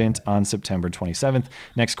incident on September 27th.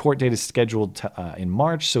 Next court date is scheduled in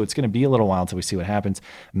March, so it's going to be a little while until we see what happens.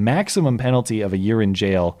 Maximum penalty of a year in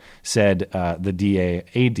jail, said the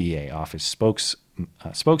DA office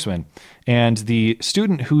spokesman. And the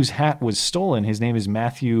student whose hat was stolen, his name is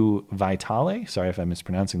Matthew Vitale. Sorry if I'm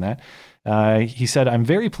mispronouncing that. He said, I'm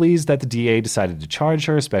very pleased that the DA decided to charge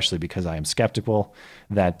her, especially because I am skeptical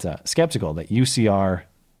that UCR,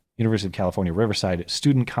 University of California, Riverside,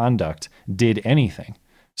 student conduct did anything.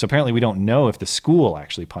 So apparently we don't know if the school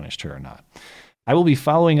actually punished her or not. I will be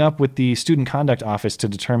following up with the student conduct office to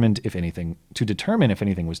determine if anything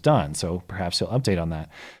was done. So perhaps he'll update on that.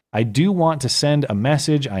 I do want to send a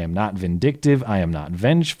message. I am not vindictive. I am not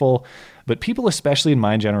vengeful. But people, especially in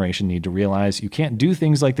my generation, need to realize you can't do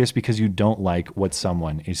things like this because you don't like what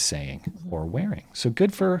someone is saying or wearing. So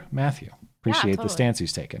good for Matthew. Appreciate the stance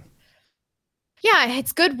he's taken. Yeah,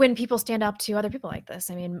 it's good when people stand up to other people like this.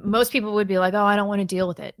 I mean, most people would be like, "Oh, I don't want to deal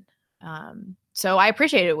with it." So I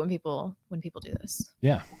appreciate it when people do this.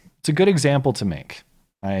 Yeah, it's a good example to make.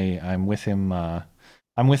 I'm with him.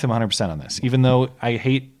 I'm with him 100% on this. Even though I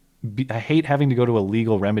hate having to go to a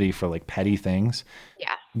legal remedy for like petty things.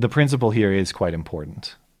 Yeah, the principle here is quite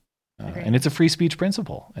important, and it's a free speech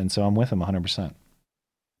principle, and so I'm with him 100%.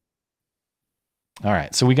 All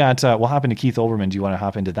right, so we got. We'll hop into Keith Olbermann. Do you want to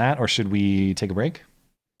hop into that, or should we take a break?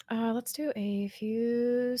 Let's do a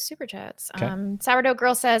few super chats. Okay. Sourdough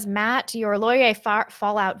Girl says, Matt, your Laurier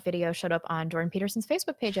Fallout video showed up on Jordan Peterson's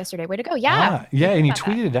Facebook page yesterday. Way to go. Yeah. And he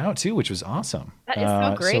tweeted it out too, which was awesome. That is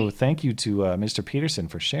so great. So thank you to Mr. Peterson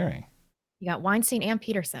for sharing. You got Weinstein and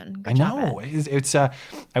Peterson. Good job, it's I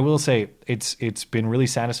will say it's been really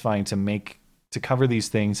satisfying to cover these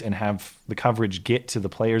things and have the coverage get to the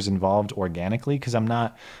players involved organically, because I'm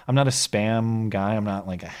not a spam guy. I'm not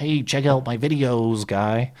like a, hey, check out my videos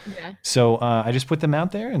guy. Yeah. So I just put them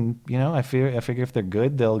out there, and I figure if they're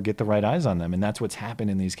good, they'll get the right eyes on them, and that's what's happened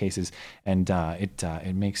in these cases. And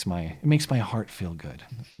it makes my heart feel good.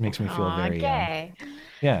 It makes me feel very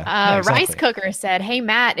Yeah. Exactly. Rice Cooker said, "Hey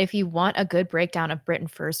Matt, if you want a good breakdown of Britain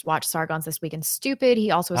First, watch Sargon's This Week in Stupid.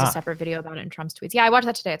 He also has a separate video about it in Trump's tweets. Yeah, I watched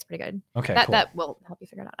that today. It's pretty good. Okay, that cool. that will help you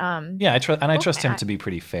figure it out. Yeah, I trust him to be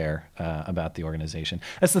pretty fair about the organization.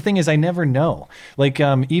 That's the thing is I never know. Like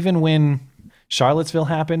even when Charlottesville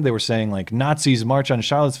happened, they were saying like Nazis march on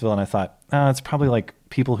Charlottesville, and I thought, it's probably like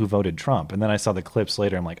people who voted Trump. And then I saw the clips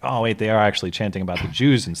later. I'm like, oh wait, they are actually chanting about the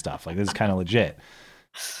Jews and stuff. Like this is kind of legit.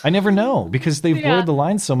 I never know because they've blurred the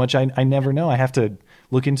lines so much. I never know. I have to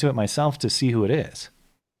look into it myself to see who it is.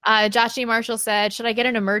 Josh G. Marshall said, "Should I get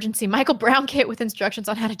an emergency Michael Brown kit with instructions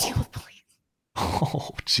on how to deal with police?" Oh,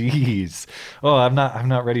 jeez. Oh, I'm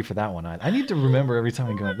not ready for that one. I need to remember every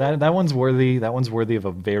time I go. That one's worthy. That one's worthy of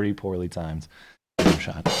a very poorly timed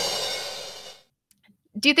shot.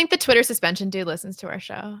 Do you think the Twitter suspension dude listens to our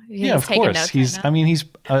show? Yeah, of course. He's. I mean, he's.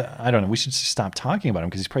 I don't know. We should stop talking about him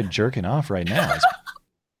because he's probably jerking off right now.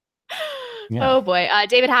 Yeah. Oh boy,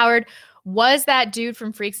 David Howard, was that dude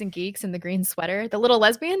from Freaks and Geeks in the green sweater the little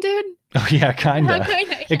lesbian dude? Oh yeah, kind of.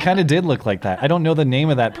 It kind of did look like that. I don't know the name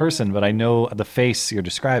of that person, but I know the face you're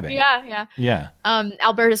describing. Yeah.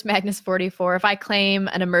 Albertus Magnus 44. If I claim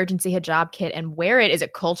an emergency hijab kit and wear it, is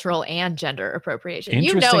it cultural and gender appropriation?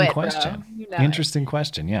 Interesting it, question. Bro. Interesting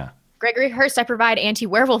question. Yeah. Gregory Hurst, I provide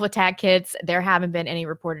anti-werewolf attack kits. There haven't been any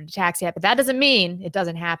reported attacks yet, but that doesnn't mean it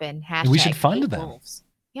doesn't happen. # We should fund them. Wolves.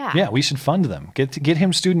 Yeah. Yeah, we should fund them. Get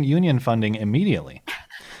him student union funding immediately.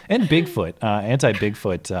 And Bigfoot,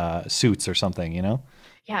 anti-Bigfoot suits or something, you know?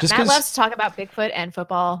 Yeah, Matt loves to talk about Bigfoot and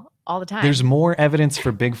football all the time. There's more evidence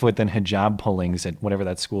for Bigfoot than hijab pullings at whatever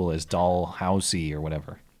that school is, Dalhousie or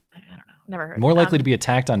whatever. I don't know. Never heard. More likely to be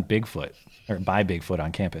attacked on Bigfoot or by Bigfoot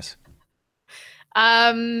on campus.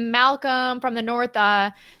 Malcolm from the North,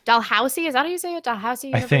 Dalhousie, is that how you say it? Dalhousie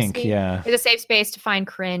University? I think, yeah. It's a safe space to find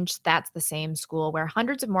cringe. That's the same school where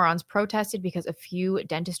hundreds of morons protested because a few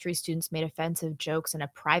dentistry students made offensive jokes in a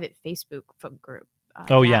private Facebook group.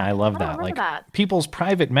 Yeah, I love that. Like that. People's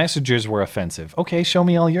private messages were offensive. Okay, show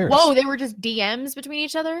me all yours. Whoa, they were just DMs between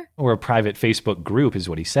each other? Or a private Facebook group is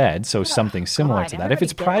what he said. So something similar to that. If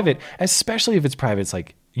it's private, especially if it's private, it's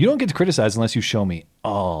like, you don't get to criticize unless you show me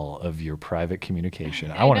all of your private communication.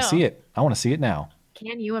 I want to see it. I want to see it now.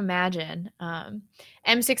 Can you imagine?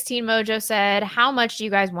 M16 Mojo said, "How much do you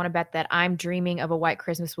guys want to bet that I'm dreaming of a white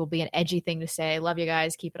Christmas will be an edgy thing to say? Love you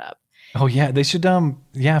guys. Keep it up." Oh yeah, they should.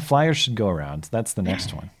 Flyers should go around. That's the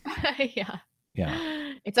next one. Yeah.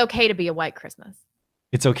 It's okay to be a white Christmas.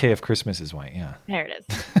 It's okay if Christmas is white. Yeah. There it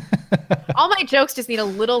is. All my jokes just need a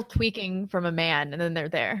little tweaking from a man, and then they're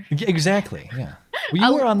there. Exactly. Yeah.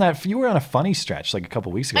 Well, you were on that. You were on a funny stretch like a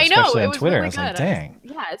couple weeks ago, I know, especially it on was Twitter. Really I was like, dang.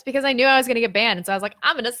 It's because I knew I was going to get banned, and so I was like,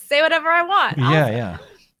 I'm going to say whatever I want. Yeah.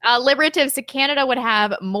 Liberatives to Canada would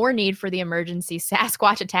have more need for the emergency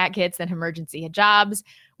Sasquatch attack kits than emergency hijabs.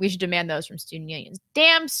 We should demand those from student unions.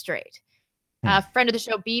 Damn straight. Friend of the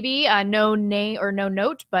show, BB, no name or no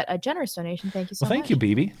note, but a generous donation. Thank you so much. Well, thank you,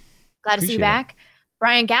 BB. Glad to see you back.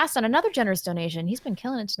 Brian Gaston, another generous donation. He's been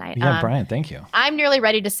killing it tonight. Yeah, Brian, thank you. I'm nearly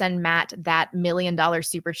ready to send Matt that $1 million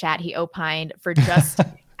super chat he opined for just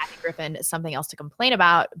Kathy Griffin, something else to complain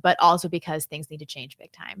about, but also because things need to change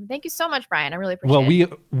big time. Thank you so much, Brian. I really appreciate it.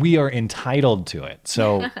 Well, we are entitled to it.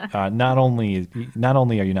 So not only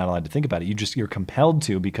are you not allowed to think about it, you're compelled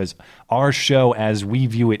to, because our show, as we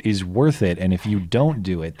view it, is worth it. And if you don't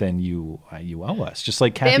do it, then you owe us. Just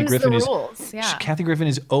like Kathy Griffin Kathy Griffin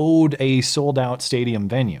is owed a sold out stadium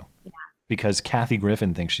venue. Because Kathy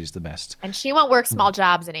Griffin thinks she's the best. And she won't work small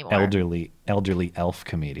jobs anymore. Elderly elf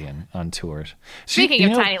comedian on tours. Speaking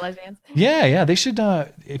of tiny lesbians. Yeah. They should,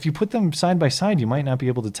 if you put them side by side, you might not be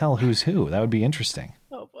able to tell who's who. That would be interesting.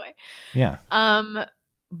 Oh, boy. Yeah.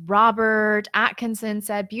 Robert Atkinson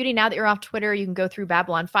said, "Beauty, now that you're off Twitter, you can go through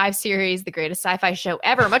Babylon 5 series, the greatest sci-fi show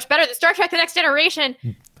ever. Much better than Star Trek The Next Generation."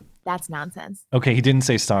 That's nonsense. Okay, he didn't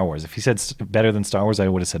say Star Wars. If he said better than Star Wars, I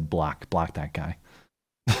would have said block that guy.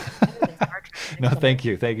 No, thank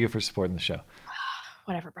you. Thank you for supporting the show.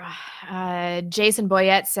 Whatever, bro. Jason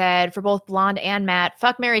Boyette said, "For both Blonde and Matt,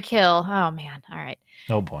 fuck, marry, kill." Oh, man. All right.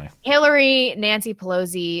 Oh, boy. Hillary, Nancy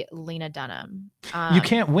Pelosi, Lena Dunham. You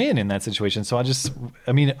can't win in that situation. So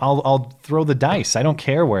I'll throw the dice. I don't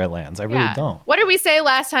care where it lands. I really don't. What did we say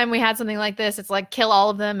last time we had something like this? It's like kill all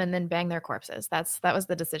of them and then bang their corpses. That was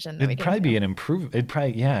the decision. It'd probably be an improvement. It'd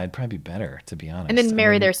probably be better, to be honest. And then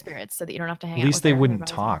marry their spirits so that you don't have to hang out. At least they wouldn't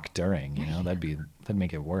talk during, that'd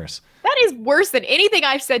make it worse. That is worse than anything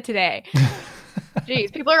I've said today.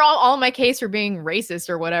 Jeez, people are all on my case for being racist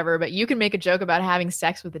or whatever, but you can make a joke about having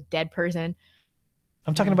sex with a dead person.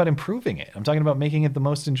 I'm talking about improving it. I'm talking about making it the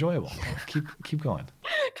most enjoyable. Keep going.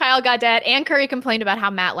 Kyle Goddard. Ann Curry complained about how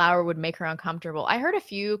Matt Lauer would make her uncomfortable. I heard a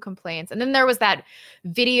few complaints. And then there was that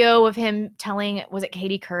video of him telling, was it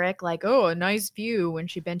Katie Couric, like, oh, a nice view when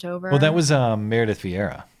she bent over? Well, that was Meredith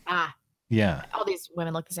Vieira. Yeah. All these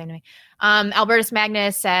women look the same to me. Albertus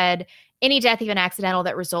Magnus said, any death, even accidental,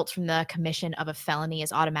 that results from the commission of a felony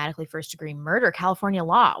is automatically first-degree murder. California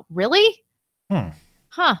law. Really?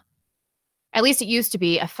 Huh. At least it used to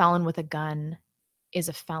be a felon with a gun is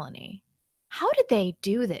a felony. How did they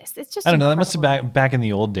do this? It's just I don't know. That must have been back in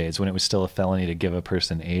the old days when it was still a felony to give a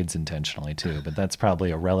person AIDS intentionally too. But that's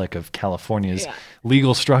probably a relic of California's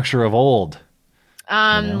legal structure of old.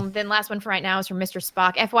 Then last one for right now is from Mr.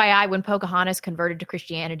 Spock. FYI, when Pocahontas converted to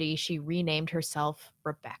Christianity, she renamed herself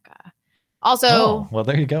Rebecca. Also, well,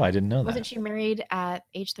 there you go. I didn't know that. Wasn't she married at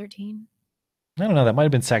age 13? I don't know. That might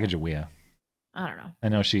have been Sacagawea. I don't know. I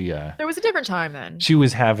know she. There was a different time then. She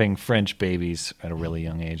was having French babies at a really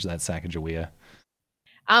young age. That's Sacagawea.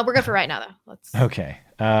 We're good for right now, though. Let's. Okay.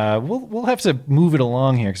 We'll have to move it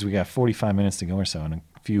along here because we got 45 minutes to go or so, and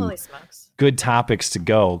a few good topics to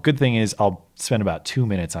go. Good thing is I'll spend about 2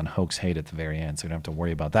 minutes on hoax hate at the very end, so we don't have to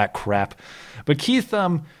worry about that crap. But Keith,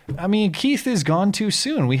 Keith is gone too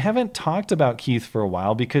soon. We haven't talked about Keith for a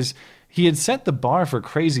while because he had set the bar for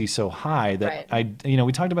crazy so high that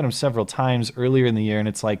we talked about him several times earlier in the year, and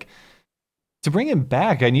it's like, to bring him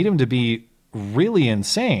back, I need him to be really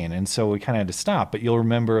insane, and so we kind of had to stop. But you'll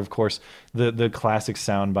remember, of course, the classic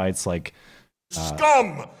sound bites like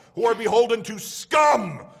scum who are beholden to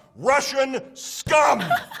scum, Russian scum.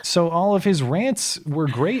 So all of his rants were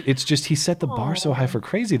great. It's just he set the bar so high for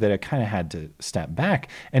crazy that I kind of had to step back,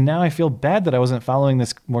 and now I feel bad that I wasn't following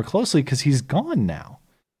this more closely because he's gone now.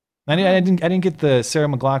 I didn't get the Sarah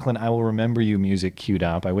McLachlan "I Will Remember You" music queued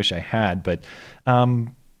up. I wish I had, but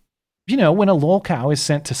when a lol cow is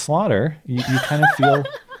sent to slaughter, you kind of feel,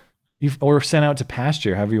 or sent out to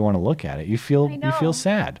pasture, however you want to look at it, you feel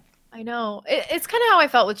sad. I know. It's kind of how I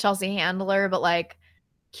felt with Chelsea Handler, but like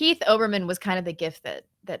Keith Olbermann was kind of the gift that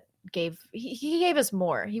gave us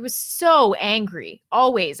more. He was so angry,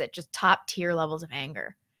 always at just top tier levels of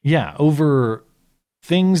anger. Yeah, over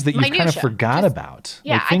things that you kind of forgot about.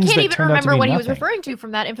 Yeah, like I can't even remember what he was referring to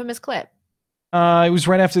from that infamous clip. It was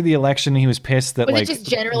right after the election. He was pissed that was it just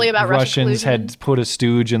generally about Russians had put a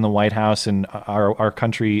stooge in the White House, and our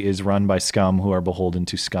country is run by scum who are beholden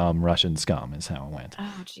to scum. Russian scum is how it went.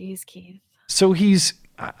 Oh, geez, Keith. So he's,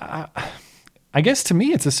 I guess to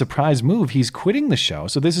me, it's a surprise move. He's quitting the show.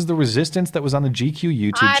 So this is the resistance that was on the GQ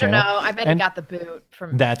YouTube channel. I don't know. I bet he got the boot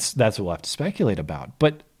from. That's what we'll have to speculate about.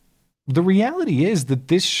 But the reality is that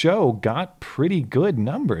this show got pretty good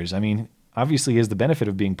numbers. I mean, obviously he has the benefit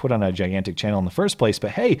of being put on a gigantic channel in the first place, but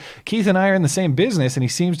hey, Keith and I are in the same business and he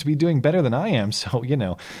seems to be doing better than I am. So,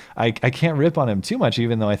 I can't rip on him too much,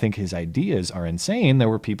 even though I think his ideas are insane. There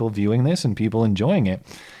were people viewing this and people enjoying it.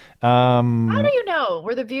 How do you know?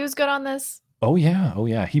 Were the views good on this? Oh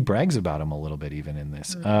yeah. He brags about him a little bit even in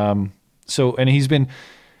this. And he's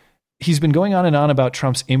been going on and on about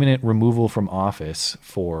Trump's imminent removal from office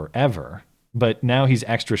forever. But now he's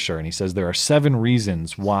extra sure, and he says there are 7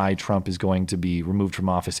 reasons why Trump is going to be removed from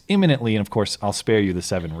office imminently. And of course, I'll spare you the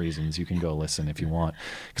 7 reasons. You can go listen if you want,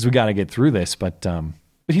 because we got to get through this. But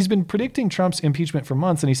he's been predicting Trump's impeachment for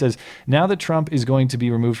months, and he says now that Trump is going to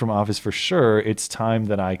be removed from office for sure, it's time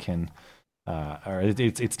that I can,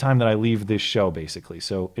 it's time that I leave this show, basically.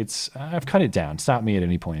 So I've cut it down. Stop me at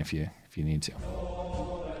any point if you need to.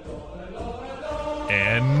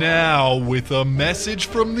 And now, with a message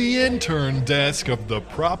from the intern desk of the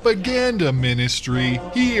propaganda ministry,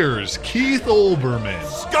 here's Keith Olbermann.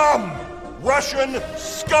 Scum! Russian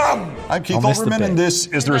scum! I'm Keith Olbermann, and this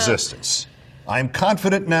is The Resistance. I'm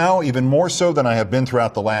confident now, even more so than I have been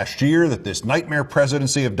throughout the last year, that this nightmare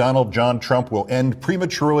presidency of Donald John Trump will end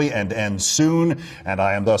prematurely and end soon. And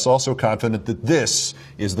I am thus also confident that this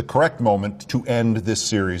is the correct moment to end this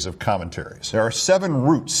series of commentaries. There are 7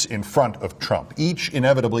 routes in front of Trump. Each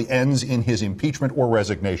inevitably ends in his impeachment or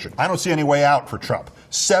resignation. I don't see any way out for Trump.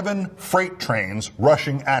 7 freight trains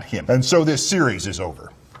rushing at him. And so this series is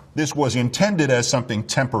over. This was intended as something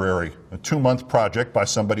temporary, a 2-month project by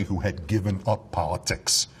somebody who had given up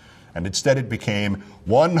politics. And instead it became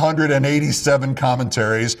 187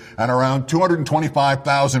 commentaries and around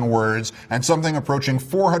 225,000 words and something approaching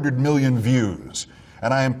 400 million views.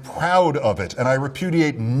 And I am proud of it, and I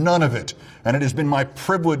repudiate none of it. And it has been my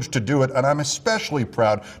privilege to do it, and I'm especially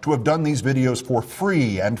proud to have done these videos for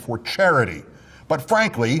free and for charity. But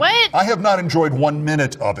frankly, I have not enjoyed 1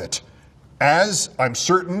 minute of it. As I'm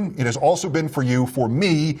certain it has also been for you, for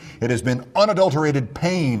me, it has been unadulterated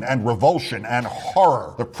pain and revulsion and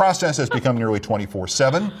horror. The process has become nearly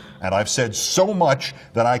 24/7, and I've said so much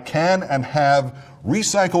that I can and have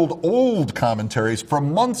recycled old commentaries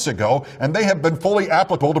from months ago, and they have been fully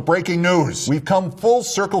applicable to breaking news. We've come full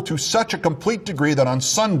circle to such a complete degree that on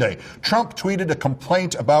Sunday, Trump tweeted a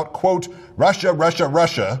complaint about, quote, Russia, Russia,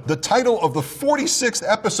 Russia. The title of the 46th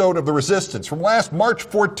episode of The Resistance from last March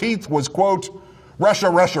 14th was, quote,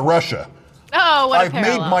 Russia, Russia, Russia. Oh, what a I've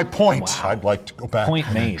parallel. made my point. Wow. I'd like to go back Point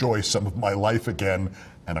and made. enjoy some of my life again,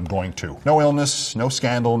 and I'm going to. No illness, no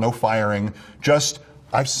scandal, no firing, just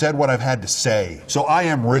I've said what I've had to say. So I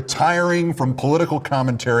am retiring from political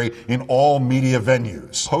commentary in all media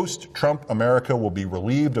venues. Post-Trump America will be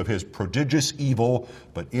relieved of his prodigious evil,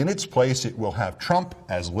 but in its place it will have Trump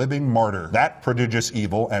as living martyr. That prodigious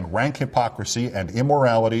evil and rank hypocrisy and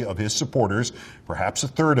immorality of his supporters, perhaps a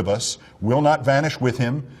third of us, will not vanish with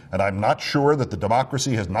him, and I'm not sure that the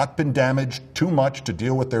democracy has not been damaged too much to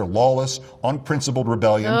deal with their lawless, unprincipled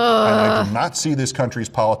rebellion, and I do not see this country's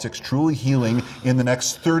politics truly healing in the next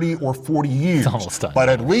 30 or 40 years. But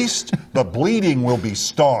at least the bleeding will be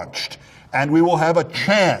staunched, and we will have a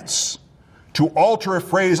chance to alter a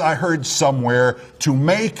phrase I heard somewhere, to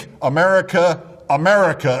make America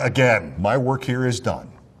America again. My work here is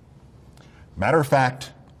done. Matter of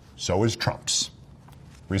fact, so is Trump's.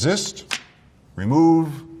 Resist,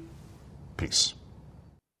 remove, peace.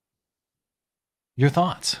 Your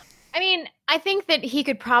thoughts? I mean, I think that he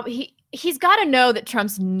could probably he's got to know that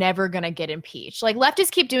Trump's never going to get impeached. Like,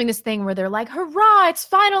 leftists keep doing this thing where they're like, hurrah, it's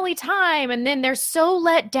finally time. And then they're so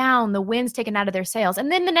let down, the wind's taken out of their sails.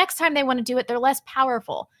 And then the next time they want to do it, they're less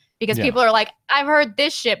powerful because people are like, I've heard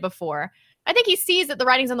this shit before. I think he sees that the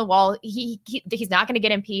writing's on the wall. He's not going to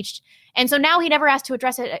get impeached. And so now he never has to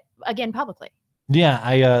address it again publicly.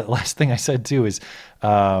 Yeah, last thing I said too is,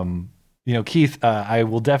 Keith, I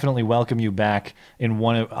will definitely welcome you back in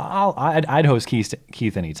one of. I'd host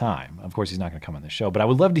Keith anytime. Of course, he's not going to come on the show, but I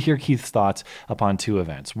would love to hear Keith's thoughts upon two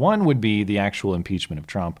events. One would be the actual impeachment of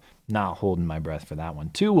Trump. Not holding my breath for that one.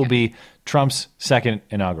 Two will be Trump's second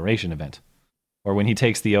inauguration event, or when he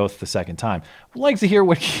takes the oath the second time. I'd like to hear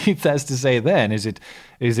what Keith has to say then. Is it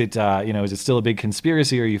still a big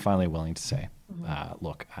conspiracy, or are you finally willing to say,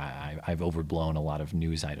 look, I've overblown a lot of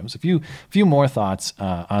news items. A few more thoughts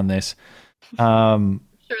on this.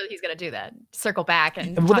 Sure that he's going to do that. Circle back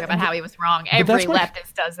and talk about how he was wrong. Every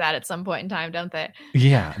leftist does that at some point in time, don't they?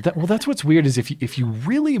 Yeah. That's what's weird is if you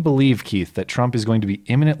really believe, Keith, that Trump is going to be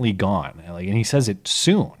imminently gone, and he says it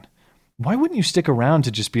soon, why wouldn't you stick around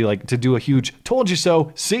to just be like, to do a huge told you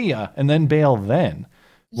so, see ya, and then bail then?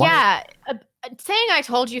 Why? Yeah. Saying I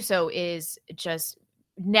told you so is just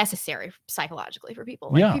necessary psychologically for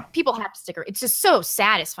people. People have to stick around. It's just so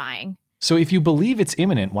satisfying. So if you believe it's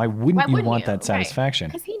imminent, why wouldn't you want that satisfaction?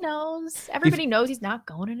 Because he knows. Everybody knows he's not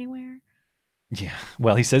going anywhere. Yeah.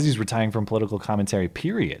 Well, he says he's retiring from political commentary,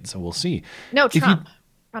 period. So we'll see. No, Trump.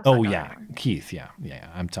 Keith. Yeah.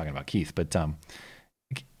 I'm talking about Keith. But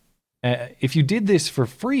if you did this for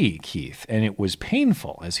free, Keith, and it was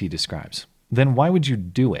painful, as he describes, then why would you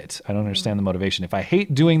do it? I don't understand the motivation. If I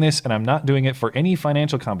hate doing this and I'm not doing it for any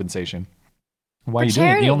financial compensation, why are you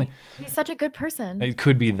doing it? He's such a good person. It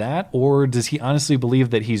could be that, or does he honestly believe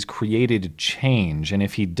that he's created change? And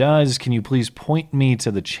if he does, can you please point me to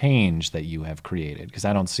the change that you have created? Because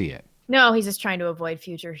I don't see it. No, he's just trying to avoid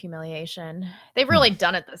future humiliation. They've really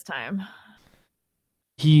done it this time.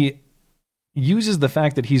 He uses the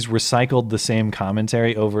fact that he's recycled the same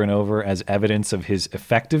commentary over and over as evidence of his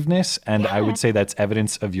effectiveness, and I would say that's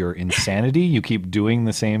evidence of your insanity. You keep doing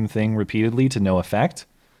the same thing repeatedly to no effect.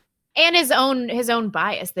 And his own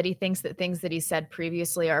bias that he thinks that things that he said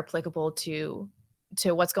previously are applicable to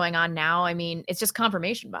what's going on now. I mean, it's just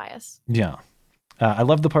confirmation bias. Yeah. I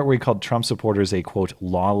love the part where he called Trump supporters a, quote,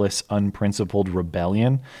 lawless, unprincipled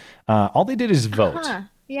rebellion. All they did is vote.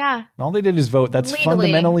 Yeah. All they did is vote. That's legally,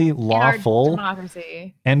 fundamentally lawful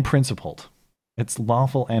democracy. And principled. It's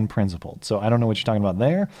lawful and principled. So I don't know what you're talking about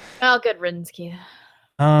there. Oh, good riddance, Keith.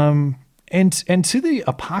 And to the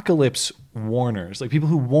apocalypse warners, like people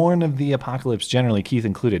who warn of the apocalypse generally, Keith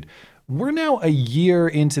included, we're now a year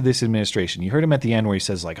into this administration. You heard him at the end where he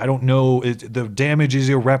says, like, I don't know, the damage is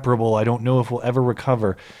irreparable. I don't know if we'll ever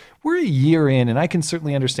recover. We're a year in, and I can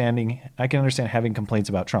understand having complaints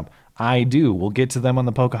about Trump. I do. We'll get to them on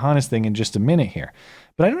the Pocahontas thing in just a minute here.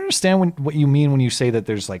 But I don't understand what you mean when you say that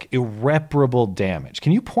there's like irreparable damage.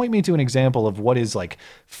 Can you point me to an example of what is like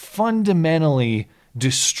fundamentally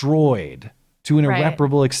destroyed to an Right.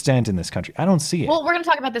 irreparable extent in this country. I don't see it. Well, we're going to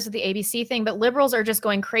talk about this with the ABC thing, but liberals are just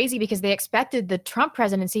going crazy because they expected the Trump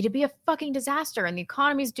presidency to be a fucking disaster, and the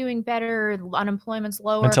economy's doing better, unemployment's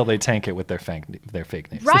lower. Until they tank it with their fake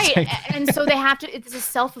news. Right. And so they have to, it's a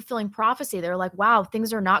self-fulfilling prophecy. They're like, wow,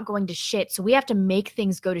 things are not going to shit. So we have to make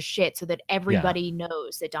things go to shit so that everybody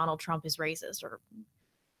knows that Donald Trump is racist.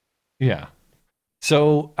 Yeah.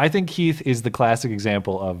 So I think Keith is the classic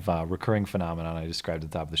example of recurring phenomenon I described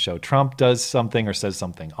at the top of the show. Trump does something or says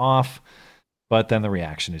something off, but then the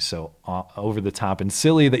reaction is so over the top and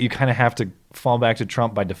silly that you kind of have to fall back to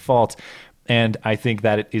Trump by default. And I think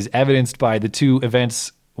that it is evidenced by the two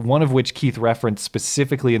events, one of which Keith referenced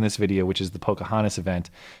specifically in this video, which is the Pocahontas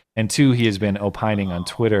event. And two, he has been opining on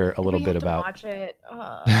Twitter a little bit about watch it.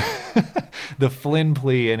 the Flynn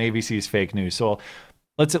plea and ABC's fake news. So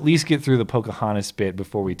let's at least get through the Pocahontas bit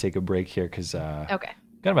before we take a break here, because okay,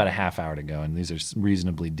 got about a half hour to go, and these are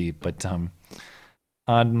reasonably deep. But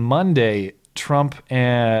on Monday, Trump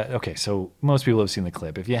okay, so most people have seen the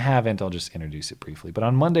clip. If you haven't, I'll just introduce it briefly. But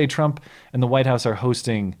on Monday, Trump and the White House are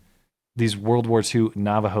hosting these World War II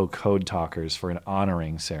Navajo code talkers for an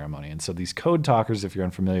honoring ceremony. And so these code talkers, if you're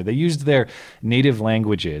unfamiliar, they used their native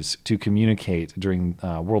languages to communicate during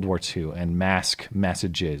World War II and mask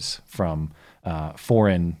messages from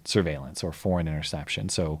foreign surveillance or foreign interception.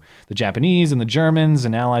 So the Japanese and the Germans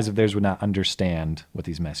and allies of theirs would not understand what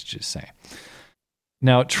these messages say.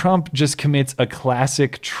 Now, Trump just commits a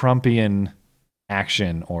classic Trumpian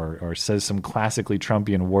action or says some classically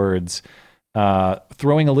Trumpian words,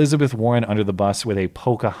 throwing Elizabeth Warren under the bus with a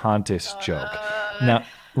Pocahontas joke. Now,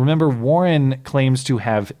 remember, Warren claims to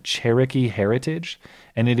have Cherokee heritage,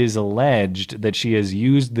 and it is alleged that she has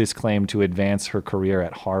used this claim to advance her career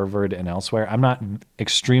at Harvard and elsewhere. I'm not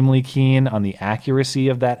extremely keen on the accuracy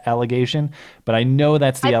of that allegation, but I know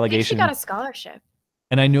that's the allegation. I think she got a scholarship.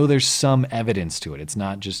 And I know there's some evidence to it. It's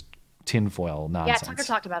not just tinfoil nonsense. Yeah, Tucker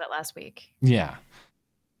talked about it last week. Yeah.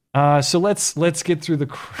 So let's get through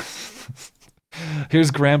the...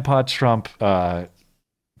 Here's Grandpa Trump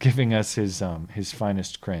giving us his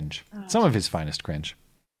finest cringe. Some of his finest cringe.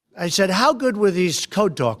 I said, how good were these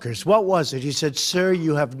code talkers? What was it? He said, sir,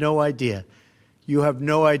 you have no idea. You have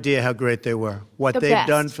no idea how great they were, what they've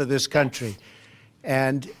done for this country.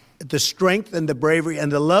 And the strength and the bravery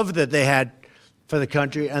and the love that they had for the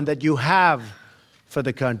country and that you have for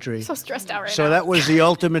the country. So stressed out right now. So that was the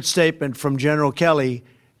ultimate statement from General Kelly,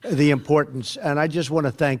 the importance. And I just want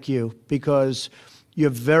to thank you because you're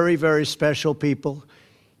very, very special people.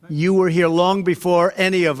 You were here long before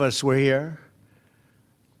any of us were here.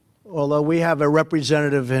 Although we have a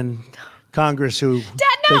representative in Congress who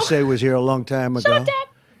they say was here a long time ago.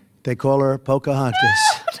 They call her Pocahontas.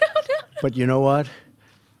 But you know what?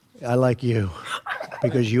 I like you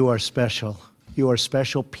because you are special. You are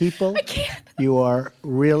special people. I can't. You are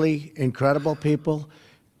really incredible people.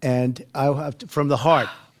 And I have to, from the heart,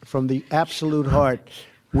 from the absolute heart,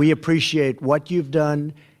 we appreciate what you've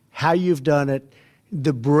done, how you've done it,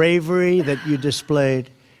 the bravery that you displayed,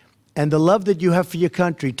 and the love that you have for your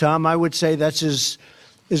country. Tom, I would say that's as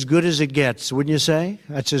good as it gets, wouldn't you say?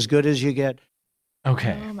 That's as good as you get.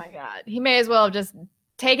 Okay. Oh, my God. He may as well have just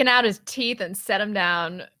taken out his teeth and set him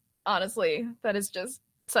down. Honestly, that is just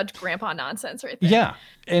such grandpa nonsense right there. Yeah.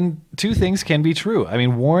 And two things can be true. I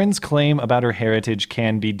mean, Warren's claim about her heritage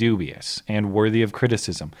can be dubious and worthy of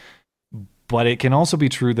criticism. But it can also be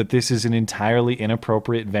true that this is an entirely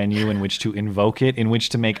inappropriate venue in which to invoke it, in which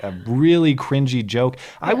to make a really cringy joke.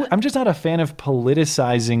 Yeah. I'm just not a fan of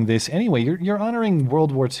politicizing this anyway. You're honoring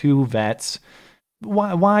World War II vets.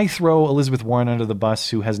 Why throw Elizabeth Warren under the bus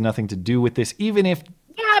who has nothing to do with this, even if...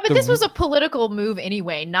 Yeah, but this was a political move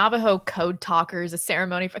anyway. Navajo code talkers, a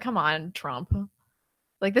ceremony for... Come on, Trump.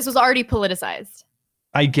 Like, this was already politicized.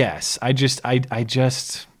 I guess. I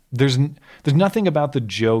just... There's nothing about the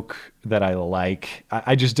joke that I like.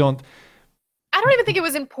 I just don't... I don't even think it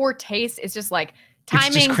was in poor taste. It's just like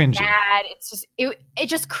timing's bad. It's just it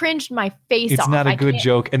just cringed my face off. It's not a good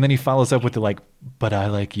joke. And then he follows up with the like, but I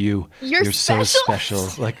like you. You're so special.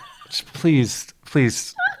 Like, please.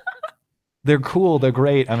 They're cool. They're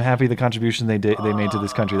great. I'm happy the contribution they made to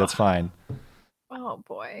this country. That's fine. Oh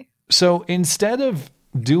boy. So instead of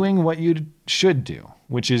doing what you should do,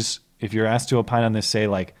 which is if you're asked to opine on this, say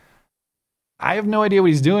like, I have no idea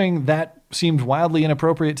what he's doing. That seemed wildly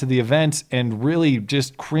inappropriate to the event and really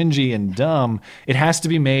just cringy and dumb. It has to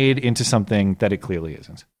be made into something that it clearly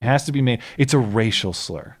isn't. It has to be made. It's a racial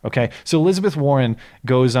slur. Okay. So Elizabeth Warren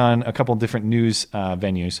goes on a couple of different news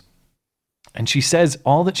venues and she says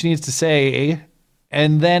all that she needs to say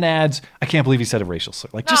and then adds, I can't believe he said a racial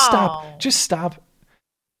slur. Like, just stop.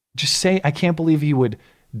 Just say, I can't believe he would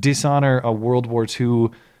dishonor a World War II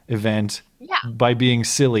event by being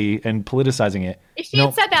silly and politicizing it. If she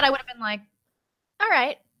had said that, I would have been like, all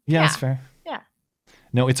right. Yeah, that's fair. Yeah.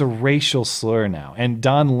 No, it's a racial slur now. And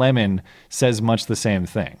Don Lemon says much the same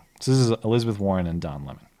thing. So this is Elizabeth Warren and Don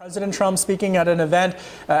Lemon. President Trump speaking at an event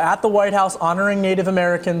at the White House honoring Native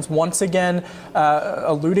Americans, once again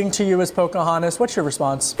alluding to you as Pocahontas. What's your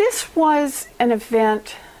response? This was an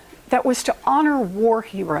event that was to honor war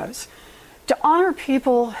heroes, to honor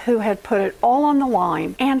people who had put it all on the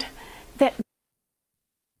line, and that...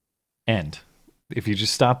 End. If you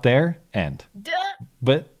just stop there, end.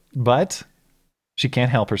 Duh. But she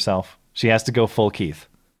can't help herself. She has to go full Keith.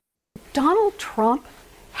 Donald Trump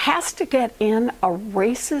has to get in a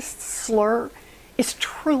racist slur is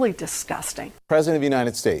truly disgusting. President of the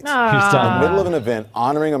United States, He's done. in the middle of an event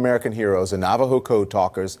honoring American heroes and Navajo code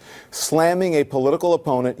talkers, slamming a political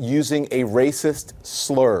opponent using a racist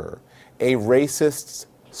slur. A racist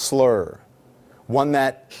slur. One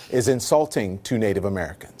that is insulting to Native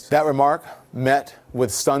Americans. That remark met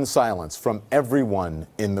with stunned silence from everyone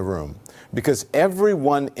in the room, because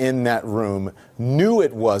everyone in that room knew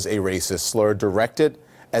it was a racist slur directed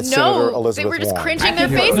at Senator Elizabeth Warren. They were just cringing their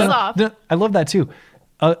faces off. No, I love that too.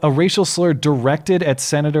 A racial slur directed at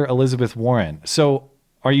Senator Elizabeth Warren. So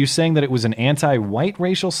are you saying that it was an anti-white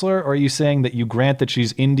racial slur, or are you saying that you grant that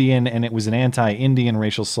she's Indian and it was an anti-Indian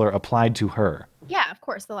racial slur applied to her? Yeah, of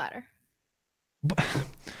course, the latter.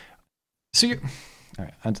 So you're... All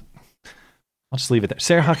right, I'll just leave it there.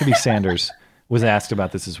 Sarah Huckabee Sanders was asked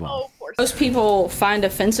about this as well. Most people find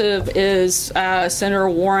offensive is Senator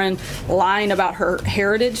Warren lying about her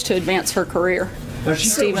heritage to advance her career. Now, she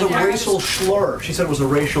said it was a racial slur. She said it was a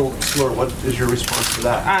racial slur. What is your response to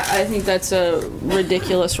that? I think that's a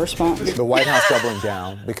ridiculous response. The White House doubling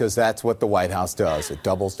down, because that's what the White House does. It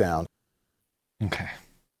doubles down. Okay.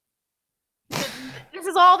 This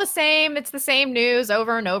is all the same. It's the same news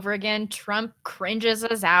over and over again. Trump cringes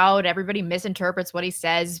us out. Everybody misinterprets what he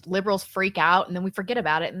says. Liberals freak out, and then we forget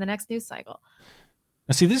about it in the next news cycle.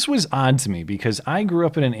 Now, see, this was odd to me because I grew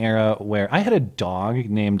up in an era where I had a dog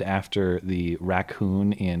named after the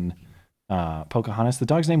raccoon in Pocahontas. The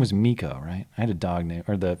dog's name was Miko, right? I had a dog name,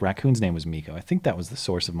 or the raccoon's name was Miko. I think that was the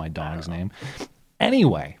source of my dog's name.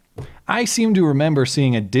 Anyway, I seem to remember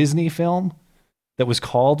seeing a Disney film that was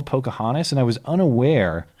called Pocahontas, and I was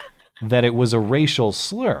unaware that it was a racial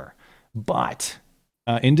slur. But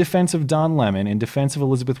in defense of Don Lemon, in defense of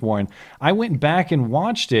Elizabeth Warren, I went back and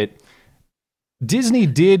watched it. Disney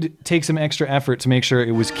did take some extra effort to make sure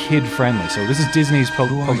it was kid-friendly. So this is Disney's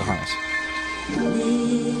Pocahontas.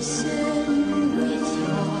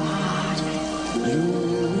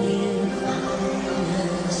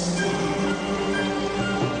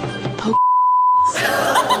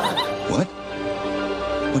 What?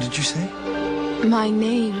 What did you say? My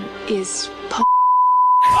name is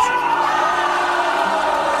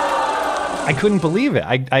I couldn't believe it.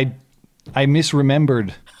 I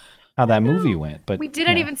misremembered how that movie went, but we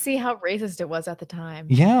didn't even see how racist it was at the time.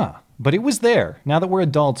 Yeah, but it was there. Now that we're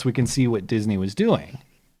adults, we can see what Disney was doing.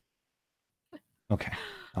 Okay,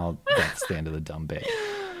 that's the end of the dumb bit.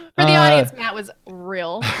 For the audience, Matt was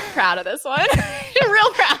real proud of this one.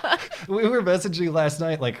 Real proud. We were messaging last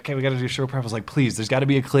night, like, okay, we got to do a show prep. I was like, please, there's got to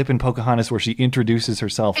be a clip in Pocahontas where she introduces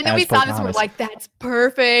herself as Pocahontas. And then we saw this and we're like, that's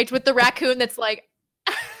perfect, with the raccoon that's like...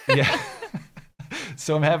 Yeah.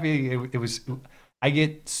 So I'm happy it was... I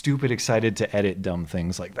get stupid excited to edit dumb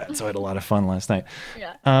things like that. So I had a lot of fun last night.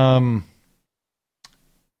 Yeah.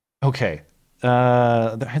 Okay.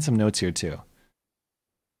 I had some notes here too,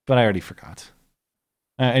 but I already forgot.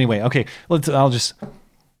 Anyway, okay. Here's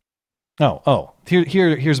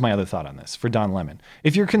my other thought on this for Don Lemon.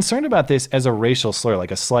 If you're concerned about this as a racial slur,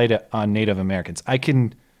 like a slight on Native Americans, I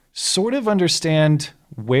can sort of understand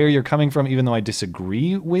where you're coming from, even though I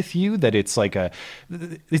disagree with you that it's like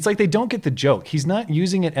they don't get the joke. He's not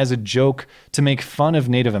using it as a joke to make fun of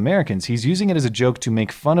Native Americans. He's using it as a joke to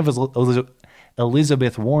make fun of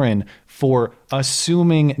Elizabeth Warren for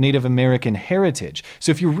assuming Native American heritage.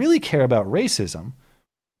 So if you really care about racism,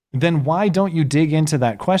 then why don't you dig into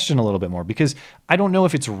that question a little bit more? Because I don't know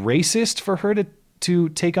if it's racist for her to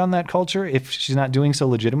take on that culture. If she's not doing so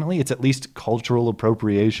legitimately, it's at least cultural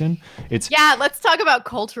appropriation. Yeah, let's talk about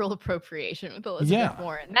cultural appropriation with Elizabeth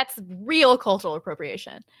Warren. That's real cultural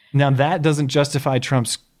appropriation. Now, that doesn't justify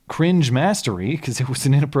Trump's cringe mastery, because it was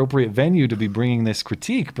an inappropriate venue to be bringing this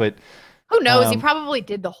critique, but... Who knows? He probably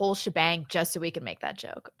did the whole shebang just so we could make that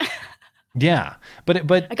joke. Yeah, but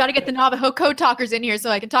I got to get the Navajo code talkers in here so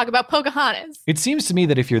I can talk about Pocahontas. It seems to me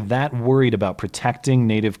that if you're that worried about protecting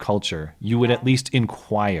Native culture, you would at least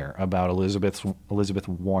inquire about Elizabeth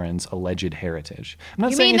Warren's alleged heritage. I'm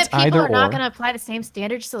not You saying mean it's that people either are not or. going to apply the same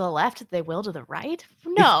standards to the left that they will to the right?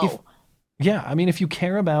 No. Yeah, I mean, if you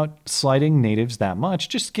care about slighting natives that much,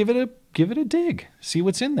 just give it a dig, see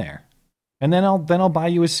what's in there, and then I'll buy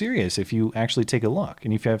you as serious if you actually take a look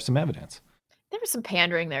and if you have some evidence. There was some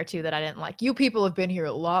pandering there too that I didn't like. You people have been here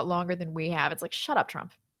a lot longer than we have. It's like, shut up,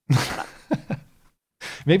 Trump.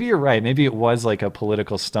 Maybe you're right. Maybe it was like a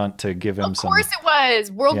political stunt to give him some. Of course it was.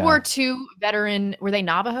 World Yeah. War II veteran. Were they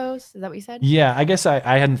Navajos? Is that what you said? Yeah, I guess I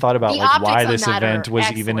hadn't thought about The like why optics on this that event are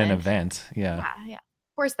was even an excellent. event. Yeah. Yeah.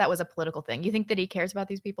 Of course that was a political thing. You think that he cares about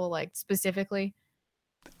these people like specifically?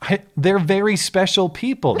 They're very special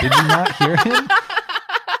people. Did you not hear him?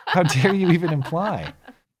 How dare you even imply?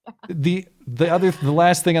 The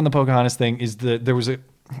last thing on the Pocahontas thing is there's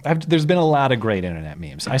been a lot of great internet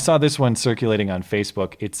memes. I saw this one circulating on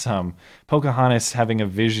Facebook. It's Pocahontas having a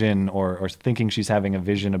vision or thinking she's having a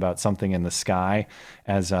vision about something in the sky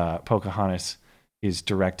as Pocahontas is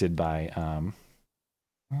directed by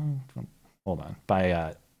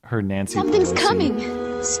her Nancy Something's Pelosi.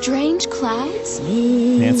 coming. Strange clouds.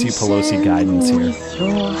 Nancy Pelosi guidance here. With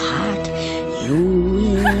your heart,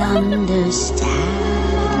 you will understand.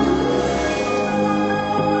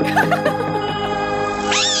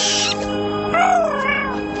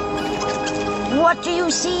 What do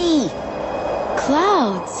you see?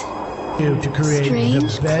 Clouds. To create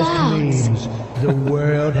Strange the best clouds. memes the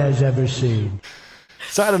world has ever seen.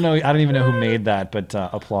 So I don't know. I don't even know who made that, but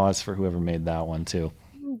applause for whoever made that one too.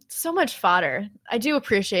 So much fodder. I do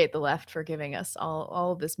appreciate the left for giving us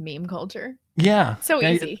all of this meme culture. Yeah. So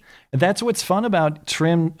easy. That's what's fun about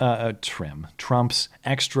Trump's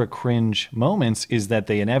extra cringe moments is that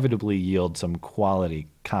they inevitably yield some quality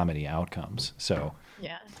comedy outcomes. So,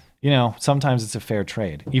 yeah. Sometimes it's a fair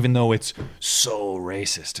trade, even though it's so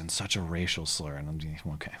racist and such a racial slur. And I'm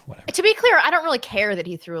okay, whatever. To be clear, I don't really care that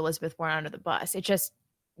he threw Elizabeth Warren under the bus. It just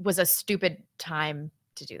was a stupid time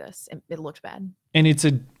to do this. It looked bad. And it's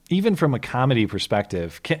even from a comedy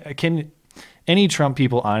perspective, can any Trump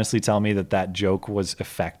people honestly tell me that joke was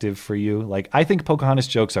effective for you? Like, I think Pocahontas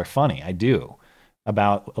jokes are funny. I do,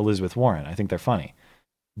 about Elizabeth Warren. I think they're funny,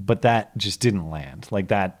 but that just didn't land. Like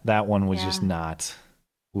that one was just not.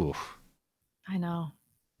 Oof. I know.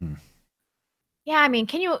 Yeah, I mean,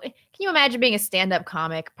 can you imagine being a stand-up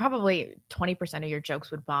comic? Probably 20% of your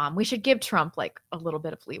jokes would bomb. We should give Trump like a little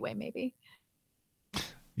bit of leeway, maybe.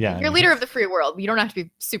 Yeah, You're leader of the free world. You don't have to be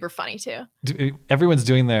super funny too. Everyone's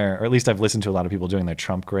doing or at least I've listened to a lot of people doing their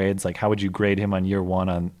Trump grades. Like, how would you grade him on year one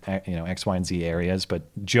on X, Y, and Z areas? But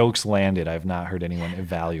jokes landed, I've not heard anyone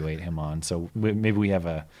evaluate him on. So maybe we have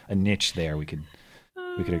a niche there we could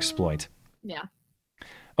exploit. Yeah.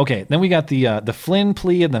 Okay, then we got the Flynn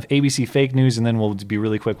plea and the ABC fake news, and then we'll be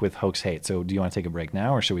really quick with hoax hate. So do you want to take a break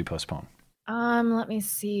now, or should we postpone? Let me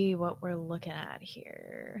see what we're looking at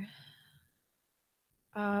here.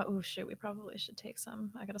 Oh shoot, we probably should take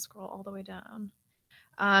some. I gotta scroll all the way down.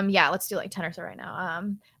 Yeah, let's do like 10 or so right now.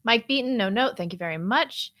 Mike Beaton, no note, thank you very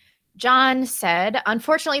much. John said,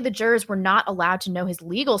 unfortunately, the jurors were not allowed to know his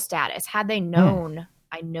legal status. Had they known,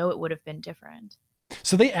 I know it would have been different.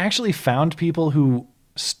 So they actually found people who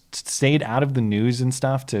stayed out of the news and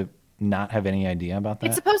stuff to not have any idea about that?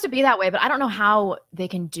 It's supposed to be that way, but I don't know how they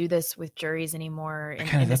can do this with juries anymore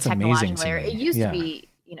in this that's amazing technological to era. me. It used Yeah. to be,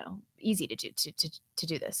 easy to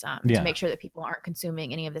do this, Yeah. to make sure that people aren't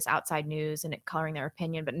consuming any of this outside news and it coloring their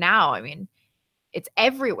opinion. But now, I mean, it's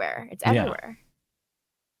everywhere. It's everywhere.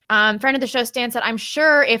 Friend of the show, Stan, said, I'm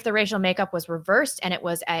sure if the racial makeup was reversed and it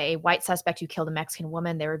was a white suspect who killed a Mexican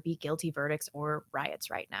woman, there would be guilty verdicts or riots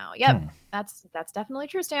right now. Yep, that's definitely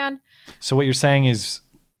true, Stan. So what you're saying is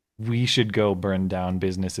we should go burn down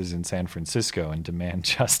businesses in San Francisco and demand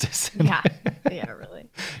justice. Yeah, really.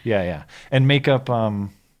 Yeah. And make up,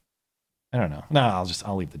 I don't know. No,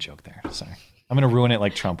 I'll leave the joke there. Sorry. I'm going to ruin it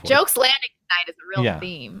like Trump would. Jokes landing tonight is a real Yeah.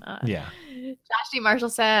 theme. Yeah. Josh D. Marshall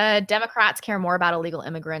said, Democrats care more about illegal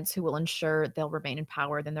immigrants who will ensure they'll remain in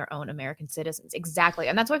power than their own American citizens. Exactly.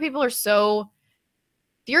 And that's why people are so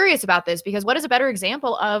furious about this, because what is a better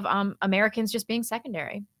example of Americans just being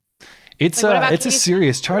secondary? It's Like, what about it's a Katie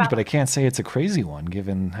serious Smith? charge, but I can't say it's a crazy one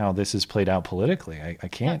given how this is played out politically. I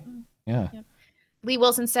can't. Yeah. Lee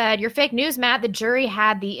Wilson said, your fake news, Matt. The jury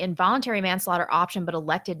had the involuntary manslaughter option, but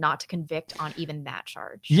elected not to convict on even that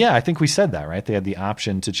charge. Yeah, I think we said that, right? They had the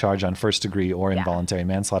option to charge on first degree or involuntary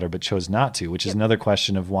manslaughter, but chose not to, which is another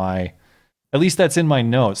question of why At least that's in my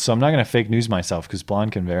notes, so I'm not going to fake news myself because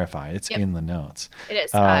Blonde can verify. It's in the notes. It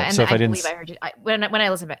is. And so if I didn't, believe I heard you. When I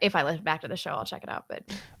listen back, if I listen back to the show, I'll check it out.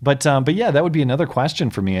 But yeah, that would be another question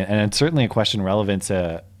for me, and it's certainly a question relevant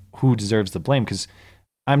to who deserves the blame, because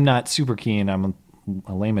I'm not super keen. I'm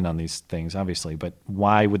a layman on these things, obviously, but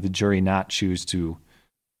why would the jury not choose to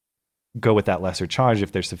go with that lesser charge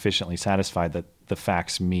if they're sufficiently satisfied that the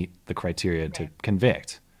facts meet the criteria to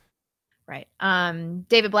convict? Right.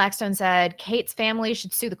 David Blackstone said Kate's family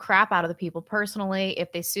should sue the crap out of the people personally.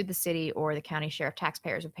 If they sued the city or the county sheriff,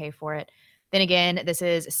 taxpayers would pay for it. Then again, this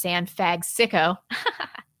is Sandfag Sicko.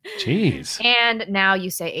 Jeez. And now you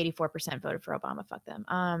say 84% voted for Obama. Fuck them.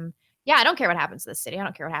 Yeah, I don't care what happens to the city. I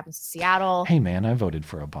don't care what happens to Seattle. Hey, man, I voted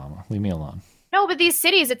for Obama. Leave me alone. No, but these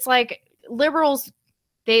cities, it's like liberals,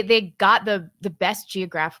 they got the best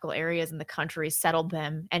geographical areas in the country, settled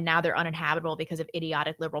them, and now they're uninhabitable because of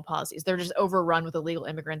idiotic liberal policies. They're just overrun with illegal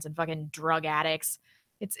immigrants and fucking drug addicts.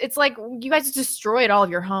 It's like you guys destroyed all of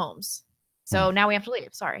your homes. So now we have to leave.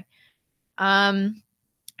 Sorry.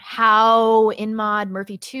 How Inmod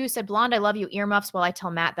Murphy 2 said, Blonde, I love you, earmuffs, while I tell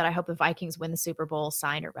Matt that I hope the Vikings win the Super Bowl.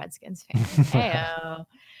 Sign a Redskins fan. Heyo.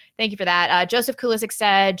 Thank you for that. Joseph Kulisic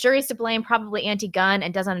said, jury's to blame, probably anti-gun,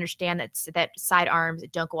 and doesn't understand that sidearms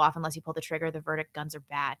don't go off unless you pull the trigger. The verdict, guns are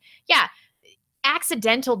bad. Yeah,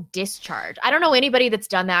 accidental discharge. I don't know anybody that's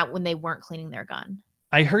done that when they weren't cleaning their gun.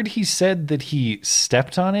 I heard he said that he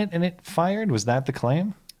stepped on it and it fired. Was that the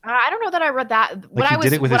claim? I don't know that I read that. What I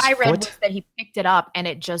read was that he picked it up and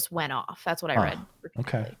it just went off. That's what I read.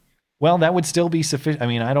 Okay. Well, that would still be sufficient. I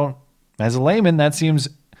mean, as a layman, that seems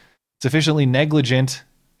sufficiently negligent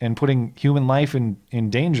and putting human life in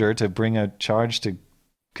danger to bring a charge to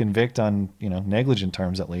convict on, negligent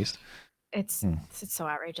terms at least. It's so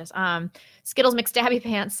outrageous. Skittles McStabby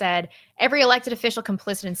Pants said, every elected official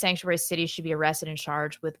complicit in sanctuary cities should be arrested and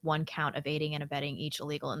charged with 1 count of aiding and abetting each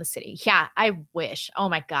illegal in the city. Yeah, I wish. Oh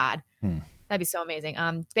my God. That'd be so amazing.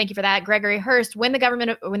 Thank you for that. Gregory Hurst, when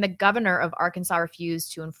the governor of Arkansas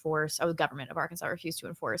refused to enforce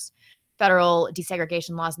federal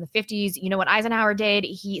desegregation laws in the 50s, you know what Eisenhower did?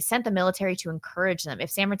 He sent the military to encourage them. If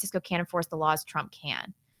San Francisco can't enforce the laws, Trump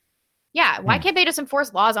can. Yeah, why can't they just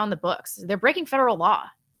enforce laws on the books? They're breaking federal law.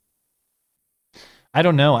 I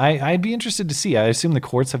don't know. I'd be interested to see. I assume the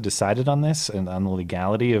courts have decided on this and on the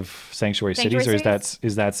legality of sanctuary cities, or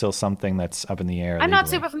is that still something that's up in the air? I'm not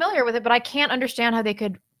super familiar with it, but I can't understand how they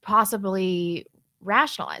could possibly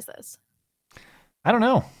rationalize this. I don't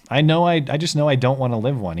know. I just know I don't want to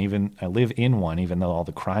live in one, even though all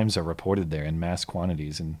the crimes are reported there in mass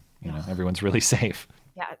quantities, and everyone's really safe.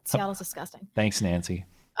 Yeah, Seattle's disgusting. Thanks, Nancy.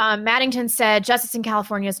 Maddington said, justice in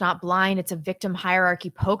California is not blind. It's a victim hierarchy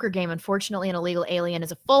poker game. Unfortunately, an illegal alien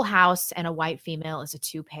is a full house and a white female is a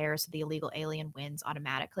 2-pair. So the illegal alien wins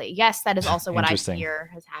automatically. Yes, that is also what I hear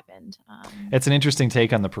has happened. It's an interesting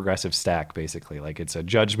take on the progressive stack, basically. Like it's a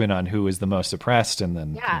judgment on who is the most oppressed. And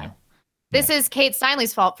then, This is Kate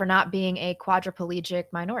Steinle's fault for not being a quadriplegic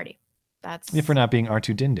minority. For not being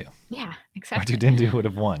Artu Dindu. Yeah, exactly. Artu Dindu would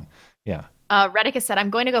have won. Yeah. Reddick said, I'm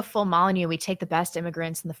going to go full Molyneux. We take the best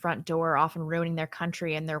immigrants in the front door, often ruining their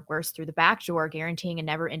country, and they're worse through the back door, guaranteeing a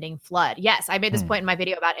never-ending flood. Yes, I made this point in my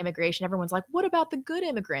video about immigration. Everyone's like, what about the good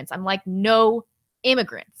immigrants? I'm like, no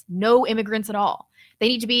immigrants at all. They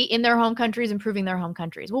need to be in their home countries, improving their home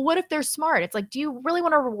countries. Well, what if they're smart? It's like, do you really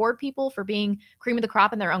want to reward people for being cream of the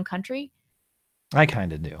crop in their own country? I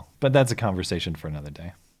kind of do, but that's a conversation for another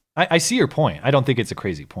day. I see your point. I don't think it's a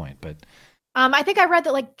crazy point, but... I think I read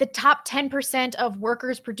that like the top 10% of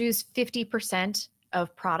workers produce 50%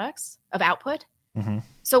 of products, of output. Mm-hmm.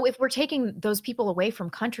 So if we're taking those people away from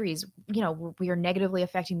countries, we are negatively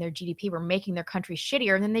affecting their GDP. We're making their country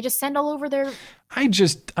shittier, and then they just send all over their... I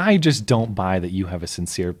just don't buy that you have a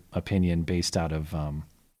sincere opinion based out of...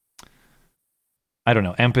 I don't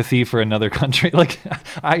know, empathy for another country. Like,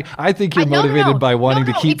 I think you're motivated by wanting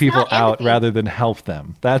to keep people out rather than help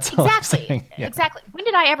them. That's all I'm saying. Yeah. Exactly. When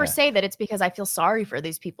did I ever say that it's because I feel sorry for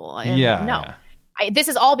these people? And no. Yeah. This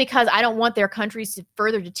is all because I don't want their countries to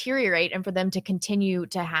further deteriorate and for them to continue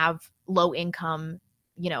to have low income,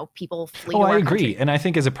 people flee to our I agree. country. And I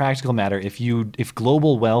think as a practical matter, if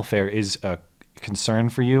global welfare is a concern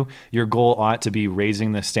for you, your goal ought to be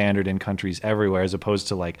raising the standard in countries everywhere, as opposed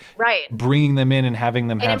to bringing them in and having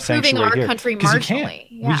them have sanctuary here. Country marginally.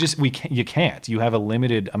 You can't. You have a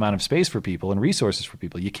limited amount of space for people and resources for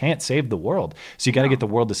people. You can't save the world, so you got to get the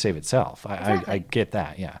world to save itself. I get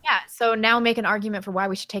that. Yeah. So now make an argument for why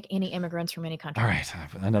we should take any immigrants from any country. All right,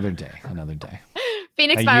 another day.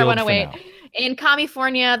 Phoenix I Fire yield 108. for now. In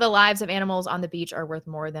California, the lives of animals on the beach are worth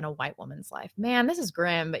more than a white woman's life. Man, this is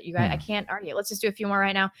grim, but you guys, I can't argue. Let's just do a few more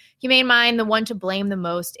right now. Humane Mind, the one to blame the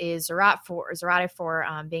most is Zarate for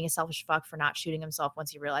being a selfish fuck for not shooting himself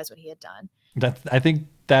once he realized what he had done. I think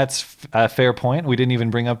that's a fair point. We didn't even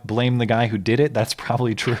bring up blame the guy who did it. That's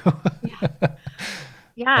probably true.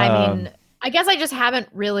 Yeah, I mean, I guess I just haven't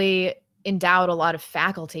really endowed a lot of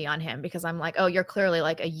faculty on him because I'm like, oh, you're clearly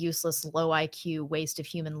like a useless, low IQ waste of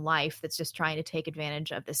human life that's just trying to take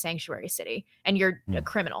advantage of the sanctuary city. And you're a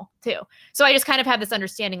criminal too. So I just kind of have this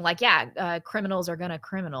understanding like, criminals are going to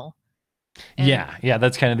criminal. And yeah.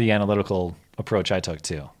 That's kind of the analytical approach I took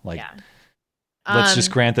too. Like, let's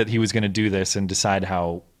just grant that he was going to do this and decide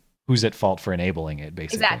who's at fault for enabling it,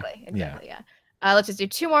 basically. Exactly. Yeah. Let's just do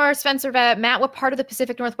two more. Spencer Vet. Matt, what part of the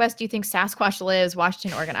Pacific Northwest do you think Sasquatch lives?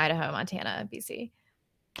 Washington, Oregon, Idaho, Montana, BC.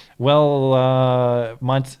 Well,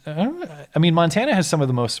 Montana has some of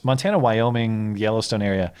the most, Montana, Wyoming, Yellowstone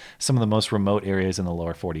area, some of the most remote areas in the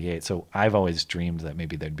lower 48. So I've always dreamed that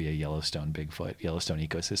maybe there'd be a Yellowstone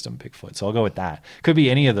ecosystem Bigfoot. So I'll go with that. Could be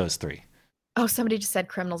any of those three. Oh, somebody just said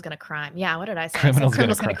criminal's going to crime. Yeah, what did I say? Criminal's going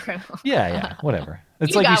to criminal. Yeah, whatever.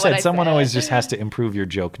 It's like you said, someone always just has to improve your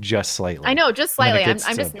joke just slightly. I know, just slightly.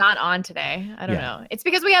 I'm just not on today. I don't know. It's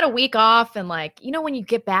because we had a week off and like, when you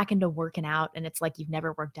get back into working out and it's like you've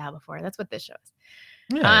never worked out before. That's what this shows.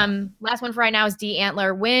 Yeah. Last one for right now is D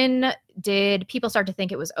Antler. When did people start to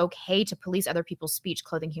think it was okay to police other people's speech,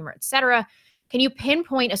 clothing, humor, etc.? Can you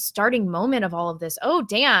pinpoint a starting moment of all of this? Oh,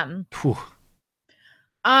 damn. Whew.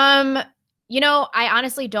 I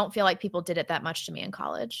honestly don't feel like people did it that much to me in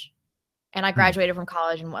college. And I graduated from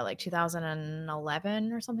college in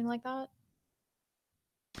 2011 or something like that.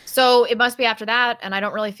 So it must be after that. And I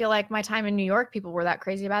don't really feel like my time in New York, people were that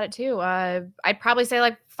crazy about it too. I'd probably say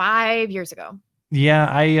like 5 years ago.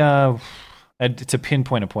 Yeah, to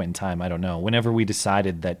pinpoint a point in time, I don't know. Whenever we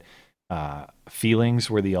decided that feelings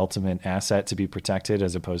were the ultimate asset to be protected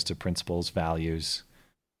as opposed to principles, values.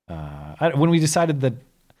 When we decided that,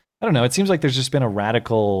 I don't know, it seems like there's just been a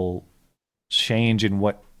radical change in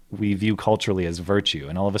what we view culturally as virtue.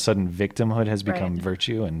 And all of a sudden victimhood has become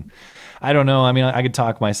virtue. And I don't know. I mean, I could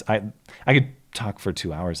talk I could talk for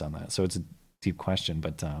 2 hours on that. So it's a deep question,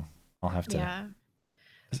 but I'll have to. Yeah.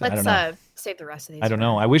 Let's save the rest of these. I don't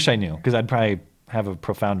know. I wish I knew because I'd probably have a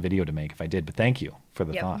profound video to make if I did. But thank you for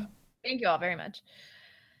the thought. Thank you all very much.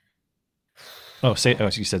 You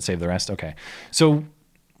said save the rest. Okay. So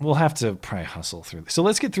we'll have to probably hustle through this. So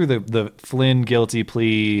let's get through the Flynn guilty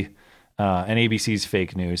plea and ABC's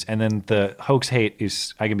fake news. And then the hoax hate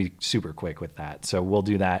I can be super quick with that. So we'll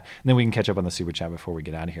do that. And then we can catch up on the super chat before we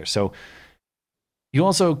get out of here. So you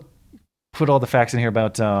also put all the facts in here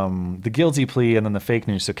about the guilty plea and then the fake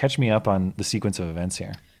news. So catch me up on the sequence of events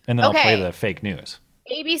here. And then I'll play the fake news.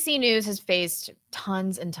 ABC News has faced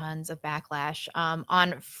tons and tons of backlash.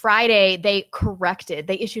 On Friday, they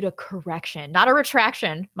issued a correction, not a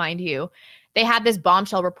retraction, mind you. They had this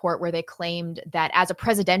bombshell report where they claimed that as a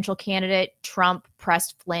presidential candidate, Trump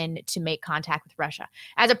pressed Flynn to make contact with Russia.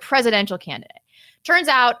 As a presidential candidate. Turns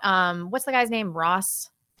out, what's the guy's name? Ross?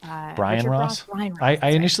 Brian Ross? Brian Ross. I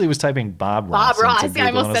initially was typing Bob Ross. Bob Ross. Yeah,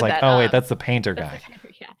 I almost said that. Oh, wait, that's the painter guy.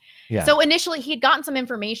 Yeah. So initially, he had gotten some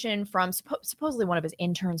information from supposedly one of his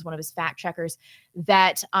interns, one of his fact checkers,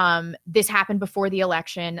 that this happened before the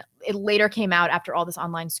election. It later came out after all this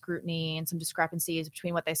online scrutiny and some discrepancies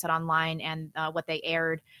between what they said online and what they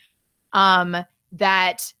aired,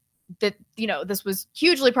 that this was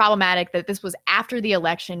hugely problematic, that this was after the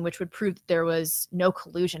election, which would prove that there was no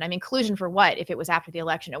collusion. I mean, collusion for what if it was after the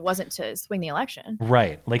election? It wasn't to swing the election.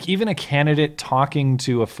 Right. Like even a candidate talking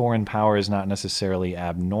to a foreign power is not necessarily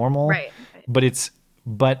abnormal. Right.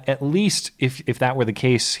 But at least if that were the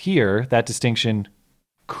case here, that distinction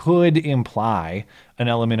could imply an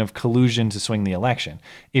element of collusion to swing the election.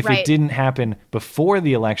 If it didn't happen before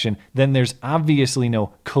the election, then there's obviously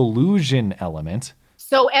no collusion element.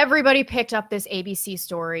 So everybody picked up this ABC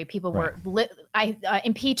story. People were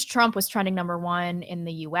impeach Trump was trending #1 in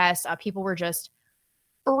the US. People were just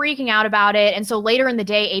freaking out about it. And so later in the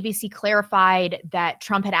day, ABC clarified that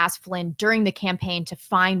Trump had asked Flynn during the campaign to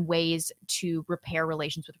find ways to repair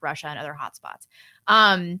relations with Russia and other hotspots.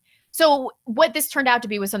 So what this turned out to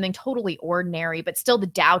be was something totally ordinary, but still the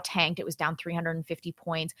Dow tanked. It was down 350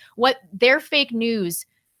 points. What their fake news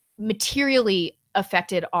materially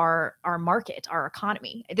affected our market, our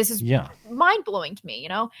economy. This is mind-blowing to me.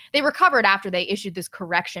 They recovered after they issued this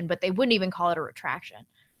correction, but they wouldn't even call it a retraction.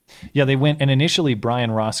 Yeah, they went, and initially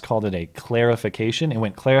Brian Ross called it a clarification. It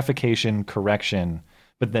went clarification, correction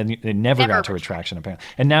But then it never got to retraction, apparently.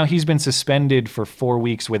 And now he's been suspended for 4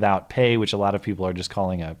 weeks without pay, which a lot of people are just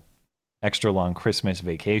calling a extra long Christmas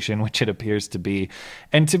vacation, which it appears to be.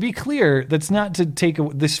 And to be clear, that's not to take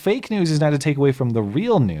this fake news is not to take away from the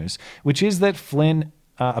real news, which is that Flynn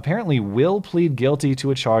apparently will plead guilty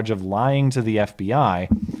to a charge of lying to the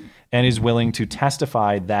FBI and is willing to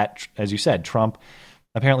testify that, as you said, Trump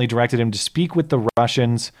apparently directed him to speak with the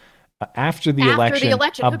Russians after the election. Who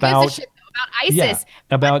gives a shit about ISIS?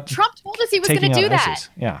 Yeah, about Trump told us he was going to do that. ISIS.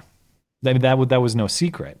 Yeah. That was no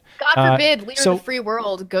secret. God forbid leader of the free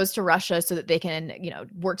world goes to Russia so that they can,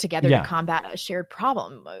 work together to combat a shared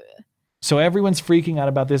problem. So everyone's freaking out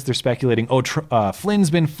about this. They're speculating,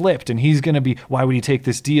 Flynn's been flipped and he's going to be, why would he take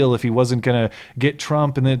this deal if he wasn't going to get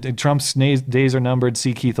Trump and then Trump's days are numbered,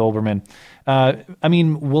 see Keith Olbermann. I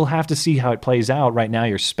mean, we'll have to see how it plays out. Right now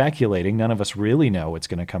you're speculating. None of us really know what's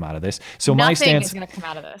going to come out of this. So my stance Nothing is going to come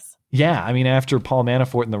out of this. Yeah, I mean, after Paul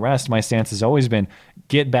Manafort and the rest, my stance has always been,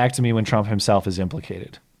 get back to me when Trump himself is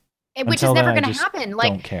implicated. Which is never going to happen.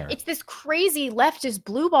 Don't care. It's this crazy leftist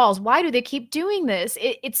blue balls. Why do they keep doing this?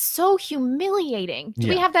 It's so humiliating. Do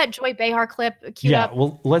we have that Joy Behar clip queued up? Yeah,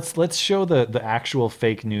 well, let's show the actual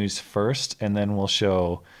fake news first, and then we'll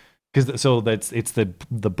show it's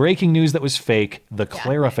the breaking news that was fake, the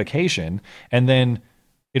clarification, and then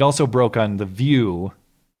it also broke on The View.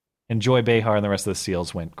 And Joy Behar and the rest of the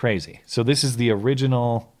SEALs went crazy. So this is the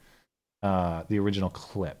original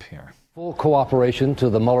clip here. Full cooperation to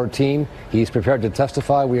the Mueller team. He's prepared to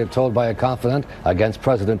testify, we are told by a confidant, against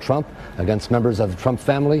President Trump, against members of the Trump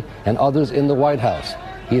family, and others in the White House.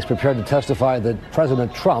 He is prepared to testify that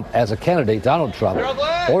President Trump, as a candidate, Donald Trump,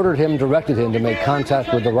 directed him to make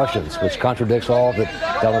contact with the Russians, which contradicts all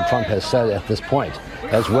that Donald Trump has said at this point.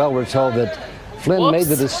 As well, we're told that Flynn made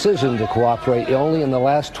the decision to cooperate only in the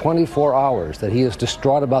last 24 hours, that he is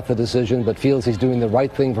distraught about the decision but feels he's doing the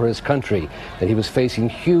right thing for his country, that he was facing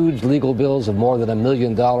huge legal bills of more than $1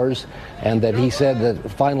 million, and that he said that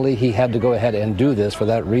finally he had to go ahead and do this for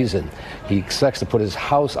that reason. He expects to put his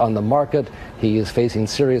house on the market. He is facing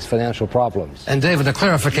serious financial problems. And David, a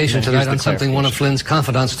clarification tonight on something one of Flynn's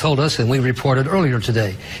confidants told us and we reported earlier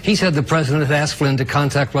today. He said the president had asked Flynn to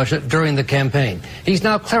contact Russia during the campaign. He's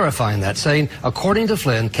now clarifying that, saying, according to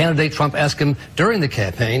Flynn, candidate Trump asked him during the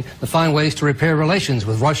campaign to find ways to repair relations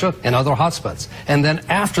with Russia and other hotspots. And then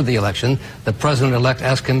after the election, the president-elect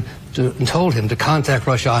asked him and told him to contact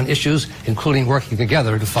Russia on issues, including working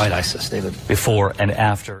together to fight ISIS, David. Before and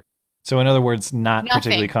after. So in other words, not Nothing.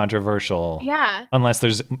 particularly controversial. Yeah. Unless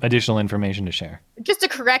there's additional information to share. Just a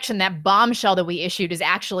correction, that bombshell that we issued is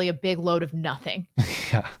actually a big load of nothing.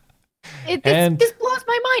 Yeah. This blows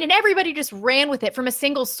my mind, and everybody just ran with it from a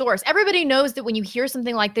single source. Everybody knows that when you hear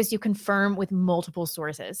something like this, you confirm with multiple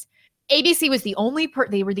sources. ABC was the only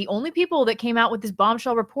they were the only people that came out with this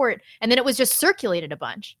bombshell report, and then it was just circulated a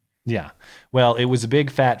bunch. Yeah. Well, it was a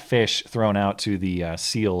big fat fish thrown out to the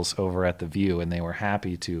SEALs over at The View, and they were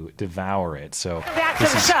happy to devour it. So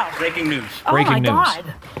this is breaking news. Breaking news.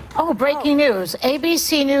 God. Oh, breaking news.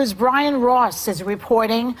 ABC News' Brian Ross is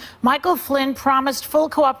reporting Michael Flynn promised full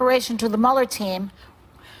cooperation to the Mueller team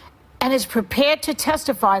and is prepared to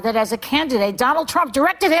testify that as a candidate, Donald Trump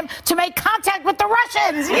directed him to make contact with the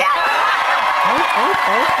Russians. They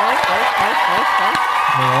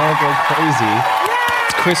all go crazy.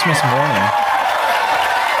 It's Christmas morning.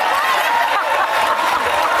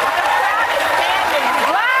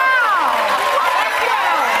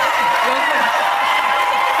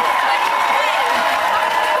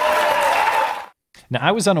 Now,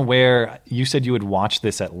 I was unaware. You said you would watch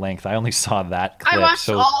this at length. I only saw that clip. I watched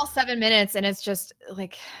all 7 minutes, and it's just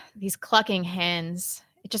like these clucking hens.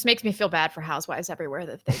 It just makes me feel bad for housewives everywhere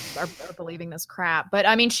that they are believing this crap. But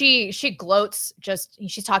I mean, she gloats.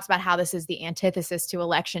 She talks about how this is the antithesis to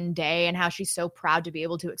election day and how she's so proud to be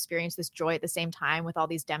able to experience this joy at the same time with all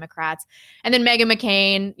these Democrats. And then Meghan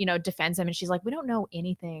McCain, defends him, and she's like, "We don't know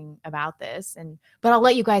anything about this, but I'll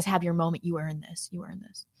let you guys have your moment. You earn this. You earn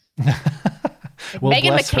this." Well,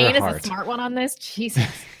 Meghan McCain is heart. the smart one on this. Jesus.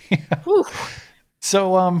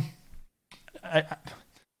 So,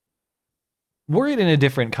 were it in a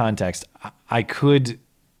different context, I could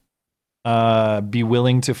be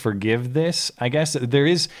willing to forgive this. I guess there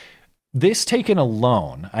is this taken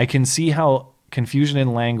alone. I can see how confusion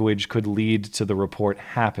in language could lead to the report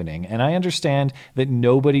happening. And I understand that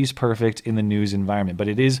nobody's perfect in the news environment, but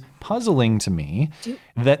it is puzzling to me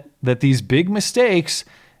that these big mistakes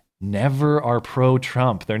never are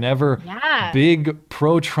pro-Trump. They're never big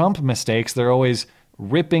pro-Trump mistakes. They're always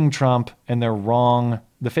ripping Trump, and they're wrong.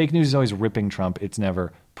 The fake news is always ripping Trump. It's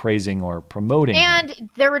never praising or promoting. And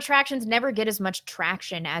their retractions never get as much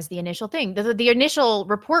traction as the initial thing. The initial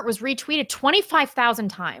report was retweeted 25,000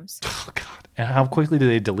 times. Oh, God. And how quickly did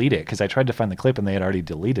they delete it? Because I tried to find the clip and they had already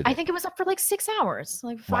deleted it. I think it was up for like 6 hours,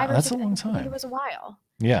 like 5 or 6. That's a long time. I think it was a while.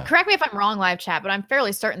 Yeah. Correct me if I'm wrong, live chat, but I'm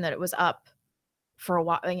fairly certain that it was up for a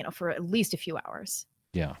while, for at least a few hours.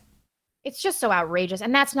 Yeah. It's just so outrageous.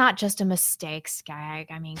 And that's not just a mistake, Skag.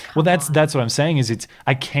 I mean, that's what I'm saying is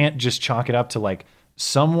I can't just chalk it up to like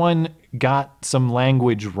someone got some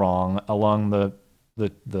language wrong along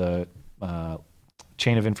the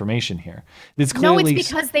chain of information here. It's clearly, it's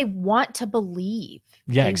because they want to believe.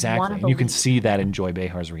 Yeah, exactly. And you can see that in Joy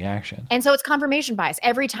Behar's reaction. And so it's confirmation bias.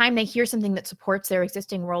 Every time they hear something that supports their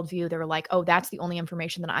existing worldview, they're like, oh, that's the only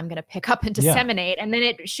information that I'm going to pick up and disseminate. Yeah. And then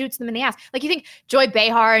it shoots them in the ass. Like, you think Joy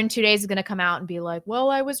Behar in 2 days is going to come out and be like, well,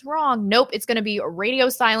 I was wrong. Nope. It's going to be a radio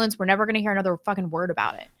silence. We're never going to hear another fucking word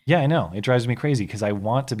about it. Yeah, I know. It drives me crazy because I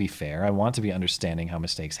want to be fair. I want to be understanding how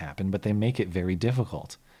mistakes happen, but they make it very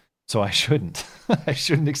difficult. So I shouldn't. I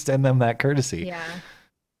shouldn't extend them that courtesy. Yeah.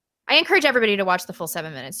 I encourage everybody to watch the full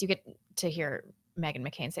 7 minutes. You get to hear Meghan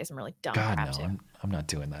McCain say some really dumb crap too. I'm not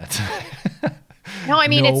doing that. No, I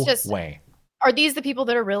mean, no it's just way. Are these the people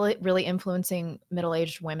that are really, really influencing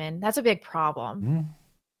middle-aged women? That's a big problem. Mm.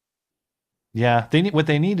 Yeah, what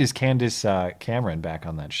they need is Candace Cameron back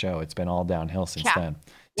on that show. It's been all downhill since then.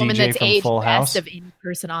 Woman DJ that's from aged Full House. best of any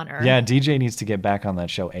person on earth. Yeah, DJ needs to get back on that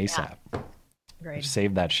show ASAP. Yeah. Great.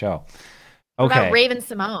 Save that show. What Okay. about Raven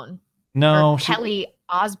Simone? No, Kelly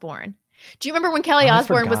Osbourne. Do you remember when Kelly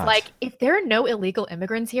Osbourne was like, if there are no illegal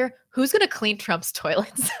immigrants here, who's going to clean Trump's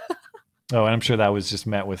toilets? Oh, and I'm sure that was just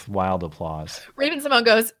met with wild applause. Raven Simone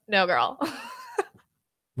goes, no, girl.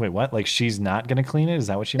 Wait, what? Like she's not going to clean it? Is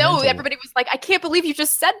that what she No, meant? everybody was like, I can't believe you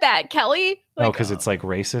just said that, Kelly. Like, because it's like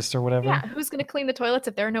racist or whatever? Yeah, who's going to clean the toilets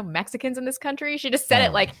if there are no Mexicans in this country? She just said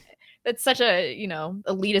it like, that's such a,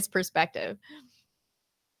 elitist perspective.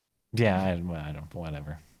 Yeah, I don't,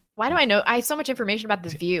 whatever. Why do I know? I have so much information about The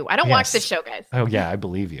View. I don't watch this show, guys. Oh, yeah, I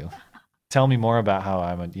believe you. Tell me more about how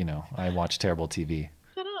I watch terrible TV.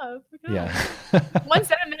 Shut up. Yeah. 1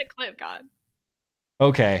 7-minute clip, God.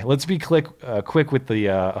 Okay, let's be quick with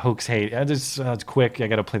the hoax hate. It's quick. I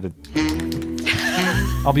got to play the...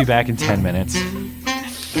 I'll be back in 10 minutes.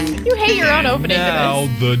 You hate your own opening. Now,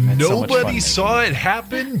 nobody saw it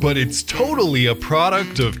happen, but it's totally a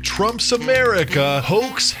product of Trump's America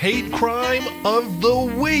hoax hate crime of the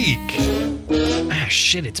week. Ah,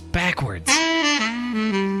 shit, it's backwards.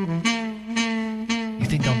 You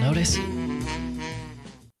think they'll notice?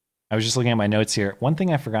 I was just looking at my notes here. One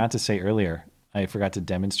thing I forgot to say earlier, I forgot to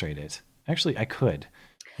demonstrate it. Actually, I could.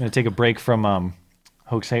 I'm going to take a break from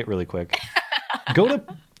hoax hate really quick.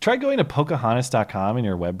 Try going to Pocahontas.com in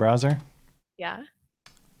your web browser. Yeah.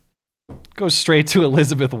 Go straight to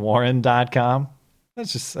ElizabethWarren.com.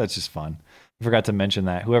 That's just fun. I forgot to mention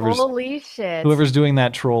that. Holy shit. Whoever's doing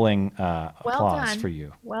that trolling applause for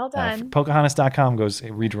you. Well done. Pocahontas.com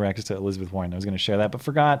redirects to Elizabeth Warren. I was going to share that, but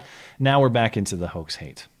forgot. Now we're back into the hoax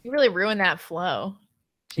hate. You really ruined that flow.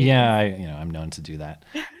 Jeez. Yeah, I'm known to do that.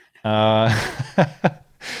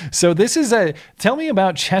 So this is tell me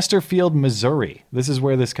about Chesterfield, Missouri. This is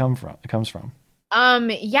where this comes from.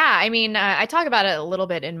 Yeah, I mean, I talk about it a little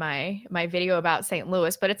bit in my video about St.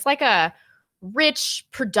 Louis, but it's like a rich,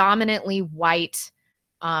 predominantly white,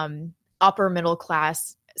 upper middle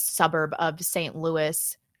class suburb of St.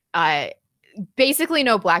 Louis. Basically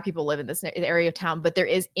no black people live in this area of town, but there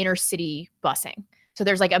is inner city busing. So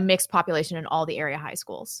there's like a mixed population in all the area high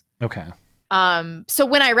schools. Okay. So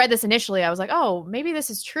when I read this initially, I was like, oh, maybe this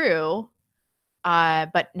is true.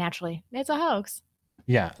 But naturally, it's a hoax.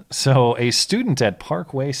 Yeah. So a student at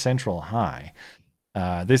Parkway Central High,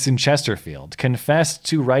 this in Chesterfield, confessed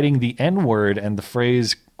to writing the N-word and the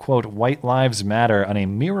phrase, quote, "White Lives Matter" on a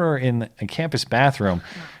mirror in a campus bathroom.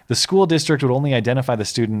 The school district would only identify the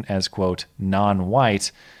student as, quote,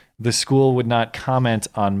 "non-white." The school would not comment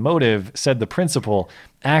on motive, said the principal.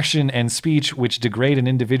 Action and speech which degrade an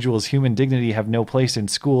individual's human dignity have no place in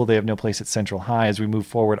school. They have no place at Central High. As we move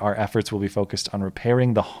forward, our efforts will be focused on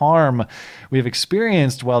repairing the harm we have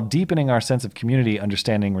experienced while deepening our sense of community,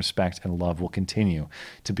 understanding, respect, and love will continue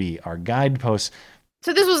to be our guideposts.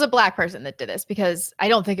 So this was a black person that did this because I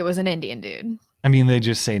don't think it was an Indian dude. I mean, they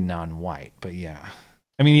just say non-white, but yeah.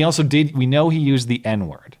 I mean, he also did, we know he used the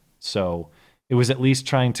N-word. So it was at least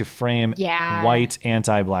trying to frame white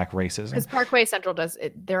anti-black racism. Because Parkway Central does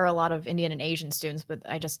it. There are a lot of Indian and Asian students, but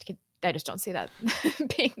I just don't see that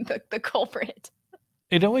being the culprit.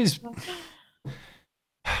 They always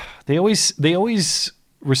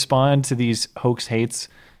respond to these hoax hates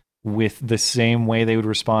with the same way they would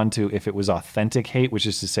respond to if it was authentic hate, which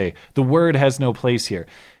is to say, the word has no place here.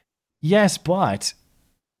 Yes, but,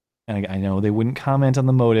 and I know they wouldn't comment on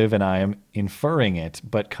the motive, and I am inferring it,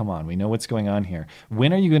 but come on, we know what's going on here.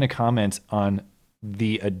 When are you going to comment on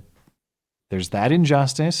there's that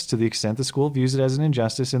injustice to the extent the school views it as an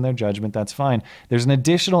injustice in their judgment, that's fine. There's an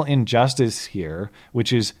additional injustice here,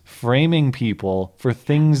 which is framing people for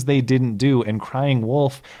things they didn't do and crying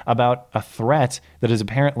wolf about a threat that is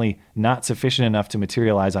apparently not sufficient enough to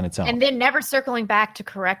materialize on its own. And then never circling back to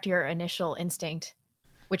correct your initial instinct,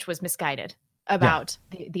 which was misguided about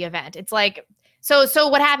the event. It's like, so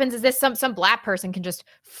what happens is this some black person can just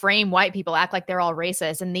frame white people, act like they're all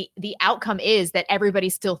racist, and the outcome is that everybody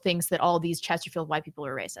still thinks that all these Chesterfield white people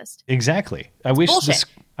are racist. Exactly. I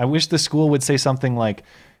wish the school would say something like,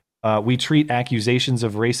 we treat accusations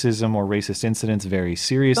of racism or racist incidents very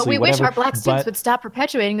seriously. But we wish our black students would stop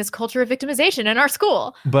perpetuating this culture of victimization in our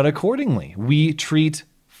school. But accordingly, we treat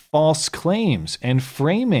false claims and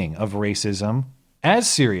framing of racism as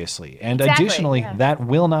seriously. And additionally, that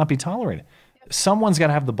will not be tolerated. Someone's got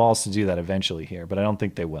to have the balls to do that eventually here, but I don't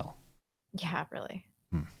think they will. Yeah, really.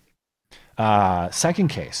 Second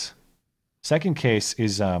case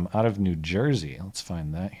is out of New Jersey. Let's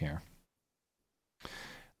find that here.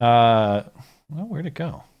 Well, where'd it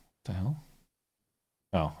go? What the hell?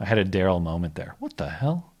 Oh, I had a Daryl moment there. What the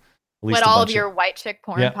hell? But all of your white chick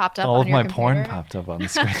porn popped up on your computer? All of my porn popped up on the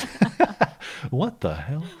screen. What the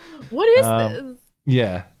hell? What is this?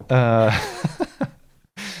 Yeah.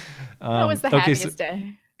 That was the happiest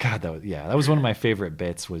day. God, that was one of my favorite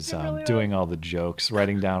bits was doing all the jokes,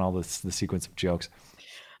 writing down all the sequence of jokes.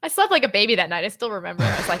 I slept like a baby that night. I still remember.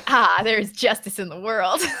 I was like, there's justice in the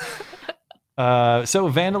world. So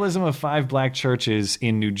vandalism of 5 black churches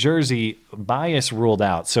in New Jersey, bias ruled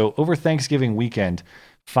out. So over Thanksgiving weekend,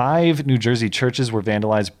 5 New Jersey churches were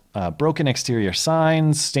vandalized, broken exterior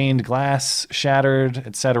signs, stained glass, shattered,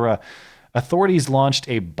 etc. Authorities launched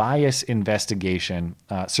a bias investigation.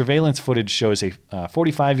 Surveillance footage shows a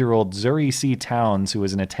 45-year-old Zuri C. Towns, who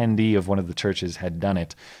was an attendee of one of the churches, had done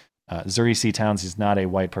it. Zuri C. Towns is not a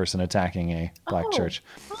white person attacking a black church.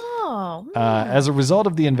 As a result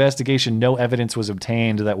of the investigation, no evidence was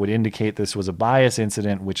obtained that would indicate this was a bias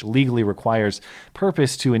incident, which legally requires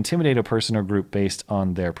purpose to intimidate a person or group based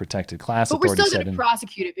on their protected class. But we're still going to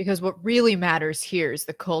prosecute it because what really matters here is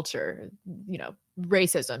the culture,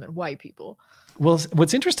 racism and white people. Well,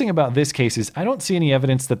 what's interesting about this case is I don't see any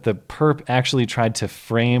evidence that the perp actually tried to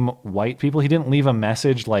frame white people. He didn't leave a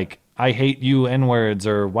message like, I hate you N-words,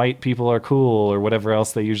 or white people are cool, or whatever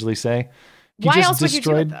else they usually say. Why else would you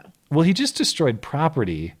do it, though? Well, he just destroyed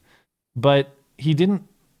property, but he didn't.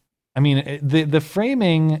 I mean, the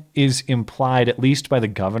framing is implied at least by the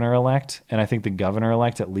governor-elect, and I think the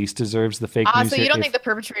governor-elect at least deserves the fake news. So you don't think the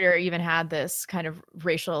perpetrator even had this kind of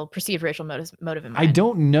perceived racial motive in mind? I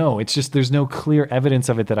don't know. It's just there's no clear evidence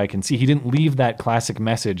of it that I can see. He didn't leave that classic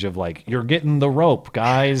message of like, you're getting the rope,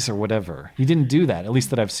 guys, or whatever. He didn't do that, at least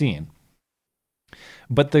that I've seen.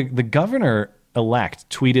 But the governor-elect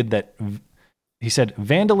tweeted that he said,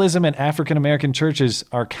 vandalism at African-American churches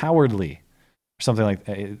are cowardly. Something like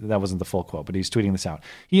that. Wasn't the full quote, but he's tweeting this out.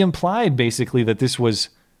 He implied basically that this was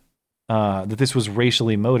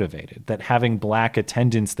racially motivated, that having black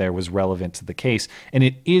attendance there was relevant to the case, and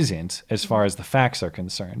it isn't as far as the facts are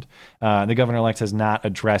concerned. The governor-elect has not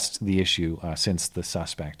addressed the issue since the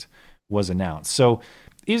suspect was announced. So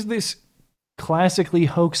is this classically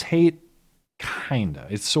hoax hate? Kinda.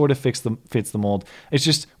 It sort of fits the mold. It's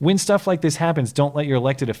just when stuff like this happens, don't let your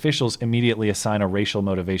elected officials immediately assign a racial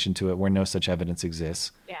motivation to it where no such evidence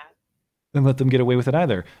exists. Yeah. And let them get away with it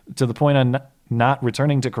either. To the point on not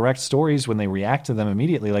returning to correct stories when they react to them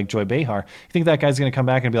immediately, like Joy Behar. You think that guy's going to come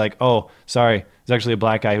back and be like, oh, sorry, it's actually a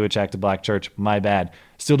black guy who attacked a black church. My bad.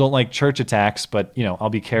 Still don't like church attacks, but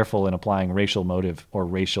I'll be careful in applying racial motive or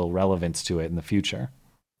racial relevance to it in the future.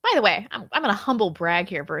 By the way, I'm going to humble brag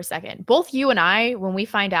here for a second. Both you and I, when we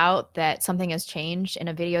find out that something has changed in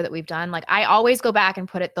a video that we've done, like I always go back and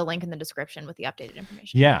put the link in the description with the updated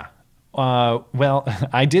information. Yeah. Well,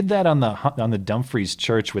 I did that on the Dumfries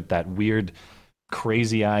Church with that weird,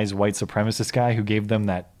 crazy eyes white supremacist guy who gave them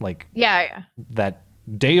that that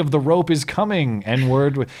day of the rope is coming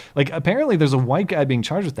N-word. Like apparently there's a white guy being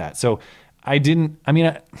charged with that. So I didn't. I mean,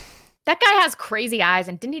 that guy has crazy eyes,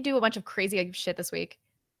 and didn't he do a bunch of crazy shit this week?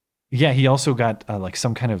 Yeah, he also got like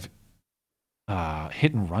some kind of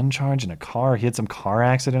hit and run charge in a car. He had some car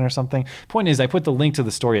accident or something. Point is, I put the link to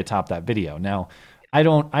the story atop that video. Now, I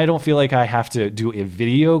don't feel like I have to do a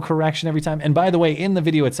video correction every time. And by the way, in the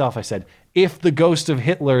video itself, I said, if the ghost of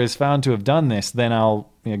Hitler is found to have done this, then I'll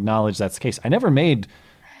acknowledge that's the case. I never made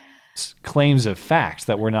claims of fact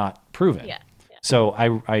that were not proven. Yeah. So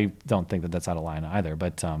I don't think that that's out of line either.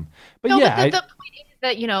 But No, yeah, but the point is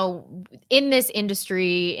that, you know, in this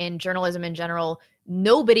industry, in journalism in general,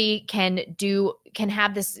 nobody can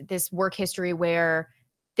have this work history where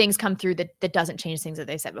things come through that doesn't change things that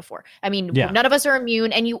they said before. I mean, none of us are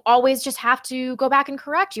immune, and you always just have to go back and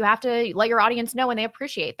correct. You have to let your audience know, and they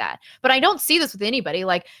appreciate that. But I don't see this with anybody.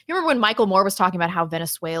 Like, you remember when Michael Moore was talking about how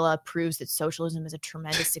Venezuela proves that socialism is a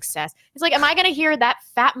tremendous success? It's like, am I going to hear that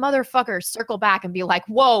fat motherfucker circle back and be like,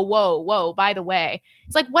 whoa, by the way?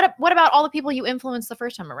 It's like, what about all the people you influenced the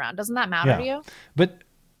first time around? Doesn't that matter to you? But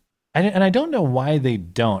I don't know why they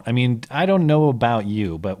don't. I mean, I don't know about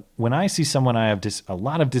you, but when I see someone I have a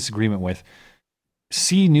lot of disagreement with,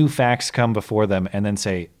 see new facts come before them and then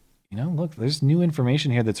say, you know, look, there's new information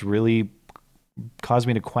here that's really caused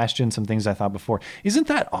me to question some things I thought before. Isn't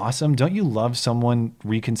that awesome? Don't you love someone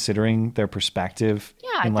reconsidering their perspective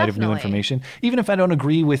in light of new information? Even if I don't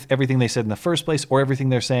agree with everything they said in the first place or everything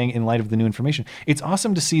they're saying in light of the new information, it's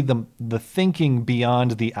awesome to see the thinking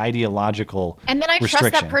beyond the ideological And then I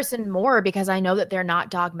restriction. trust that person more because I know that they're not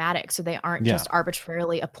dogmatic. So they aren't just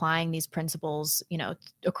arbitrarily applying these principles, you know,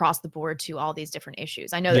 across the board to all these different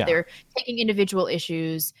issues. I know that they're taking individual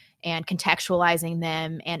issues and contextualizing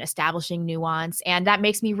them and establishing nuance. And that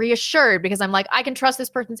makes me reassured because I'm like, I can trust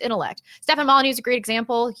this person's intellect. Stefan Molyneux is a great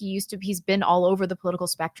example. He's been all over the political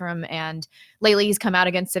spectrum, and lately he's come out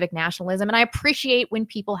against civic nationalism. And I appreciate when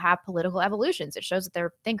people have political evolutions. It shows that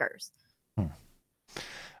they're thinkers. All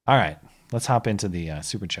right, let's hop into the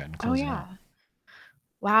super chat and close it out.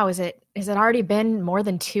 Wow, is it already been more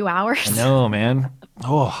than 2 hours? I know, man.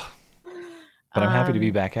 Oh, but I'm happy to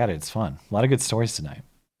be back at it. It's fun. A lot of good stories tonight.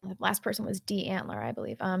 The last person was D. Antler, I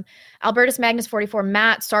believe. Albertus Magnus 44.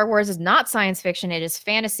 Matt, Star Wars is not science fiction. It is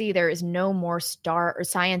fantasy. There is no more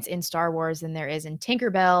science in Star Wars than there is in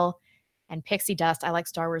Tinkerbell and Pixie Dust. I like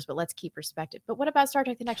Star Wars, but let's keep perspective. But what about Star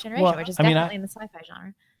Trek: The Next Generation, which is definitely in the sci-fi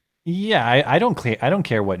genre? Yeah, I don't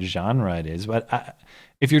care what genre it is, but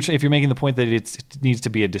if you're making the point that it needs to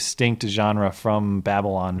be a distinct genre from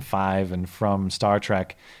Babylon 5 and from Star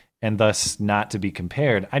Trek, and thus not to be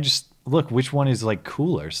compared, I just look which one is like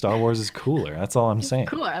cooler. Star Wars is cooler. That's all I'm saying.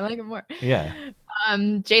 Cooler. I like it more. Yeah.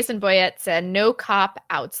 Jason Boyette said no cop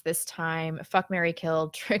outs this time. Fuck, Marry,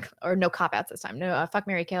 Kill, or no cop outs this time. No, fuck,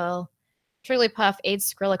 Marry, Kill, Trigglypuff,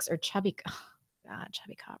 AIDS, Skrillex, or Chubby. Oh, God,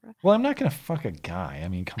 Chubby Cobra. Well, I'm not gonna fuck a guy. I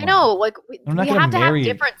mean, come on. I know, like we have to have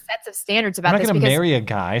different sets of standards about this. I'm not gonna marry a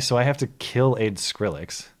guy, so I have to kill AIDS,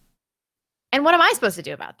 Skrillex. And what am I supposed to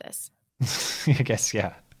do about this? I guess,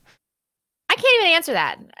 yeah. I can't even answer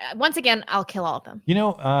that. Once again, I'll kill all of them. You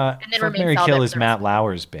know, Fuck, Marry, Kill is Matt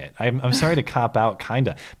Lauer's bit. I'm sorry to cop out,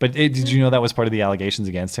 kinda. But did you know that was part of the allegations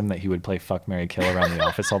against him, that he would play Fuck, Marry, Kill around the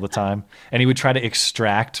office all the time? And he would try to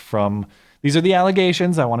extract from... These are the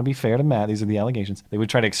allegations. I want to be fair to Matt. These are the allegations. They would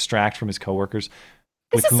try to extract from his coworkers.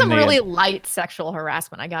 This is some really light sexual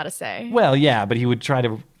harassment, I gotta say. Well, yeah, but he would try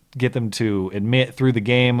to get them to admit through the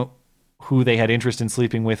game who they had interest in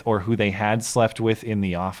sleeping with or who they had slept with in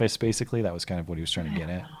the office, basically. That was kind of what he was trying to get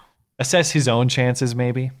at. Assess his own chances,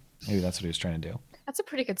 maybe. Maybe that's what he was trying to do. That's a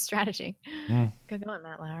pretty good strategy. Good going,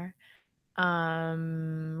 Matt Lauer.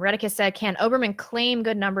 Redicus said, can Oberman claim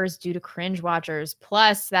good numbers due to cringe watchers?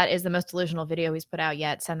 Plus, that is the most delusional video he's put out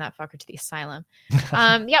yet. Send that fucker to the asylum.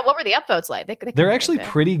 Yeah, what were the upvotes like? They're actually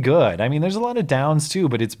pretty good. I mean, there's a lot of downs too,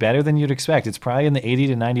 but it's better than you'd expect. It's probably in the 80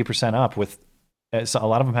 to 90% up with... So a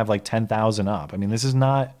lot of them have like 10,000 up. I mean, this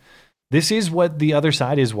is what the other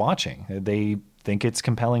side is watching. They think it's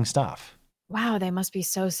compelling stuff. Wow, they must be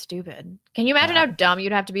so stupid. Can you imagine how dumb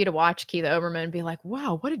you'd have to be to watch Keith Olbermann and be like,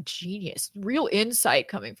 wow, what a genius. Real insight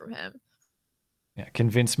coming from him. Yeah,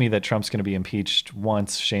 convince me that Trump's going to be impeached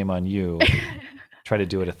once, shame on you. Try to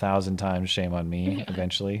do it 1,000 times, shame on me,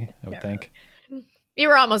 eventually, I would think. You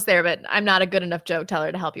were almost there, but I'm not a good enough joke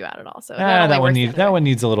teller to help you out at all. So that one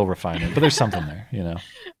needs a little refinement, but there's something there, you know.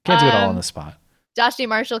 Can't do it all on the spot. Josh D.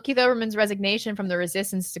 Marshall, Keith Olbermann's resignation from the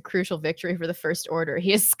resistance is a crucial victory for the First Order.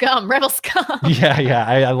 He is scum, rebel scum. Yeah,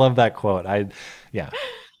 I love that quote.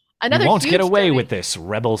 Another you won't get away with this,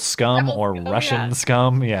 rebel scum or Russian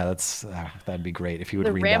scum. Yeah, that'd be great if you would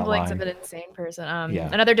read that line. The ramblings of an insane person.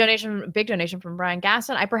 Another big donation from Brian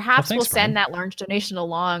Gaston. I perhaps will send that large donation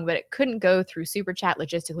along, but it couldn't go through Super Chat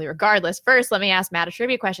logistically regardless. First, let me ask Matt a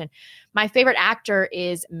trivia question. My favorite actor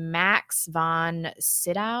is Max von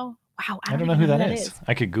Sydow. Wow, I don't know who that is.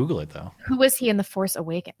 I could Google it, though. Who was he in The Force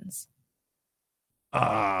Awakens?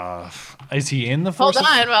 Is he in The Force? Hold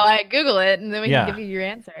on while I Google it, and then we can give you your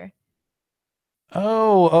answer.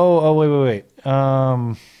 Oh, wait.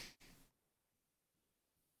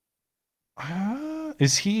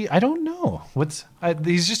 Is he? I don't know.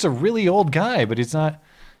 He's just a really old guy, but he's not.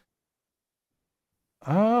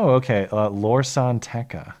 Oh, okay. Lorsan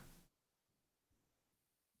Teka.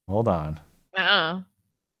 Hold on. Oh.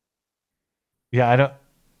 Yeah, I don't.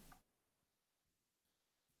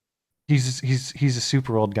 He's a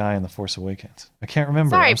super old guy in The Force Awakens. I can't remember.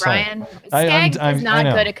 Sorry, I'm Brian. sorry. Skag is not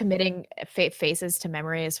I good at committing faces to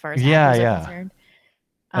memory as far as yeah, actors are yeah. concerned.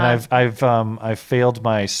 And I've failed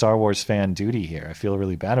my Star Wars fan duty here. I feel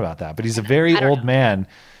really bad about that. But he's a very old man.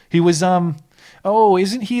 He was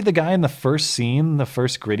isn't he the guy in the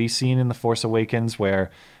first gritty scene in The Force Awakens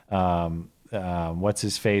where what's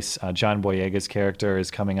his face? John Boyega's character is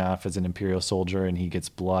coming off as an Imperial soldier and he gets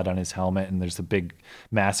blood on his helmet and there's a big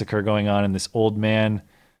massacre going on and this old man,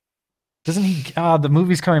 doesn't he? The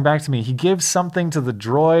movie's coming back to me. He gives something to the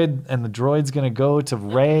droid and the droid's going to go to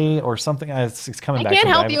Rey or something. It's coming back to me. I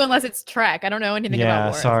can't help you unless it's Trek. I don't know anything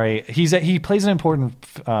about Wars. Yeah, sorry. He plays an important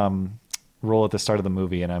role at the start of the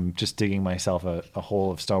movie and I'm just digging myself a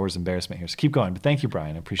hole of Star Wars embarrassment here. So keep going. But thank you,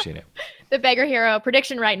 Brian. I appreciate it. The Beggar Hero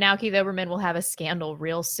prediction right now, Keith Olbermann will have a scandal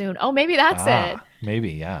real soon. Oh, maybe that's it.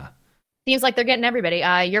 Maybe, yeah. Seems like they're getting everybody.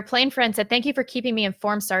 Your plain friend said, thank you for keeping me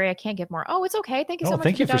informed. Sorry, I can't give more. Oh, it's okay. Thank you so much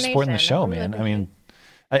thank you for supporting the show, really man. I mean,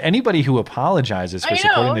 anybody who apologizes for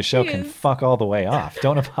supporting the show can fuck all the way off.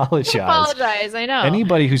 Don't apologize. Apologize, I know.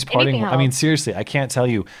 Anybody who's parting, I mean, seriously, I can't tell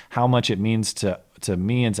you how much it means to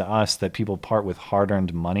me and to us that people part with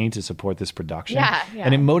hard-earned money to support this production. Yeah.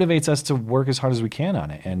 And it motivates us to work as hard as we can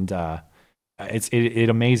on it. And it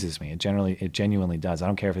amazes me. It genuinely does. I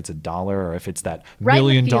don't care if it's $1 or if it's that $1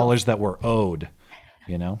 million that we're owed,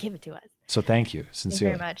 you know? Give it to us. So thank you,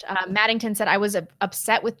 sincerely. Thank you very much. Maddington said, I was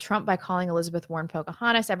upset with Trump by calling Elizabeth Warren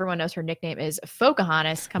Pocahontas. Everyone knows her nickname is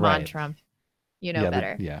Pocahontas. Come on, Trump. You know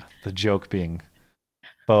better. The joke being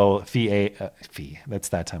that's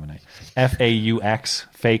that time of night. FAUX,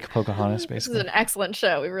 fake Pocahontas, basically. This is an excellent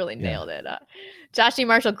show. We really nailed it. Josh D.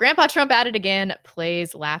 Marshall, Grandpa Trump at it again,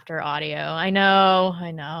 plays laughter audio. I know.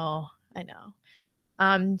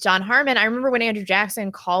 John Harmon, I remember when Andrew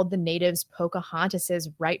Jackson called the natives Pocahontases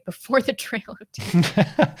right before the Trail of Tears.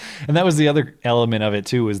 And that was the other element of it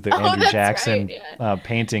too, was the Andrew Jackson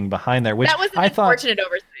painting behind there, which that was an unfortunate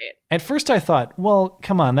oversight. At first I thought, well,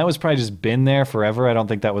 come on, that was probably just been there forever. I don't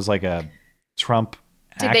think that was like a Trump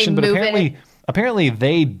action, but apparently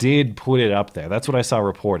they did put it up there. That's what I saw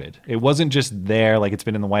reported. It wasn't just there like it's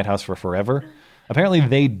been in the White House for forever. Apparently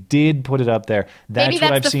they did put it up there. Maybe that's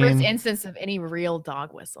what I've seen. Maybe that's the first instance of any real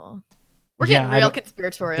dog whistle. We're getting real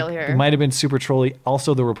conspiratorial here. It might have been super trolly.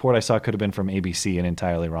 Also, the report I saw could have been from ABC and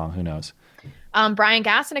entirely wrong. Who knows? Brian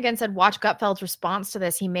Gaston again said, watch Gutfeld's response to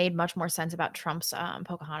this. He made much more sense about Trump's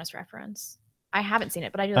Pocahontas reference. I haven't seen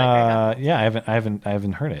it, but I do like yeah, I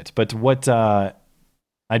haven't heard it. But what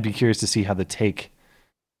I'd be curious to see how the take.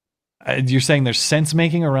 You're saying there's sense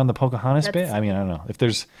making around the Pocahontas bit? I mean, I don't know if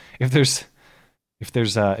there's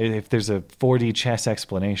a 4D chess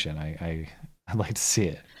explanation. I'd like to see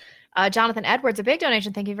it. Jonathan Edwards, a big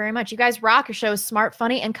donation. Thank you very much. You guys rock. Your show is smart,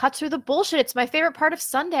 funny, and cuts through the bullshit. It's my favorite part of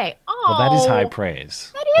Sunday. Oh, well, that is high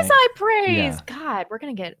praise. That is high praise. Yeah. God, we're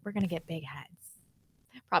gonna get big heads.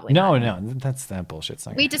 Probably no, not. that bullshit's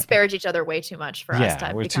not. We disparage each other way too much for us.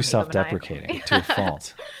 Yeah, we're too self-deprecating to a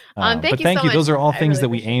fault. Thank you so much. Those are all things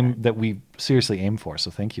really that we seriously aim for. So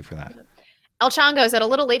thank you for that. El Chongo said, a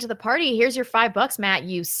little late to the party. Here's your $5, Matt,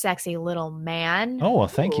 you sexy little man. Oh, well,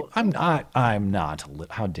 thank you. I'm not.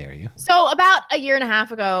 How dare you? So about a year and a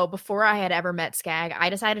half ago, before I had ever met Skag,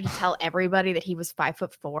 I decided to tell everybody that he was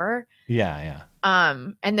 5'4". Yeah.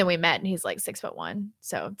 And then we met and he's like 6'1".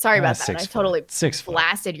 So sorry about that. I totally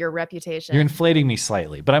blasted your reputation. You're inflating me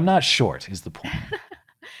slightly, but I'm not short is the point.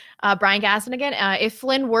 Brian Gaston again. If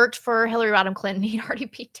Flynn worked for Hillary Rodham Clinton, he'd already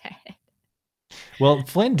be dead. Well,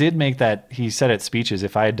 Flynn did make that. He said at speeches,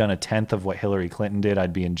 if I had done a 10th of what Hillary Clinton did,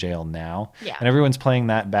 I'd be in jail now. Yeah. And everyone's playing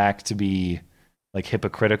that back to be like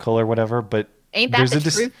hypocritical or whatever. But ain't that the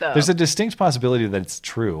truth, though? There's a distinct possibility that it's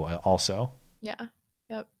true also. Yeah.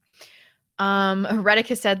 Yep. Reddick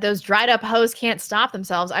has said those dried up hoes can't stop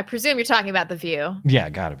themselves. I presume you're talking about The View. Yeah,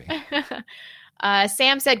 gotta be.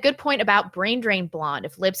 Sam said, good point about brain drain blonde.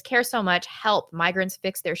 If libs care so much, help migrants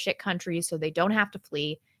fix their shit countries so they don't have to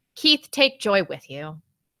flee. Keith, take joy with you.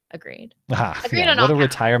 Agreed. Agreed on what a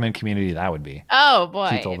retirement community that would be. Oh, boy.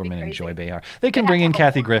 Keith Olbermann and Joy Behar. They can bring in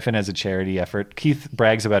Kathy Griffin as a charity effort. Keith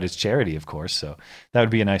brags about his charity, of course, so that would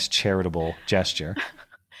be a nice charitable gesture.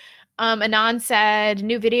 Anon said,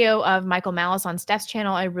 new video of Michael Malice on Steph's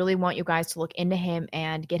channel. I really want you guys to look into him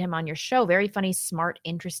and get him on your show. Very funny, smart,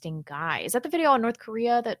 interesting guy. Is that the video on North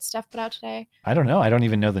Korea that Steph put out today? I don't know. I don't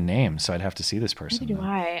even know the name, so I'd have to see this person. Neither do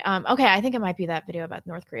I. Okay, I think it might be that video about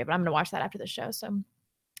North Korea, but I'm going to watch that after the show. So,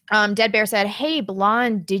 Dead Bear said, hey,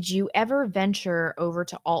 Blonde, did you ever venture over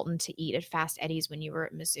to Alton to eat at Fast Eddie's when you were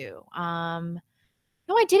at Mizzou?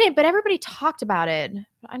 No, I didn't, but everybody talked about it.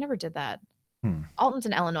 I never did that. Alton's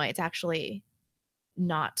in Illinois. It's actually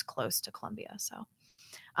not close to Columbia. So,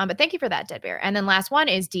 but thank you for that, Dead Bear. And then last one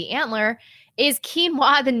is D Antler. Is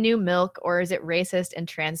quinoa the new milk, or is it racist and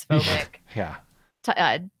transphobic? Yeah.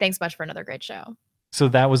 Thanks much for another great show. So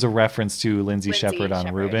that was a reference to Lindsay Shepherd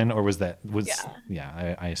on Reuben, or was that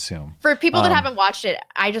I assume. For people that haven't watched it,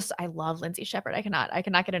 I love Lindsay Shepherd. I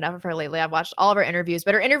cannot get enough of her lately. I've watched all of her interviews,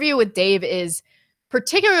 but her interview with Dave is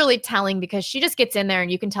particularly telling because she just gets in there and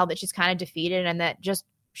you can tell that she's kind of defeated and that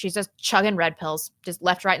she's just chugging red pills, just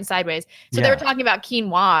left, right, and sideways. So they were talking about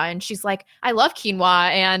quinoa and she's like, I love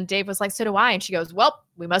quinoa. And Dave was like, so do I. And she goes, well,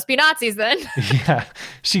 we must be Nazis then. Yeah,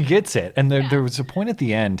 she gets it. And there was a point at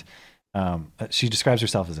the end, she describes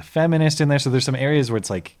herself as a feminist in there. So there's some areas where it's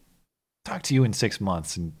like, talk to you in 6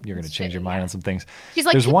 months and you're going to change your mind on some things. She's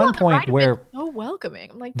like, there's one point where so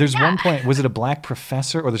welcoming. I'm like, there's one point, was it a black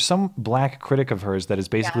professor or there's some black critic of hers that has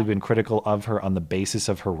basically been critical of her on the basis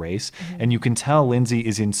of her race. And you can tell Lindsay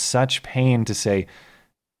is in such pain to say,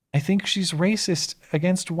 I think she's racist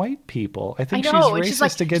against white people. I think she's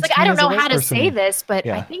racist against me. I don't know how to person. say this, but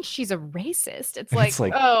I think she's a racist. It's like,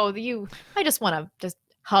 I just want to just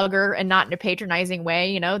hug her and not in a patronizing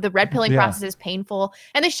way. You know, the red pilling process is painful.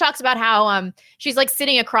 And then she talks about how she's like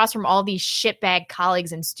sitting across from all these shitbag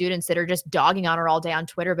colleagues and students that are just dogging on her all day on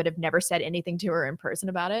Twitter, but have never said anything to her in person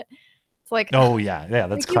about it. It's like,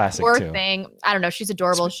 that's classic poor too. Thing. I don't know. She's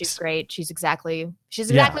adorable. She's great. She's exactly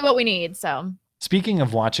what we need. So speaking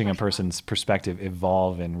of watching a person's perspective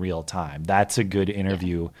evolve in real time, that's a good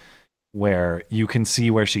interview where you can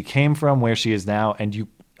see where she came from, where she is now, and you,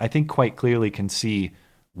 I think, quite clearly can see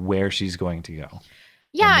where she's going to go.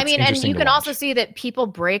 Yeah, I mean, and you can also see that people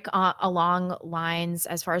break along lines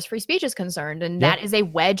as far as free speech is concerned. And that is a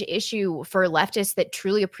wedge issue for leftists that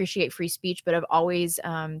truly appreciate free speech, but have always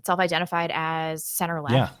self-identified as center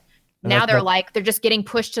left. Yeah. Now they're just getting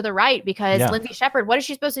pushed to the right because Lindsay Shepherd, what is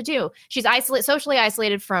she supposed to do? She's socially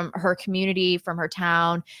isolated from her community, from her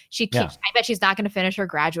town. I bet she's not going to finish her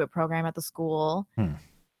graduate program at the school.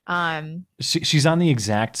 She's on the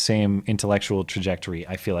exact same intellectual trajectory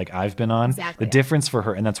I feel like I've been on. Exactly. The difference for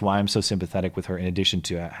her, and that's why I'm so sympathetic with her, in addition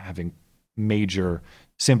to having major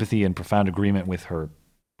sympathy and profound agreement with her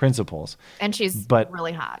principles. And she's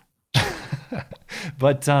really hot.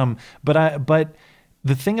 But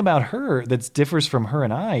the thing about her that differs from her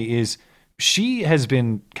and I is she has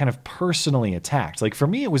been kind of personally attacked. Like for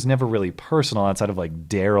me, it was never really personal outside of like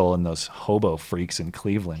Daryl and those hobo freaks in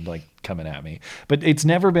Cleveland, like coming at me. But it's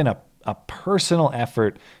never been a personal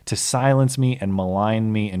effort to silence me and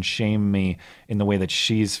malign me and shame me in the way that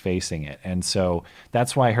she's facing it. And so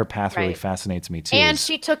that's why her path really fascinates me too. And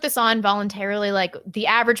she took this on voluntarily. Like the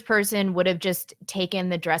average person would have just taken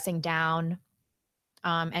the dressing down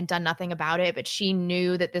and done nothing about it, but she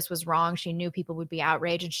knew that this was wrong. She knew people would be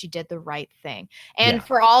outraged, and she did the right thing. And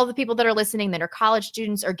for all the people that are listening that are college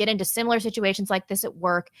students or get into similar situations like this at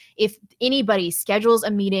work, if anybody schedules a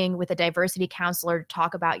meeting with a diversity counselor to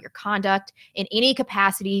talk about your conduct in any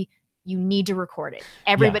capacity, you need to record it.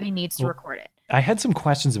 Everybody needs to record it. I had some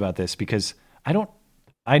questions about this because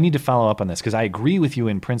I need to follow up on this because I agree with you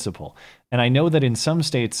in principle. And I know that in some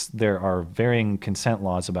states there are varying consent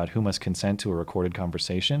laws about who must consent to a recorded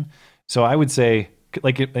conversation. So I would say,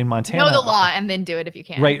 like in Montana... Know the law and then do it if you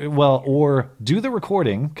can. Right. Well, or do the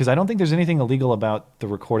recording, because I don't think there's anything illegal about the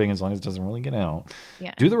recording as long as it doesn't really get out.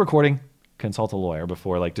 Yeah. Do the recording, consult a lawyer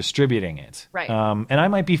before like distributing it. Right. And I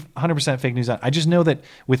might be 100% fake news on. I just know that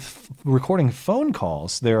with recording phone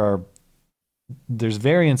calls, there's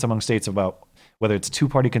variance among states about whether it's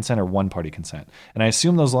two-party consent or one-party consent. And I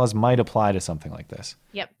assume those laws might apply to something like this.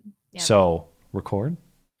 Yep. So record?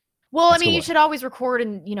 Well, I mean, you should always record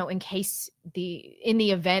in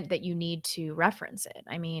the event that you need to reference it.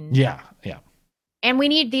 I mean, yeah. And we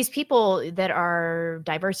need these people that are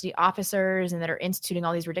diversity officers and that are instituting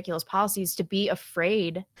all these ridiculous policies to be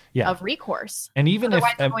afraid of recourse. And even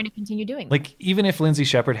otherwise they're going to continue doing that. Like, even if Lindsay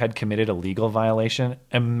Shepherd had committed a legal violation,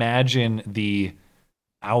 imagine the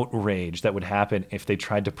outrage that would happen if they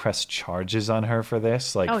tried to press charges on her for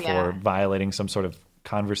this, for violating some sort of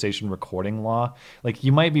conversation recording law. Like,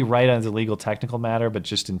 you might be right as a legal technical matter, but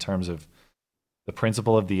just in terms of the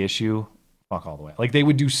principle of the issue, fuck all the way. Like they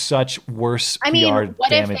would do such worse I mean, PR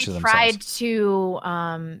what if damage to they themselves.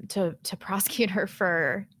 tried to prosecute her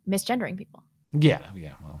for misgendering people? Yeah.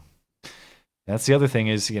 Well, that's the other thing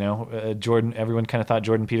is, Jordan. Everyone kind of thought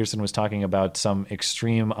Jordan Peterson was talking about some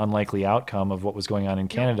extreme, unlikely outcome of what was going on in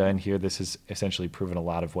Canada, and here this has essentially proven a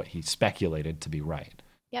lot of what he speculated to be right.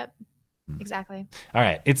 Yep. Exactly. All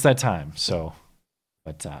right, it's that time. So,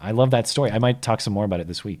 but I love that story. I might talk some more about it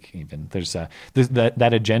this week. Even there's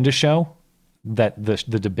that agenda show. That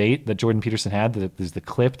the debate that Jordan Peterson had, there's the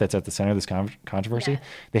clip that's at the center of this controversy. Yeah.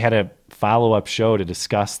 They had a follow-up show to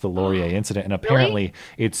discuss the Laurier incident, and apparently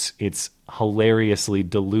it's hilariously,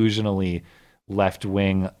 delusionally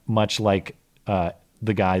left-wing, much like the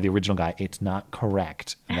original guy. It's not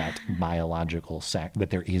correct that that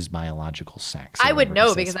there is biological sex. I would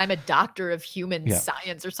know because I'm a doctor of human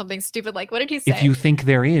science or something stupid. Like, what did he say? If you think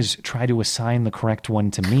there is, try to assign the correct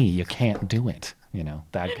one to me. You can't do it.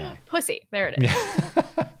 That guy. Pussy. There it is. Yeah.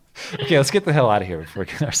 Okay, let's get the hell out of here before we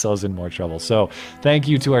get ourselves in more trouble. So thank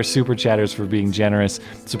you to our super chatters for being generous,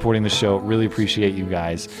 supporting the show. Really appreciate you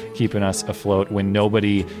guys keeping us afloat when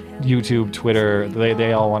nobody, YouTube, Twitter,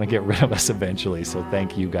 they all want to get rid of us eventually. So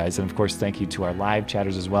thank you guys. And of course, thank you to our live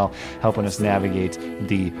chatters as well, helping us navigate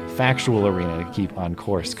the factual arena to keep on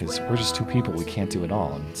course because we're just two people. We can't do it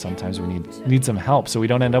all. And sometimes we need some help so we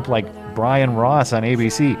don't end up like Brian Ross on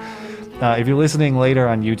ABC. If you're listening later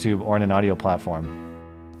on YouTube or on an audio platform,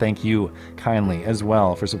 thank you kindly as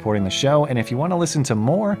well for supporting the show. And if you want to listen to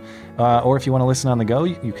more, or if you want to listen on the go,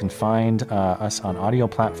 you can find us on audio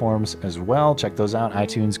platforms as well. Check those out: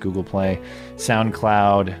 iTunes, Google Play,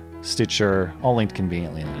 SoundCloud, Stitcher, all linked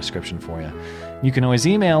conveniently in the description for you. You can always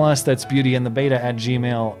email us. That's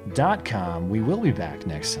beautyandthebeta@gmail.com. We will be back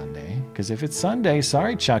next Sunday, because if it's Sunday,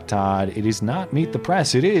 sorry, Chuck Todd, it is not Meet the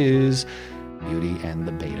Press. It is Beauty and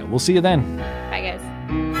the Beta. We'll see you then. Bye, guys.